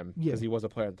discipline for him because he was a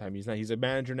player at the time. He's not. He's a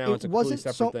manager now. It's a completely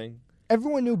separate thing.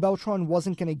 Everyone knew Beltran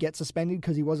wasn't going to get suspended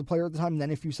because he was a player at the time. And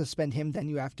then if you suspend him, then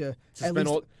you have to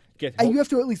you have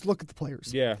to at least look at the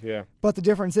players. Yeah, yeah. But the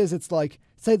difference is, it's like,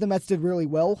 say the Mets did really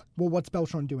well. Well, what's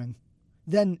Beltran doing?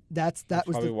 Then that's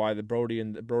probably why the Brody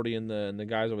and the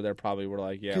guys over there probably were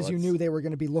like, yeah, because you knew they were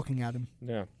going to be looking at him.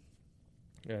 Yeah.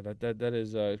 Yeah, that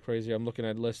is crazy. I'm looking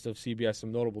at a list of CBS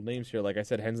some notable names here. Like I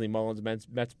said, Hensley Mullins,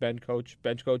 Mets bench coach,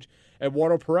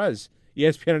 Eduardo Perez,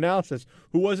 ESPN analysis,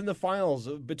 who was in the finals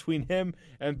between him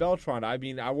and Beltran. I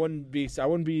mean, I wouldn't be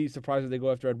surprised if they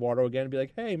go after Eduardo again and be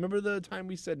like, hey, remember the time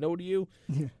we said no to you?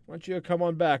 Yeah. Why don't you come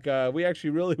on back? We actually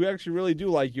really do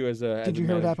like you as a. Did you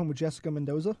hear what happened with Jessica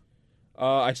Mendoza?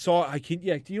 I saw. Do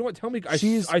you know what? Tell me.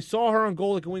 I saw her on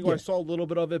Golic and Wingo. Yeah. I saw a little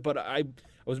bit of it, but I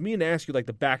was meaning to ask you like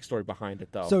the backstory behind it,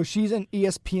 though. So she's an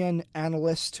ESPN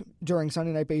analyst during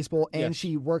Sunday Night Baseball, and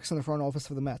she works in the front office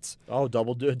for the Mets. Oh,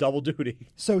 double duty.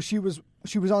 So she was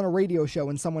on a radio show,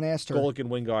 and someone asked her. Golic and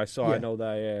Wingo. I saw. Yeah. I know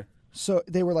that. Yeah. So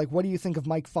they were like, "What do you think of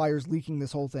Mike Fiers leaking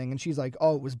this whole thing?" And she's like,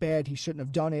 "Oh, it was bad. He shouldn't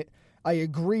have done it. I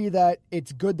agree that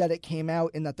it's good that it came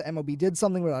out and that the MLB did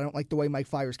something, but I don't like the way Mike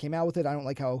Fiers came out with it. I don't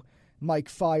like how Mike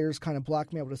Fiers kind of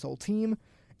blackmailed his whole team."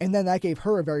 And then that gave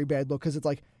her a very bad look because it's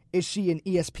like, is she an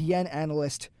ESPN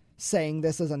analyst saying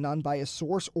this as a non-biased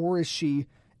source, or is she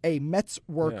a Mets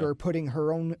worker putting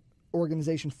her own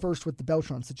organization first with the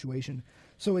Beltran situation?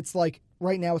 So it's like,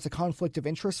 right now it's a conflict of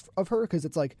interest of her because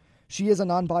it's like, she is a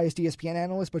non-biased ESPN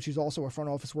analyst, but she's also a front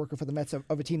office worker for the Mets of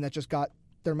a team that just got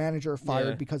their manager fired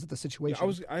Yeah. because of the situation. I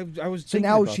was. So thinking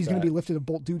now about she's going that. to be lifted of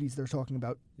both duties. They're talking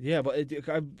about. Yeah, but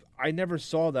I never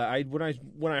saw that.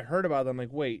 When I heard about it, I'm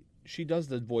like, wait, she does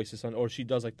the voices on, or she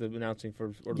does like the announcing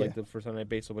for, or Yeah. like the for Sunday Night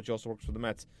Baseball, but she also works for the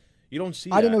Mets. You don't see.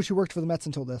 I didn't that. know she worked for the Mets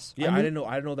until this. Yeah, knew- I didn't know.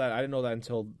 I didn't know that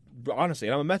until honestly.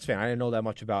 And I'm a Mets fan. I didn't know that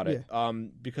much about it.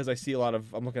 Because I see a lot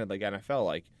of. I'm looking at like NFL.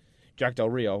 Like Jack Del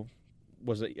Rio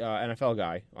was an NFL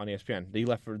guy on ESPN. He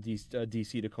left for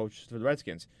DC to coach for the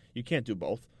Redskins. You can't do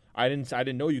both. I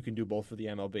didn't know you can do both for the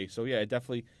MLB. So yeah,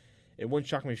 it wouldn't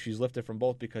shock me if she's lifted from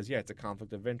both because yeah, it's a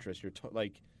conflict of interest. You're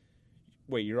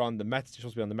wait, you're on the Mets. You're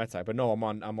supposed to be on the Mets side, but no,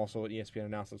 I'm also an ESPN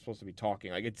announcer. I'm supposed to be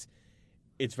talking. Like it's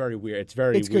very weird. It's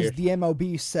It's because weird. the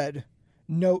MLB said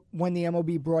no. When the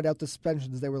MLB brought out the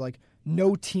suspensions, they were like,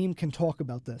 no team can talk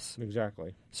about this.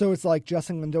 Exactly. So it's like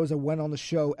Justin Mendoza went on the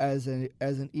show as an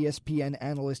ESPN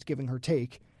analyst giving her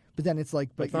take, but then it's like,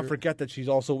 Let's not forget that she's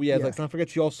also let's not forget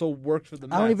she also works for the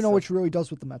Mets. I don't even know what she really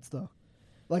does with the Mets though.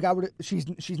 Like she's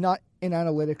not in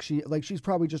analytics. She's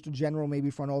probably just a general, maybe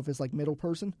front office, like middle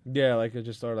person. Yeah, like it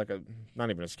just like not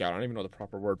even a scout. I don't even know the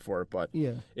proper word for it, but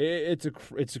Yeah,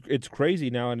 it's crazy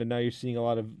now, and now you're seeing a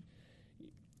lot of.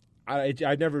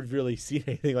 I never really see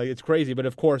anything like it's crazy, but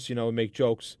of course make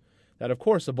jokes that of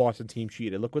course the Boston team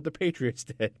cheated. Look what the Patriots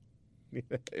did.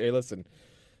 Hey, listen,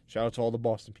 shout out to all the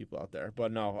Boston people out there,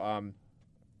 but no,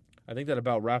 I think that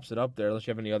about wraps it up there. Unless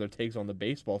you have any other takes on the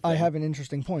baseball thing. I have an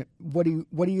interesting point. What do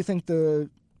you think the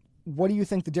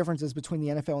difference is between the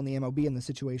NFL and the MLB in this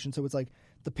situation? So it's like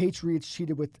the Patriots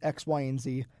cheated with X, Y, and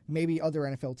Z. Maybe other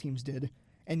NFL teams did,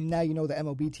 and now the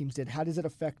MLB teams did. How does it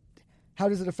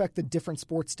affect the different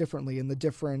sports differently in the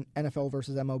different NFL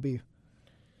versus MLB?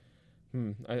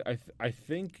 I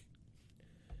think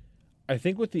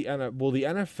with the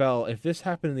NFL, if this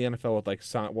happened in the NFL with like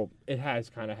it has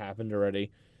kind of happened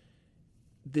already.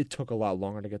 It took a lot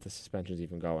longer to get the suspensions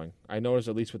even going. I noticed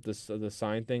at least with this the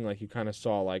sign thing, like you kind of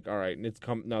saw like, all right,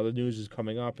 now the news is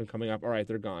coming up. All right,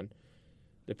 they're gone.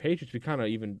 The Patriots, we kind of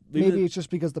Maybe it's just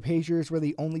because the Patriots were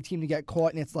the only team to get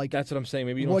caught, and it's like that's what I'm saying.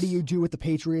 Maybe what do you do with the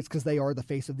Patriots because they are the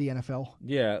face of the NFL?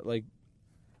 Yeah,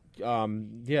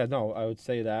 no, I would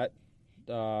say that.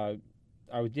 But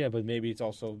maybe it's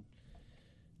also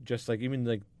just like even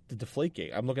like the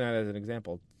Deflategate. I'm looking at it as an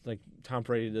example. Like Tom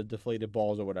Brady, the deflated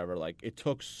balls or whatever. Like it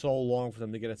took so long for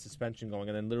them to get a suspension going,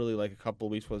 and then literally like a couple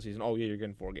of weeks before the season, oh yeah, you're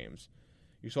getting 4 games.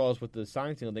 You saw us with the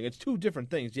sign stealing thing. It's 2 different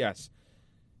things. Yes,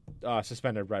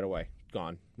 suspended right away,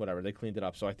 gone, whatever. They cleaned it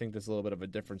up. So I think there's a little bit of a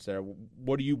difference there.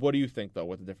 What do you think though?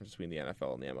 What the difference between the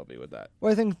NFL and the MLB with that?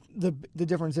 Well, I think the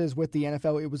difference is with the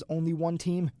NFL, it was only one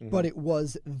team, but it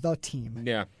was the team.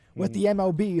 Yeah. With the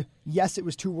MLB, yes, it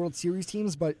was 2 World Series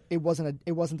teams, but it wasn't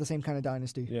the same kind of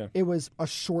dynasty. Yeah. It was a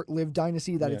short-lived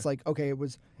dynasty that it's like, okay, it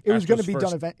was Astros going to be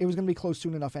first- done. It was going to be close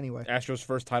soon enough anyway. Astros'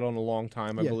 first title in a long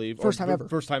time, I Yeah, believe. first time ever.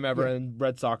 First time ever, Yeah. and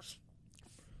Red Sox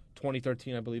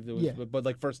 2013, I believe it was. Yeah. But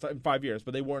like first time in 5 years.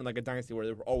 But they weren't like a dynasty where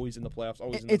they were always in the playoffs,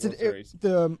 always in the It's World Series.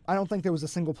 I don't think there was a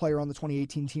single player on the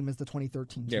 2018 team as the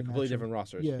 2013 team. Yeah, completely actually. different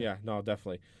rosters. Yeah. Yeah, no,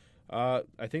 definitely.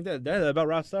 I think that about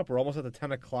wraps it up. We're almost at the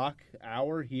 10 o'clock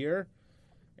hour here.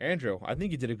 Andrew, I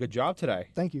think you did a good job today.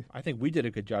 Thank you. I think we did a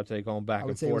good job today going back I and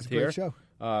would say it was forth a great here. show.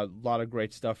 A lot of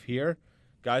great stuff here.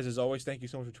 Guys, as always, thank you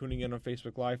so much for tuning in on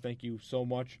Facebook Live. Thank you so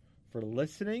much for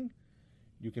listening.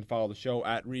 You can follow the show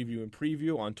at Review and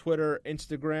Preview on Twitter,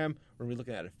 Instagram. We're going to be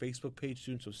looking at a Facebook page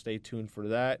soon, so stay tuned for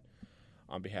that.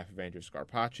 On behalf of Andrew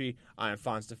Scarpacci, I am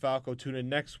Fonz DeFalco. Tune in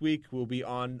next week. We'll be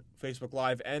on Facebook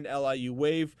Live and LIU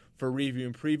Wave for Review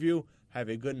and Preview. Have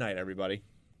a good night, everybody.